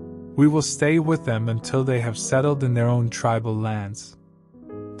 We will stay with them until they have settled in their own tribal lands.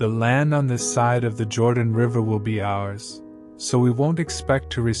 The land on this side of the Jordan River will be ours, so we won't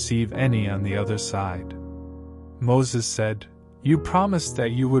expect to receive any on the other side." Moses said, "You promised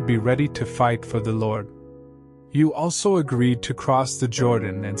that you would be ready to fight for the Lord. You also agreed to cross the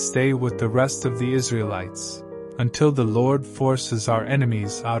Jordan and stay with the rest of the Israelites, until the Lord forces our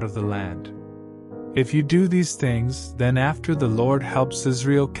enemies out of the land. If you do these things, then after the Lord helps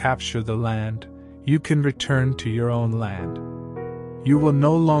Israel capture the land, you can return to your own land. You will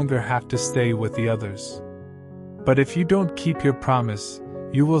no longer have to stay with the others. But if you don't keep your promise,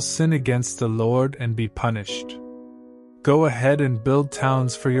 you will sin against the Lord and be punished. Go ahead and build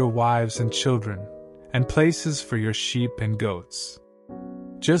towns for your wives and children, and places for your sheep and goats.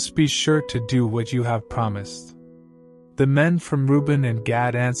 Just be sure to do what you have promised." The men from Reuben and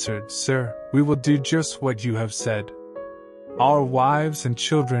Gad answered, "Sir, we will do just what you have said. Our wives and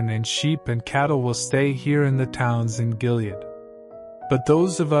children and sheep and cattle will stay here in the towns in Gilead. But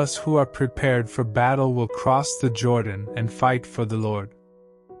those of us who are prepared for battle will cross the Jordan and fight for the Lord."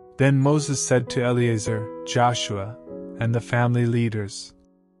 Then Moses said to Eleazar, Joshua, and the family leaders,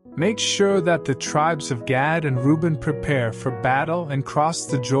 "Make sure that the tribes of Gad and Reuben prepare for battle and cross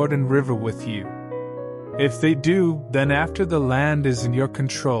the Jordan River with you. If they do, then after the land is in your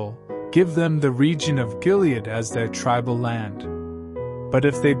control, give them the region of Gilead as their tribal land. But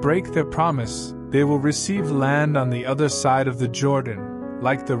if they break their promise, they will receive land on the other side of the Jordan,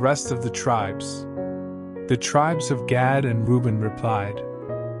 like the rest of the tribes." The tribes of Gad and Reuben replied,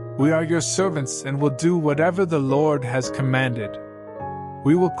 "We are your servants and will do whatever the Lord has commanded.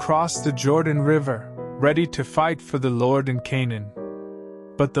 We will cross the Jordan River, ready to fight for the Lord in Canaan.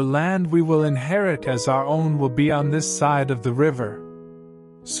 But the land we will inherit as our own will be on this side of the river."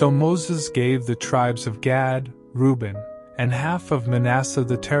 So Moses gave the tribes of Gad, Reuben, and half of Manasseh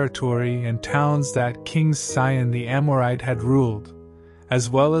the territory and towns that King Sihon the Amorite had ruled, as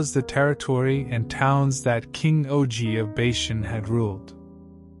well as the territory and towns that King Og of Bashan had ruled.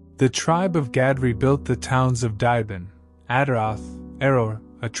 The tribe of Gad rebuilt the towns of Dibon, Adaroth, Eror,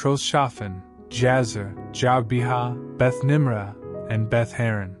 Atroshaphan, Jazer, Jarbihah, Beth Nimrah, and Beth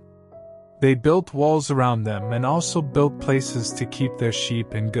Haran. They built walls around them and also built places to keep their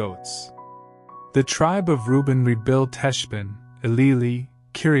sheep and goats. The tribe of Reuben rebuilt Heshbon, Elili,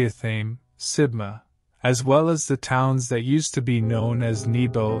 Kiriathaim, Sibmah, as well as the towns that used to be known as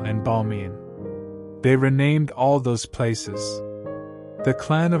Nebo and Balmeon. They renamed all those places. The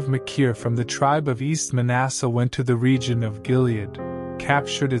clan of Machir from the tribe of East Manasseh went to the region of Gilead,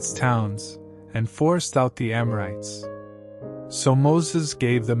 captured its towns, and forced out the Amorites. So Moses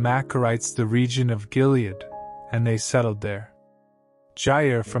gave the Machirites the region of Gilead, and they settled there.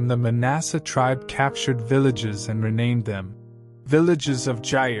 Jair from the Manasseh tribe captured villages and renamed them villages of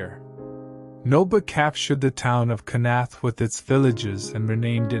Jair. Nobah captured the town of Kenath with its villages and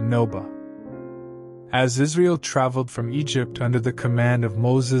renamed it Nobah. As Israel traveled from Egypt under the command of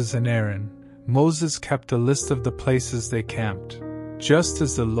Moses and Aaron, Moses kept a list of the places they camped, just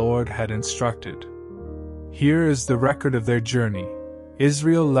as the Lord had instructed. Here is the record of their journey.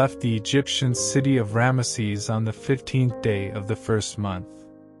 Israel left the Egyptian city of Ramesses on the 15th day of the first month.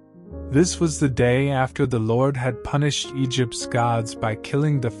 This was the day after the Lord had punished Egypt's gods by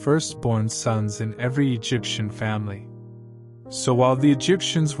killing the firstborn sons in every Egyptian family. So while the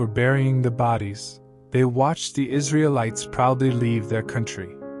Egyptians were burying the bodies, they watched the Israelites proudly leave their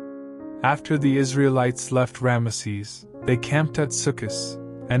country. After the Israelites left Ramesses, they camped at Sukkot,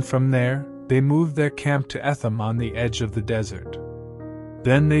 and from there, they moved their camp to Etham on the edge of the desert.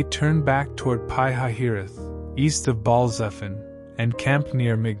 Then they turned back toward Pi-Hahiroth, east of Baal-Zephon, and camped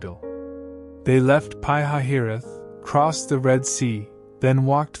near Migdal. They left Pi-Hahiroth, crossed the Red Sea, then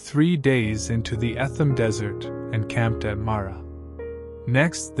walked 3 days into the Etham desert and camped at Marah.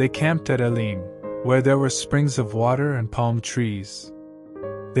 Next, they camped at Elim, where there were springs of water and palm trees.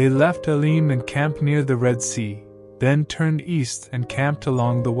 They left Elim and camped near the Red Sea, then turned east and camped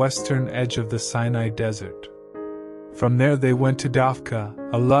along the western edge of the Sinai desert. From there they went to Dophkah,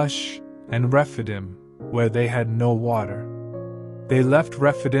 Alush, and Rephidim, where they had no water. They left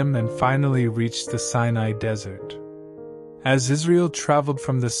Rephidim and finally reached the Sinai desert. As Israel traveled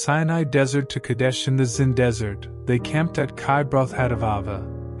from the Sinai desert to Kadesh in the Zin desert, they camped at Kibroth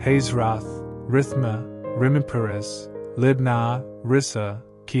Hattaavah, Hazeroth, Rithmah, Rimmon-Perez, Libnah, Rissa,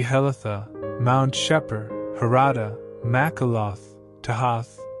 Kehelatha, Mount Sheper, Harada, Makaloth,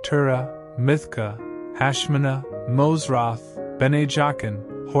 Tahath, Turah, Mithkah, Hashmanah, Mosroth,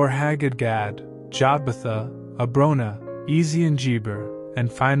 Bene-Jaakan, Hor-Haggidgad, Jotbatha, Abrona, Ezion-Geber,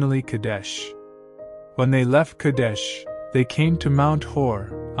 and finally Kadesh. When they left Kadesh, they came to Mount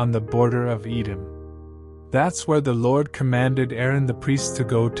Hor, on the border of Edom. That's where the Lord commanded Aaron the priest to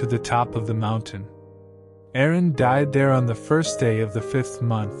go to the top of the mountain. Aaron died there on the first day of the 5th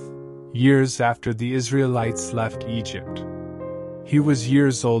month, years after the Israelites left Egypt. He was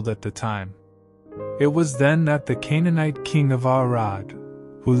years old at the time. It was then that the Canaanite king of Arad,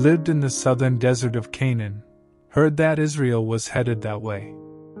 who lived in the southern desert of Canaan, heard that Israel was headed that way.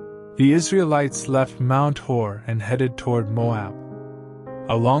 The Israelites left Mount Hor and headed toward Moab.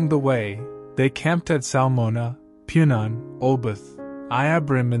 Along the way, they camped at Zalmonah, Punon, Oboth,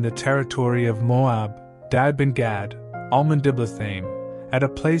 Iabrim in the territory of Moab, Dibon-Gad, Almon-Diblathaim, at a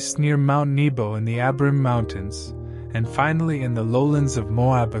place near Mount Nebo in the Abrim Mountains, and finally in the lowlands of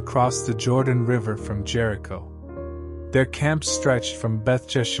Moab across the Jordan River from Jericho. Their camps stretched from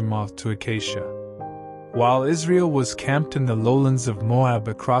Beth-Jeshimoth to Acacia. While Israel was camped in the lowlands of Moab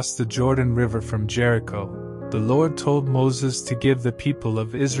across the Jordan River from Jericho, the Lord told Moses to give the people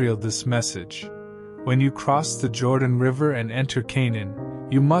of Israel this message: when you cross the Jordan River and enter Canaan,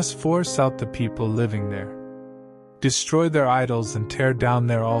 you must force out the people living there. Destroy their idols and tear down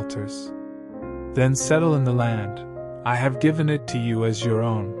their altars. Then settle in the land. I have given it to you as your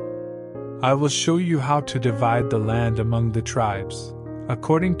own. I will show you how to divide the land among the tribes,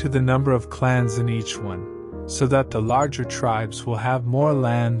 according to the number of clans in each one, so that the larger tribes will have more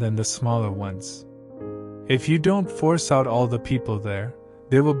land than the smaller ones. If you don't force out all the people there,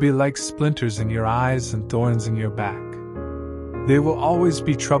 they will be like splinters in your eyes and thorns in your back. They will always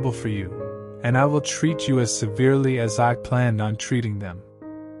be trouble for you, and I will treat you as severely as I planned on treating them.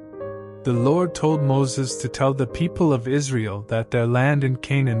 The Lord told Moses to tell the people of Israel that their land in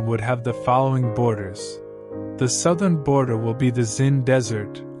Canaan would have the following borders. The southern border will be the Zin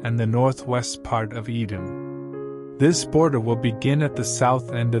desert and the northwest part of Edom. This border will begin at the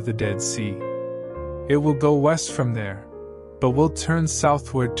south end of the Dead Sea. It will go west from there, but will turn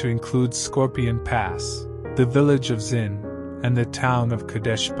southward to include Scorpion Pass, the village of Zin, and the town of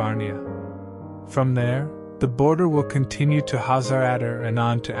Kadesh Barnea. From there, the border will continue to Hazar-Adar and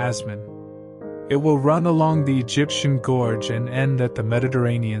on to Asmon. It will run along the Egyptian Gorge and end at the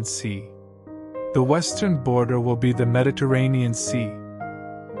Mediterranean Sea. The western border will be the Mediterranean Sea.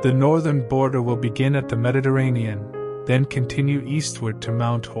 The northern border will begin at the Mediterranean, then continue eastward to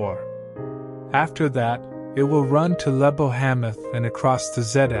Mount Hor. After that, it will run to Lebo Hamath and across to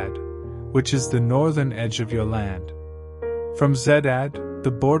Zedad, which is the northern edge of your land. From Zedad,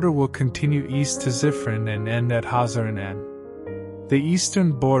 the border will continue east to Ziphron and end at Hazar-Enan. The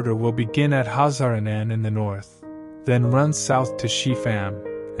eastern border will begin at Hazar-Enan in the north, then run south to Shepham,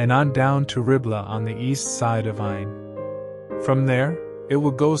 and on down to Riblah on the east side of Ain. From there, it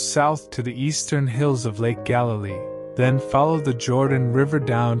will go south to the eastern hills of Lake Galilee, then follow the Jordan River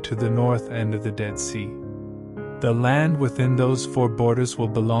down to the north end of the Dead Sea. The land within those 4 borders will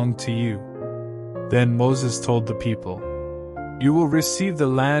belong to you. Then Moses told the people, "You will receive the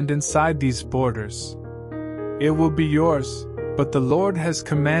land inside these borders. It will be yours, but the Lord has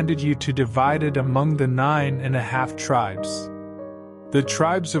commanded you to divide it among the 9.5 tribes. The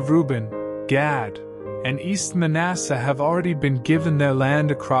tribes of Reuben, Gad, and East Manasseh have already been given their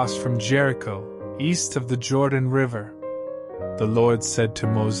land across from Jericho, east of the Jordan River." The Lord said to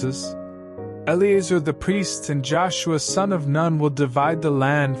Moses, "Eleazar the priest and Joshua son of Nun will divide the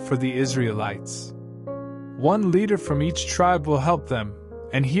land for the Israelites. 1 leader from each tribe will help them,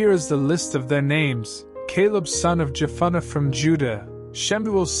 and here is the list of their names: Caleb son of Jephunneh from Judah,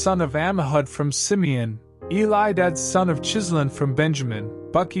 Shemuel son of Ammihud from Simeon, Elidad son of Chislon from Benjamin,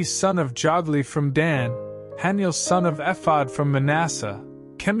 Buki son of Jogli from Dan, Haniel son of Ephod from Manasseh,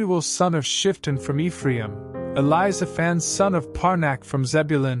 Kemuel son of Shiftan from Ephraim, Elizaphan son of Parnak from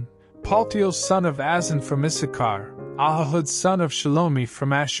Zebulun, Paltiel son of Azan from Issachar, Ahihud son of Shalomi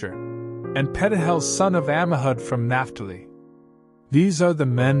from Asher, and Pedahel son of Ammihud from Naphtali. These are the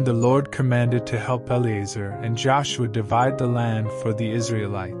men the Lord commanded to help Eleazar and Joshua divide the land for the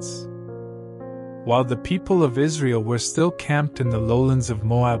Israelites." While the people of Israel were still camped in the lowlands of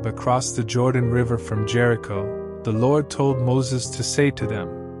Moab across the Jordan River from Jericho, the Lord told Moses to say to them,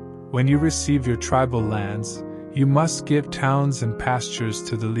 "When you receive your tribal lands, you must give towns and pastures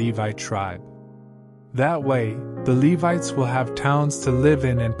to the Levite tribe. That way, the Levites will have towns to live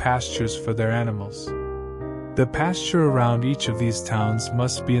in and pastures for their animals. The pasture around each of these towns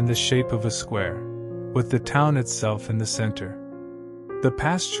must be in the shape of a square, with the town itself in the center. The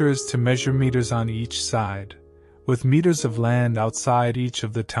pasture is to measure meters on each side, with meters of land outside each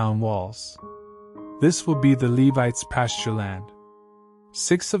of the town walls. This will be the Levites' pasture land.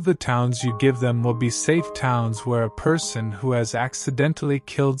 6 of the towns you give them will be safe towns where a person who has accidentally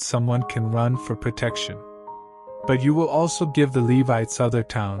killed someone can run for protection. But you will also give the Levites other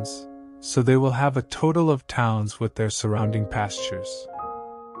towns, so they will have a total of towns with their surrounding pastures.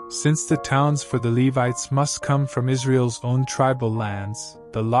 Since the towns for the Levites must come from Israel's own tribal lands,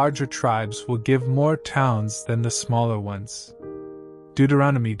 the larger tribes will give more towns than the smaller ones."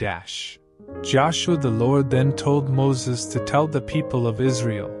 Deuteronomy Joshua the Lord then told Moses to tell the people of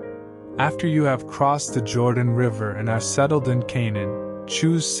Israel, "After you have crossed the Jordan River and are settled in Canaan,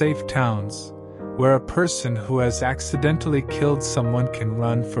 choose safe towns, where a person who has accidentally killed someone can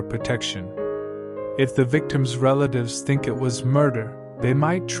run for protection. If the victim's relatives think it was murder, they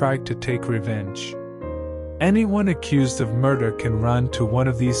might try to take revenge. Anyone accused of murder can run to one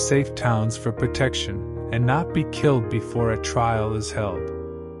of these safe towns for protection, and not be killed before a trial is held.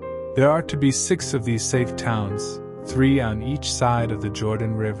 There are to be 6 of these safe towns, 3 on each side of the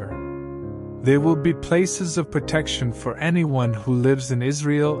Jordan River. They will be places of protection for anyone who lives in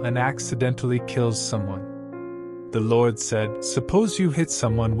Israel and accidentally kills someone." The Lord said, "Suppose you hit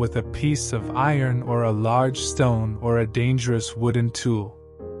someone with a piece of iron or a large stone or a dangerous wooden tool.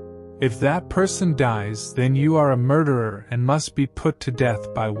 If that person dies, then you are a murderer and must be put to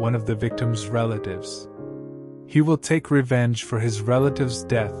death by one of the victim's relatives. He will take revenge for his relative's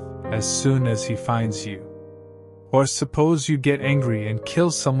death as soon as he finds you. Or suppose you get angry and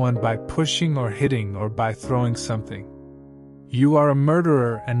kill someone by pushing or hitting or by throwing something. You are a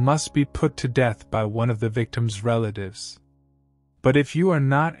murderer and must be put to death by one of the victim's relatives. But if you are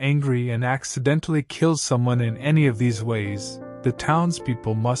not angry and accidentally kill someone in any of these ways, the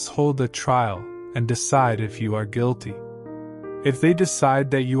townspeople must hold a trial and decide if you are guilty. If they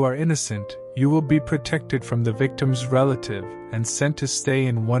decide that you are innocent, you will be protected from the victim's relative and sent to stay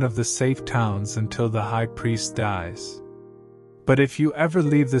in one of the safe towns until the high priest dies. But if you ever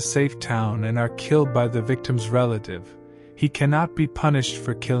leave the safe town and are killed by the victim's relative, he cannot be punished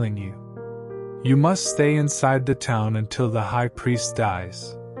for killing you. You must stay inside the town until the high priest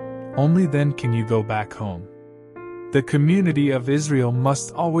dies. Only then can you go back home. The community of Israel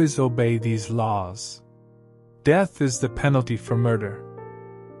must always obey these laws. Death is the penalty for murder.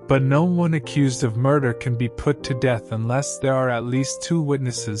 But no one accused of murder can be put to death unless there are at least 2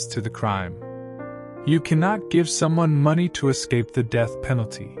 witnesses to the crime. You cannot give someone money to escape the death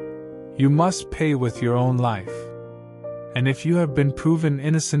penalty. You must pay with your own life. And if you have been proven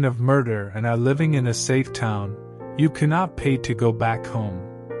innocent of murder and are living in a safe town, you cannot pay to go back home.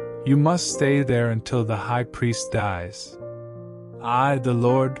 You must stay there until the high priest dies. I, the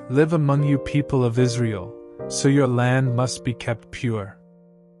Lord, live among you people of Israel, so your land must be kept pure.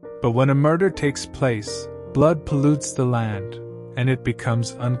 But when a murder takes place, blood pollutes the land, and it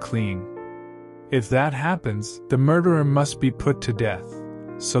becomes unclean. If that happens, the murderer must be put to death,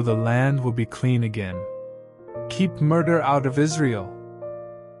 so the land will be clean again. Keep murder out of Israel.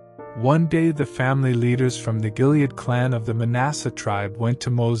 One day the family leaders from the Gilead clan of the Manasseh tribe went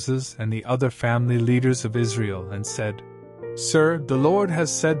to Moses and the other family leaders of Israel and said, "Sir, the Lord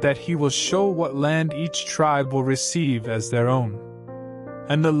has said that he will show what land each tribe will receive as their own.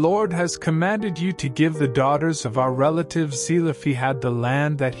 And the Lord has commanded you to give the daughters of our relative Zelophehad the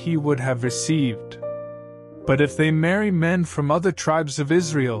land that he would have received. But if they marry men from other tribes of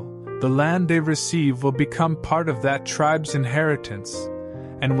Israel, the land they receive will become part of that tribe's inheritance,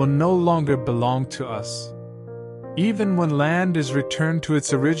 and will no longer belong to us. Even when land is returned to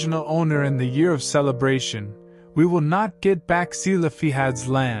its original owner in the year of celebration, we will not get back Zelophehad's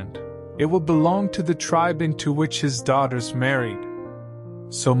land. It will belong to the tribe into which his daughters married."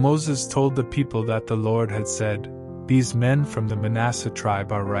 So Moses told the people that the Lord had said, "These men from the Manasseh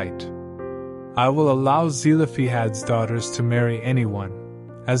tribe are right. I will allow Zelophehad's daughters to marry anyone,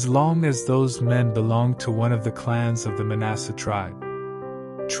 as long as those men belong to one of the clans of the Manasseh tribe.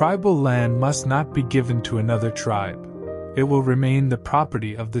 Tribal land must not be given to another tribe. It will remain the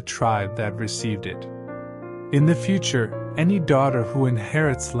property of the tribe that received it. In the future, any daughter who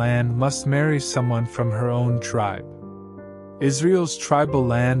inherits land must marry someone from her own tribe. Israel's tribal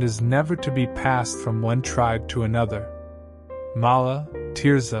land is never to be passed from one tribe to another. Mahlah,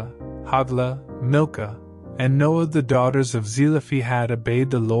 Tirzah, Haglah, Milcah, And Noah the daughters of Zelophehad had obeyed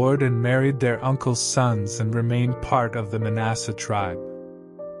the Lord and married their uncle's sons and remained part of the Manasseh tribe.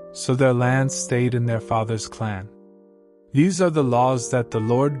 So their land stayed in their father's clan. These are the laws that the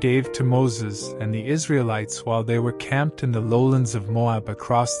Lord gave to Moses and the Israelites while they were camped in the lowlands of Moab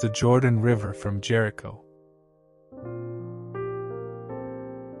across the Jordan River from Jericho.